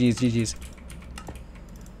the GG's.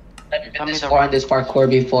 I've been this far on this parkour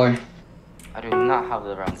before. I do not have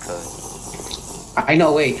the round code. I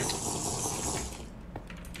know, wait.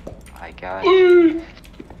 I got it.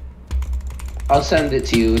 I'll send it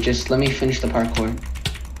to you. Just let me finish the parkour.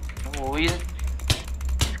 Oh, he's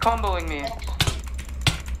comboing me.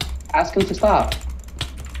 Ask him to stop.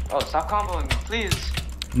 Oh, stop comboing me, please.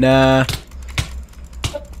 Nah.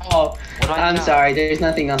 Oh, What do I I'm do? sorry. There's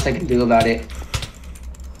nothing else I can do about it.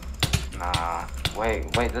 Nah.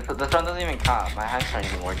 Wait. This run doesn't even count. My hacks aren't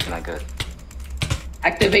even working that good.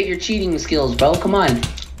 Activate your cheating skills, bro. Come on.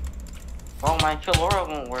 Oh, my Killora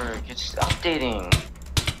won't work. It's updating.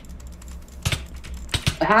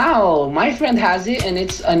 How? My friend has it, and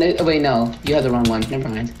it's... wait, no. You have the wrong one. Never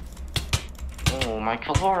mind. Oh, my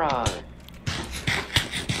Killora.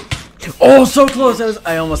 Oh, so close.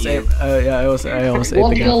 I almost ate. I almost ate What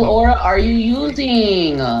the kill gap. aura are you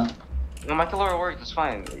using? No, my Killora works. It's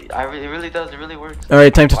fine. It really does. It really works. All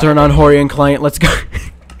right, time to turn on Horian client. Let's go.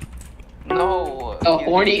 No. A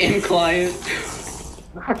horny in client.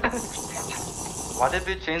 Why did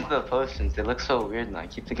they change the potions? They look so weird now. I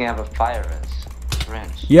keep thinking I have a fire res.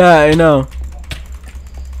 Wrench. Yeah, I know.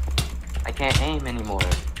 I can't aim anymore.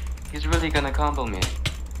 He's really gonna combo me.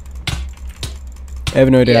 I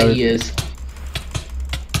have no idea. Yeah, he is.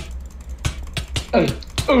 Oh,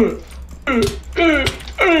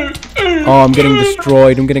 I'm getting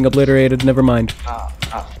destroyed. I'm getting obliterated. Never mind.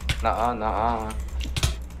 No.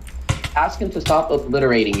 Ask him to stop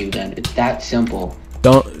obliterating you then. It's that simple.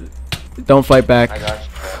 Don't fight back. I got you.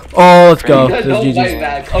 Oh, let's go. Don't This is Don't GG's. fight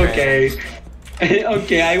back. Okay.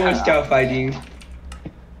 Okay, I won't stop fighting.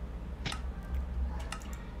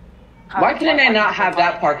 Why couldn't I not have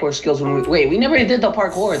that parkour skills when we... Wait, we never did the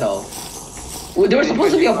parkour though. Well, there was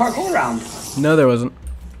supposed to be a parkour round. No, there wasn't.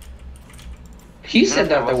 He said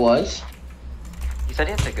that there was. He said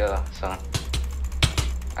he had to go, so I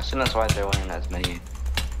assume that's why there weren't as many.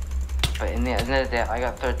 But in the end of the day, I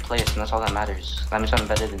got 3rd place, and that's all that matters. That means I'm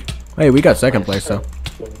better than. Hey, we got 2nd place though.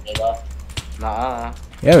 Nah.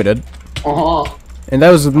 Yeah, we did. Uh-huh. And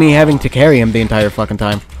that was with me having to carry him the entire fucking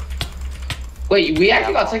time. Wait, we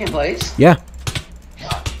actually got 2nd place? Yeah.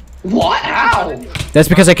 What? How? That's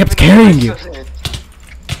because I kept carrying you.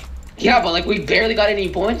 Yeah, but like we barely got any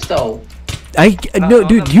points though. No,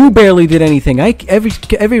 dude, you barely did anything.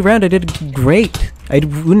 Every round I did great. I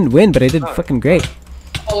wouldn't win, but I did fucking great.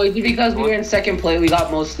 Oh, is it because we were in 2nd place? We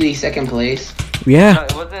got mostly 2nd place. Yeah. No,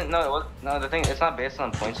 it wasn't. No, the thing. It's not based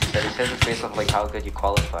on points. He says it's based on like how good you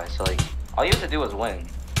qualify. So like, all you have to do is win,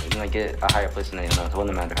 and like get a higher place than anyone else. It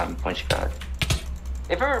wouldn't matter how many points you got.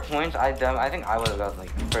 If it were points, I think I would have got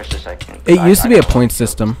like 1st or 2nd. It used to be a point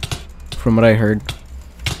system, from what I heard.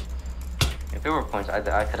 If it were points, I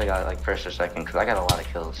could have got like 1st or 2nd because I got a lot of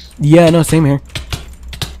kills. Yeah, no, same here.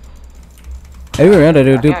 Every round I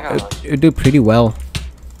think I got, like- would do pretty well.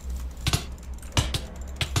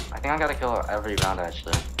 I think I got a kill every round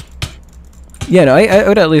actually. Yeah, no, I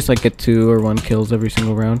would at least like get 2 or 1 kills every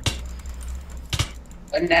single round.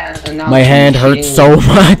 And now My hand hurts so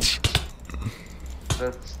much.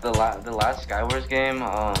 That's the last Skywars game.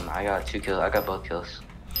 I got 2 kills. I got both kills.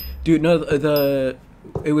 Dude, no,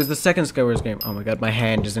 it was the 2nd Skywars game. Oh my god, my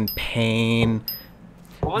hand is in pain.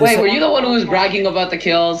 Wait, were you the one who was bragging about the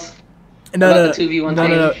kills? No. About the 2v1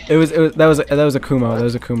 No. thing? It was that was a Kumo. That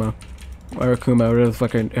was a Kumo, or a Kuma, whatever the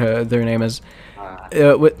fuck their name is.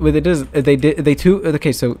 What it is,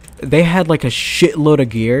 okay, so they had like a shitload of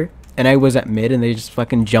gear, and I was at mid, and they just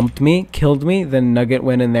fucking jumped me, killed me. Then Nugget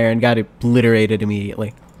went in there and got obliterated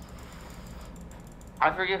immediately.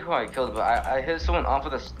 I forget who I killed, but I hit someone off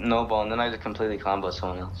with a snowball, and then I just completely comboed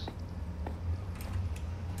someone else.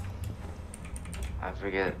 I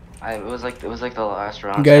forget. It was like the last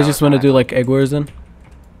round. You guys just want to do like egg wars then?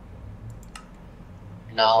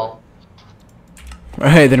 No.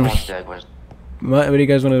 Alright, then. Almost dead, where's- What do you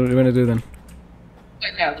guys want to do then?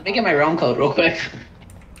 Wait, yeah, let me get my realm code real quick.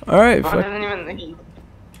 Alright. Bro, I didn't even. He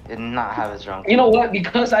did not have his round. You know what?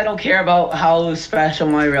 Because I don't care about how special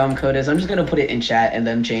my realm code is, I'm just gonna put it in chat and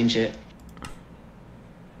then change it.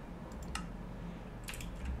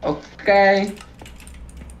 Okay.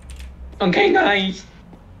 Okay, guys.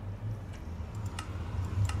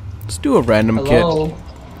 Let's do a random Hello.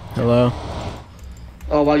 Hello.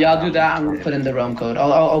 Oh, while y'all do that, I'm gonna put in the realm code.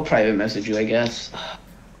 I'll private message you, I guess.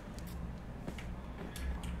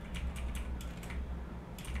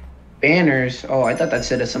 Banners. Oh, I thought that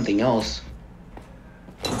said as something else.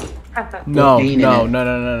 No, being in no, it. no,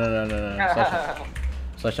 no, no, no, no, no, no.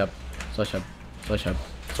 Slash up. Slash up. Slash up.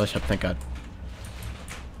 Slash up. Thank God.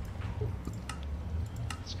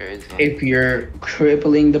 It's crazy. If you're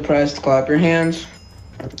crippling depressed, clap your hands.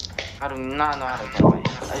 I do not know how to do it.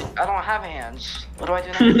 I don't have hands. What do I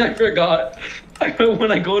do now? I forgot.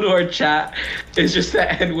 When I go to our chat, it's just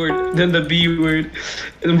the N word, then the B word,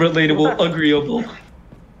 and relatable, agreeable.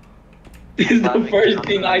 It's the first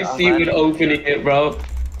thing I see when opening it, bro.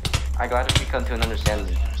 I'm glad we come to an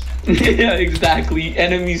understanding. Yeah, exactly.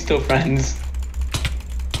 Enemies to friends.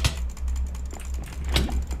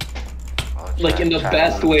 Oh, Like in the chat,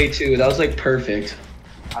 best way too. That was like perfect.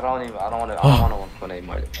 I don't want to win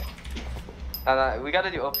anymore. We gotta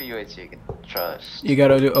do OPUHC. Trust. You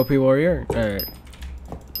gotta do OP Warrior? Alright.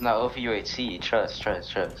 No, OPUHC. Trust.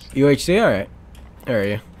 UHC? Alright. There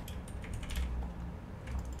you.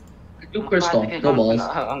 Do crystal. No balls.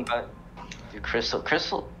 I'm glad. Do crystal.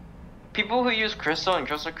 People who use crystal and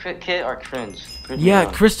crystal kit are cringe.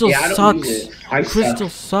 Yeah, Crystal Yeah, I don't sucks. use it. I Crystal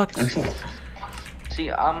suck. sucks.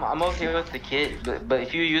 See, I'm okay with the kit, but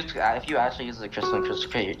if you actually use the crystal and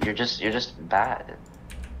crystal kit, you're just bad.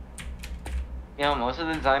 You know, most of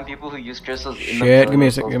the time, people who use crystals. Shit, give me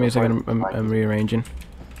a second. I'm rearranging.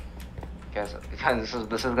 Guys,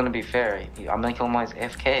 this is gonna be fair. I'm gonna kill my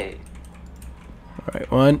FK.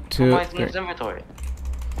 Alright, 1, 2, My 3. inventory.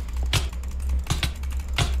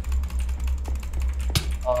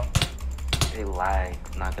 They lag.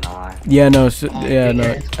 Not gonna lie. Yeah, no, yeah,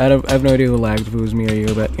 no. I have no idea who lagged, if it was me or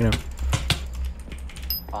you, but you know.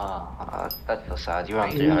 That feels sad. You're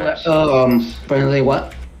on 3 hours. Friendly,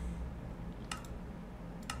 what?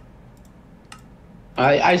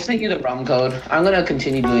 I sent you the realm code. I'm gonna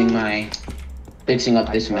continue doing my fixing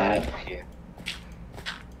up this map.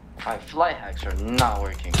 My flight hacks are not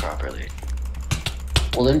working properly.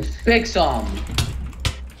 Well then fix them.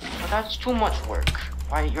 But that's too much work.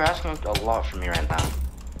 Why you're asking a lot from me right now?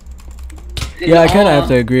 Yeah, I kind of have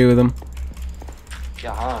to agree with him.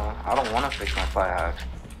 Yeah, I don't want to fix my flight hack.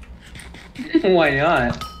 Why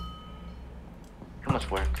not? Too much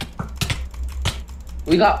work.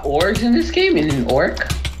 We got orgs in this game and an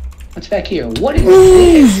orc. What's back here? What is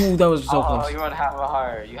this? Ooh, that was so Oh, close. you're on half a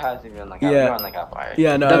heart. You had to be on like Yeah. you're on like half a heart.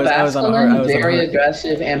 Yeah, no, The I was on a heart. I Basculin, was on a very heart.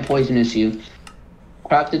 aggressive and poisonous you.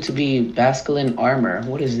 Crafted to be Basculin armor.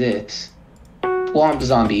 What is this? Swamp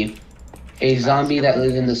zombie. A zombie that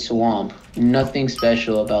lives in the swamp. Nothing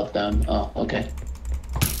special about them. Oh, okay.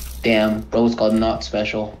 Damn, bro, it's called not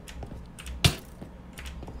special.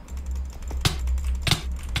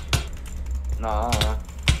 No.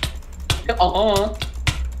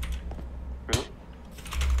 True.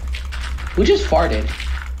 Who just farted?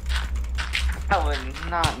 I would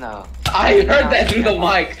not know. I heard that through the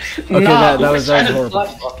mic. Okay, that was horrible.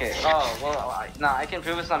 Okay. Oh well. I can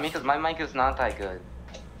prove it's not me because my mic is not that good.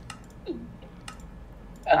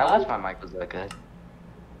 I wish my mic was that good.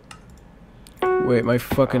 Wait, my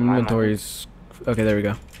fucking my inventory's... Okay, there we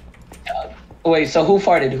go. Wait, so who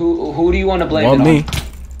farted? Who do you want to blame? Well, it on? me.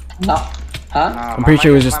 No. Huh? No, I'm my pretty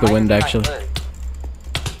sure it was mic- just my the mic wind, is not actually. good.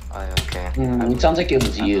 Oh, okay. It sounds like it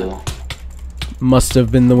was you. Must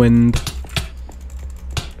have been the wind.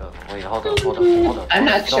 Oh, wait, hold up. I'm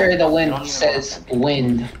not sure the Don't wind even says know.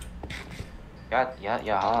 wind.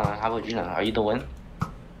 Yeah. How would you know? Are you the wind?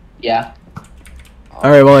 Yeah.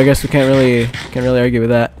 Alright, well, I guess we can't really argue with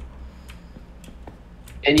that.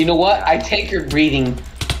 And you know what? I take your breathing.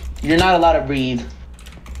 You're not allowed to breathe.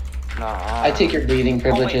 No. I take your breathing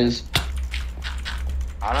privileges.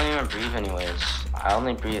 I don't even breathe anyways. I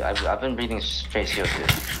only breathe. I've been breathing straight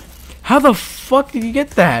CO2. How the fuck did you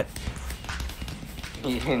get that?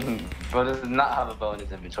 Bro does not have a bow in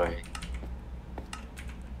his inventory.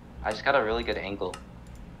 I just got a really good angle.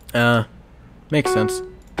 Makes sense.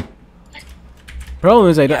 Problem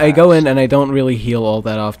is, I go in and I don't really heal all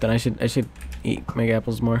that often. I should eat mega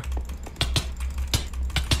apples more.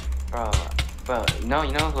 Bro, you know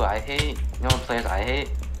who I hate? You know what players I hate?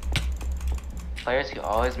 Players who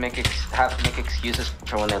always have to make excuses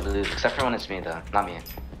for when they lose, except for when it's me though, not me.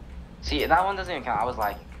 See, that one doesn't even count. I was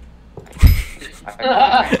like,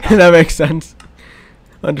 That makes sense.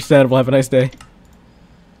 Understandable. Have a nice day.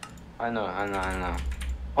 I know.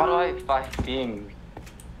 Why do I fight being?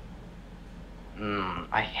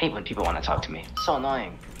 I hate when people want to talk to me. It's so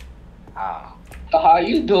annoying. Ow. How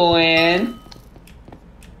you doing?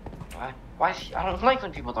 Why? I don't like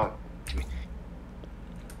when people talk to me.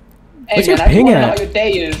 Hey What's man, your I just ping wanna know at? how your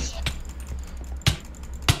day is.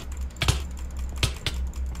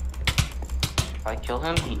 If I kill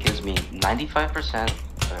him, he gives me 95%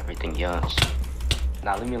 of everything he owns.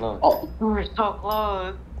 Now leave me alone. Oh. We're so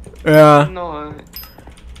close. Yeah, No.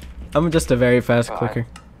 I'm just a very fast Bro, clicker.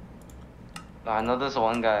 I know this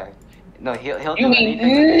one guy. No, he'll You do mean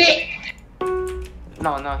anything. Nick? He's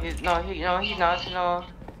not. No.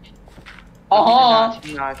 Uh-huh.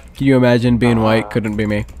 He's not. Can you imagine being white? Couldn't be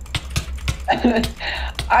me.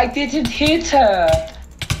 I didn't hit her.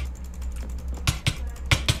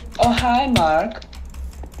 Oh, hi, Mark.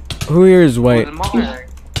 Who here is white? Mark.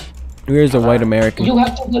 Who here is a white American? You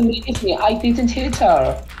have to believe me. I didn't hit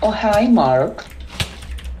her. Oh, hi, Mark.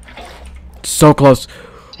 So close.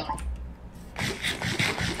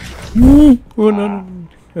 Oh no.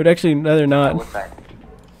 But actually, no, they're not. What's that?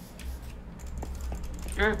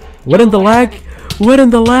 What in the lag? What in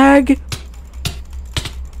the lag?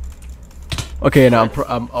 Okay, now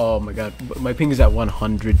I'm oh my god, my ping is at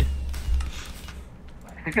 100.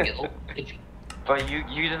 But you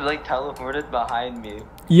just like teleported behind me,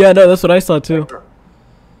 Yeah, no, that's what I saw too.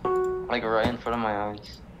 like right in front of my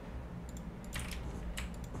eyes.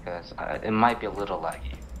 Because it might be a little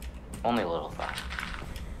laggy, only a little though.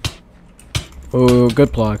 Oh,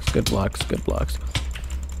 good blocks, good blocks, good blocks.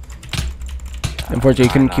 Unfortunately,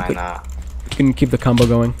 you couldn't keep the combo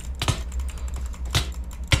going.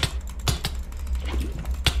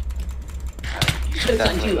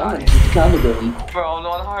 Bro,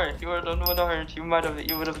 no heart. You were on one heart. You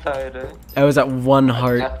would have died. I was at one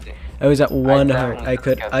heart. I was at one heart.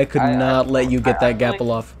 definitely I could not let you get that gapple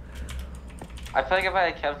off. I feel like if I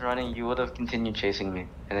had kept running, you would have continued chasing me,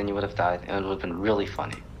 and then you would have died, and it would have been really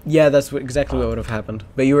funny. Yeah, that's exactly what would have happened.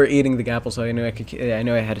 But you were eating the gapple, so I knew I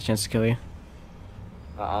knew I had a chance to kill you.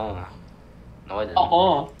 No, I didn't.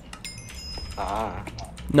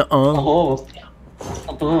 Nuh-uh.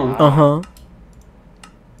 Uh-huh.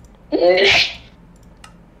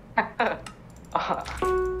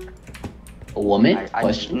 A woman? I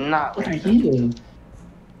Question. not. What are you?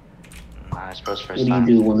 I suppose first What do you time.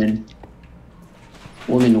 do, woman?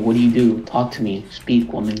 Woman, what do you do? Talk to me.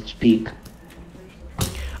 Speak, woman. Speak.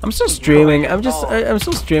 I'm still streaming. I'm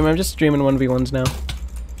still streaming. I'm just streaming 1v1s now.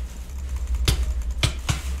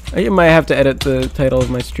 I might have to edit the title of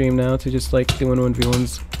my stream now to just like doing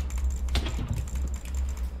 1v1s.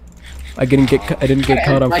 I didn't get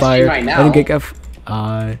caught on fire. Right I didn't get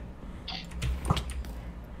I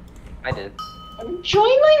did. Join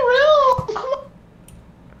my room. Come on.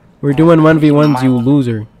 We're doing 1v1s, you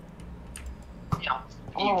loser.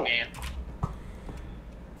 Oh, man.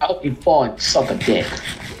 I hope you fall and suck a dick.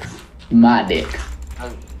 My dick.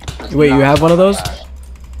 Wait, you have one of those?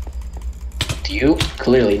 Do you?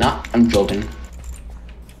 Clearly not. I'm joking.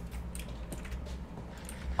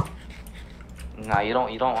 Nah, you don't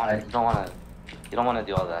want to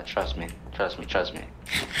do all that. Trust me.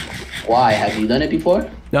 Why? Have you done it before?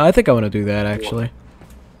 No, I think I want to do that actually.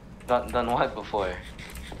 Done what before?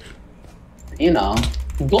 You know.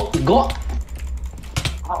 Go.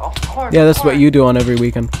 Oh, of course. Yeah, that's what you do on every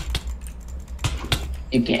weekend.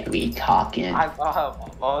 You can't be talking. I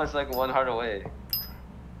was like one heart away.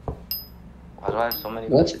 Why do I have so many?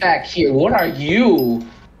 What's back here? What are you?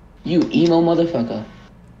 You emo motherfucker.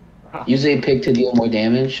 Use a pick to deal more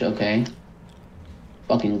damage. Okay.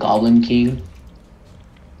 Fucking Goblin King.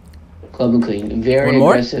 Goblin King. Very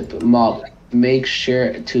aggressive mob. Make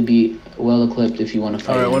sure to be well equipped if you want to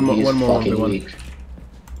fight. Alright, one more. Weak.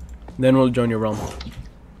 Then we'll join your realm.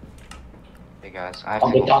 Hey guys, I have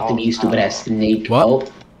Okay, to talk to me, you stupid ass snake.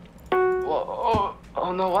 What? Oh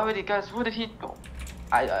no! Why would he, guys? What did he?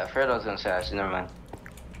 I forgot what I was gonna say. Actually, never mind.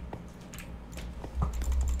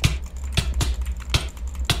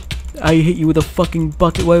 I hit you with a fucking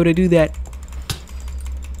bucket. Why would I do that?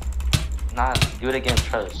 Nah, do it again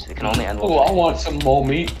first. It can only end with. Oh, I want some more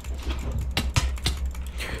meat.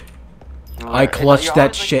 I clutched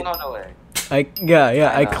that You're shit. always, like,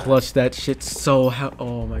 I clutched that shit so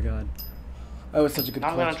oh my god. That was such a good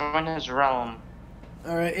I'm clutch. gonna join his realm.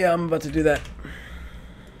 Alright, yeah, I'm about to do that.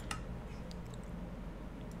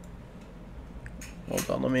 Hold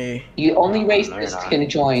on, let me... You only No, you're racists not. can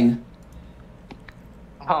join.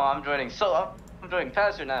 Oh, I'm joining. I'm joining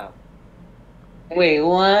faster now. Wait,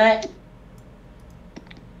 what?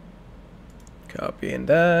 Copying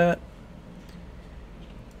that.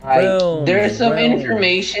 Right. Realm, There's some realm.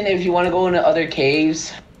 information if you want to go into other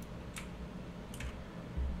caves.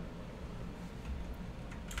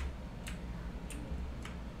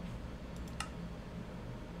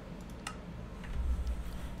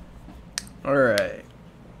 Alright.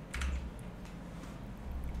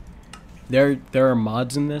 There are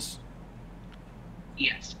mods in this.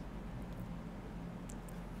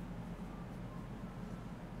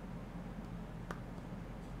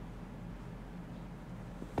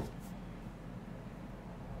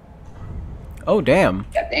 Oh damn.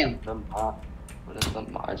 Yeah, damn. The mod. What is the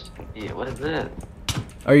mod? Yeah, what is it?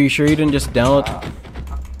 Are you sure you didn't just download?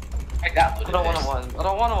 I got I don't want to one. I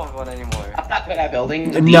don't want to one anymore. I'm not good at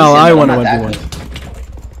building. No, I want to one.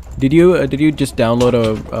 1v1. Did you just download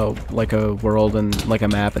a like a world and like a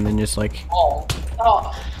map and then just like? Oh,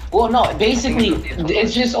 well, no. Basically, it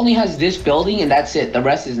just only has this building and that's it. The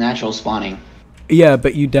rest is natural spawning. Yeah,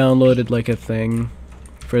 but you downloaded like a thing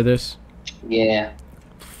for this. Yeah.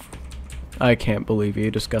 I can't believe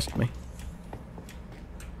you disgust me.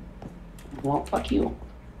 Well, fuck you.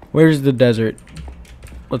 Where's the desert?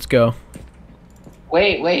 Let's go.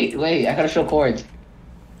 Wait. I gotta show chords.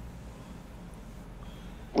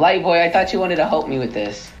 Light boy, I thought you wanted to help me with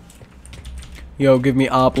this. Yo, give me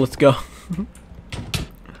op. Let's go.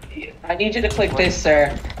 I need you to click this,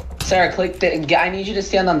 sir. Sir, click the. I need you to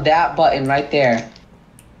stand on that button right there.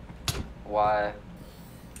 Why?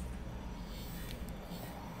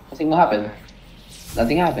 Nothing will happen.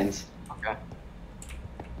 Nothing happens. Okay.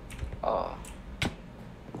 Oh.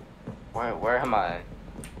 Where am I?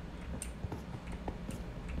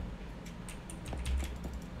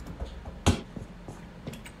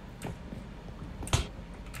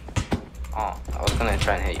 Oh, I was gonna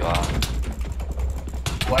try and hit you off.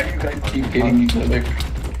 Why do you guys keep hitting each other?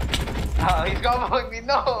 Oh, he's gonna me,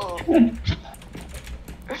 no!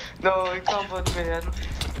 No, he comboed me, man.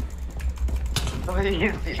 No,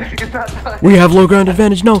 he's not done. We have low ground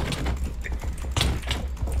advantage. No.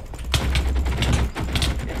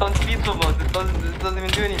 It's on speed mode, it doesn't even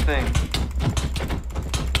do anything.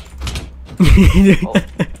 Oh.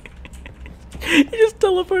 He just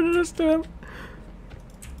teleported us to him.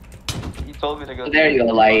 He told me to go. There you go,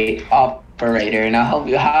 light operator. Now help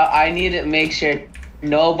you. How I need to make sure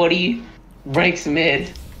nobody breaks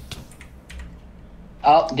mid.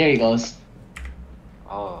 Oh, there he goes.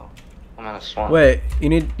 Oh, I'm in a swamp. Wait, you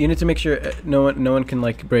need to make sure no one can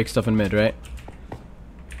like break stuff in mid, right?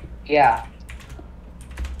 Yeah.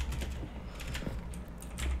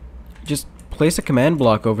 Just place a command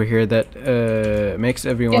block over here that makes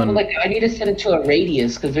Yeah, everyone. but like I need to set it to a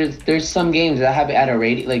radius because there's some games that have it at a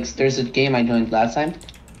radius. Like there's a game I joined last time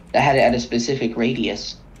that had it at a specific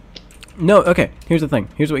radius. No, okay. Here's the thing.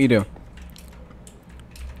 Here's what you do.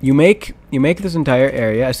 You make this entire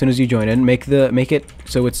area as soon as you join in. Make it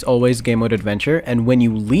so it's always game mode adventure, and when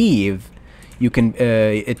you leave, you can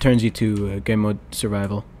it turns you to game mode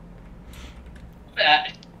survival.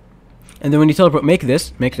 And then when you teleport, make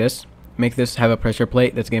this have a pressure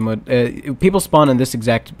plate. That's game mode. People spawn in this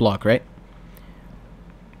exact block, right?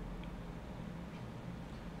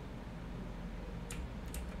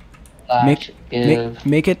 Make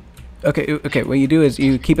it. Okay. What you do is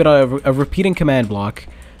you keep it on a repeating command block.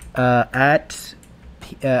 At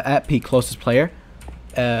P closest player,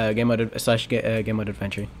 game mode game mode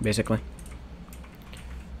adventure, basically.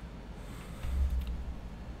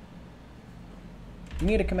 You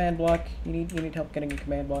need a command block. You need help getting a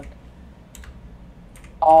command block.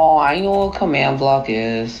 Oh, I know what command block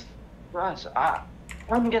is. Guys,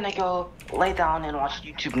 I'm gonna go lay down and watch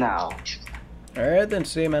YouTube now. Alright then,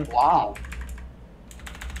 see you, man. Wow.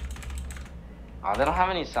 Oh, they don't have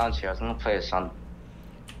any sounds here. I was gonna play a sound.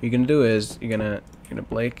 What you're gonna do is you're gonna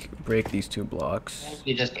break these two blocks.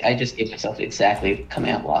 I just gave myself exactly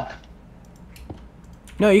command block.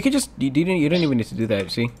 No, you could just you don't even need to do that.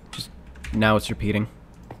 See, just now it's repeating.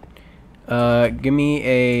 Give me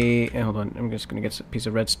a hold on. I'm just gonna get a piece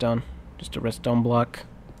of redstone, just a redstone block.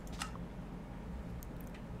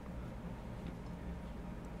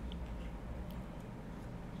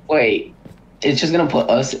 Wait, it's just gonna put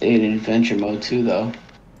us in adventure mode too, though.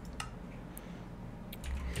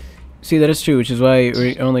 See, that is true, which is why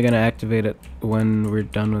we're only gonna activate it when we're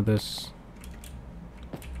done with this.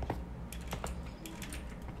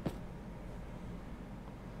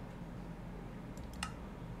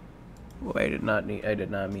 Oh, I did not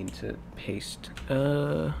mean to paste.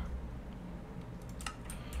 Wait,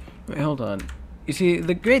 hold on. You see,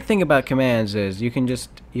 the great thing about commands is you can just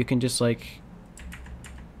like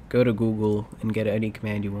go to Google and get any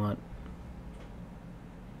command you want.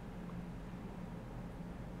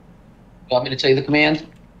 You want me to tell you the command?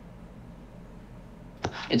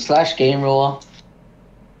 It's /game rule.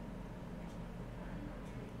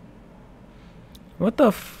 What the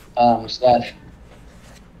f?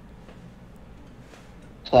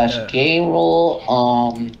 / game rule.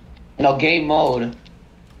 No, game mode.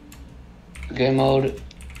 Game mode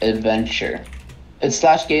adventure. It's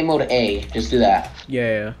 / game mode A. Just do that.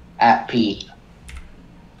 Yeah. At P.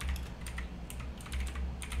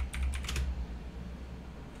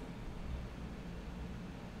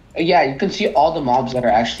 Yeah, you can see all the mobs that are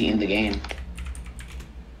actually in the game.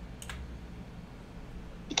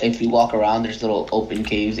 if you walk around, there's little open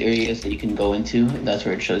caves areas that you can go into. And that's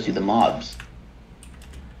where it shows you the mobs.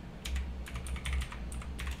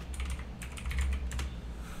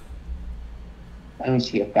 Let me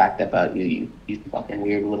see a fact about you, you fucking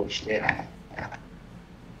weird little shit.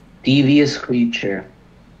 Devious creature.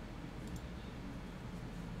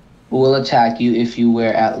 Who will attack you if you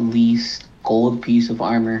wear at least gold piece of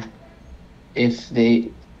armor. If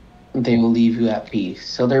they will leave you at peace.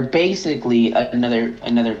 So they're basically another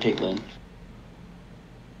Tiglin.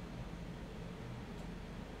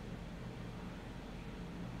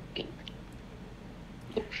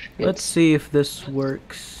 Let's see if this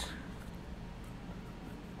works.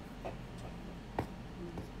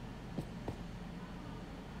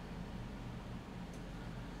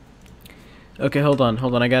 Okay, hold on.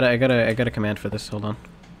 I got a command for this. Hold on.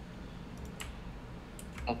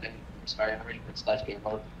 Okay, sorry, I already put slash game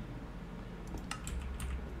mode.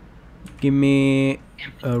 Give me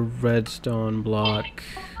a redstone block.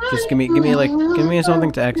 Just give me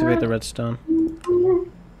something to activate the redstone.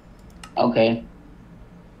 Okay.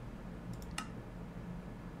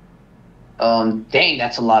 Dang,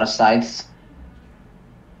 that's a lot of sites.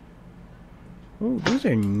 Oh, these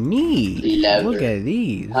are neat. Leather. Look at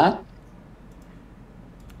these. Huh?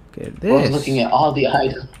 Look at I was this. looking at all the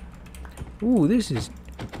items. Ooh, this is.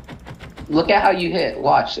 Look at how you hit.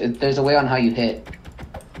 Watch. There's a way on how you hit.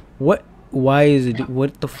 What? Why is it?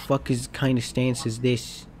 What the fuck is kind of stance is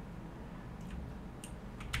this?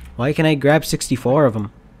 Why can I grab 64 of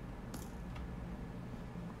them?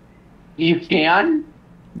 You can?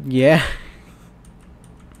 Yeah.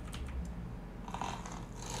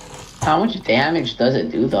 How much damage does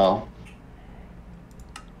it do, though?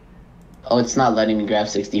 Oh, it's not letting me grab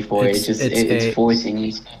 64. It's forcing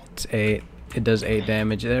me. It's 8. It does 8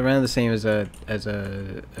 damage. Around the same as a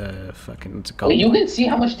fucking. What's it called? Wait, you can see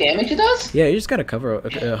how much damage it does? Yeah, you just gotta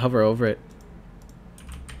hover over it.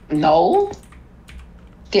 No.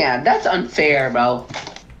 Damn, that's unfair, bro.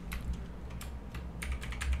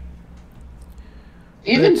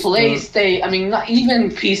 Even not even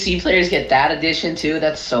PC players get that addition too.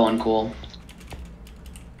 That's so uncool.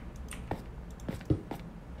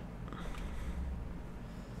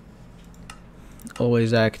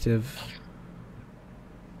 Always active.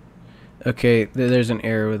 Okay, there's an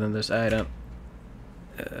error within this item.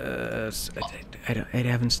 I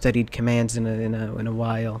haven't studied commands in a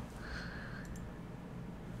while.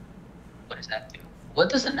 What does that do?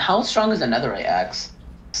 How strong is a netherite axe?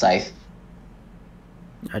 Scythe.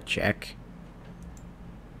 I check.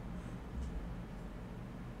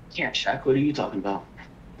 Can't check. What are you talking about?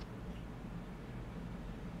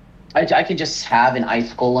 I could just have an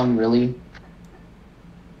ice golem, really.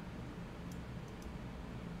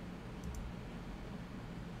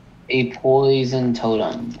 A poison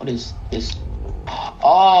totem. What is this?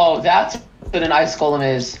 Oh, that's what an ice golem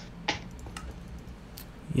is.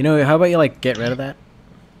 You know, how about you like get rid of that?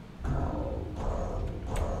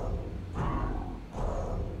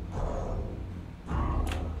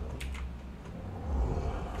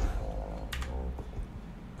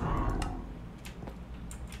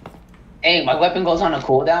 Hey, my weapon goes on a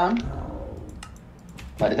cooldown,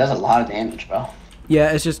 but it does a lot of damage, bro.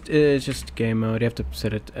 Yeah, it's just game mode. You have to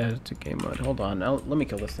set it as to game mode. Hold on, let me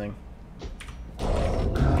kill this thing.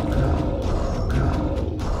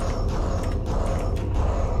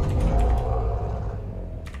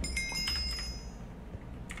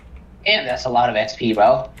 Damn, that's a lot of XP,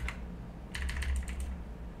 bro.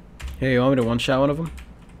 Hey, you want me to one-shot one of them?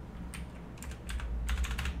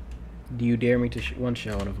 Do you dare me to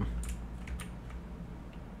one-shot one of them?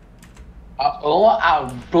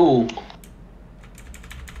 Boo.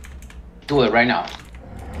 Do it right now.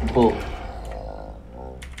 Boo.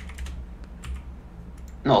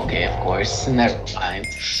 Okay, of course. Never mind.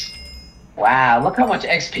 Wow, look how much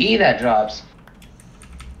XP that drops.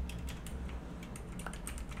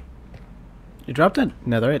 You dropped a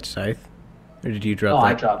netherite scythe? Or did you drop that?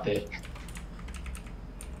 I dropped it.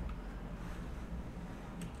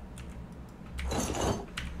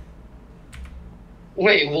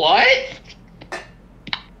 Wait, what?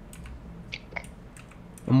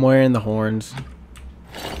 I'm wearing the horns.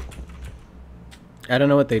 I don't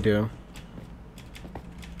know what they do.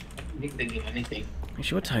 I think they do anything.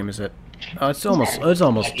 Actually, what time is it? Oh, it's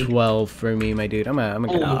almost 12 for me, my dude. I'm gonna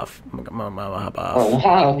get off. I'm gonna hop off. Oh,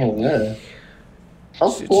 wow, yeah.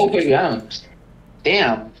 That's cool, yeah.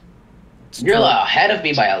 Damn. You're ahead of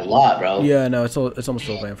me by a lot, bro. Yeah, no, it's almost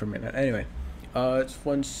 12 a.m. for me now. Anyway, it's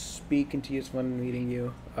fun speaking to you. It's fun meeting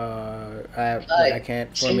you. I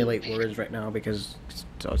can't formulate words right now because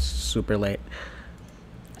it's super late.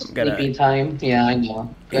 Sleeping time? Yeah, I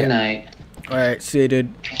know. Good night. Alright, see you,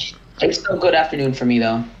 dude. It's still good afternoon for me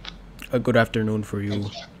though. A good afternoon for you.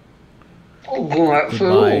 Oh, good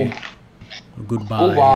Goodbye. Goodbye.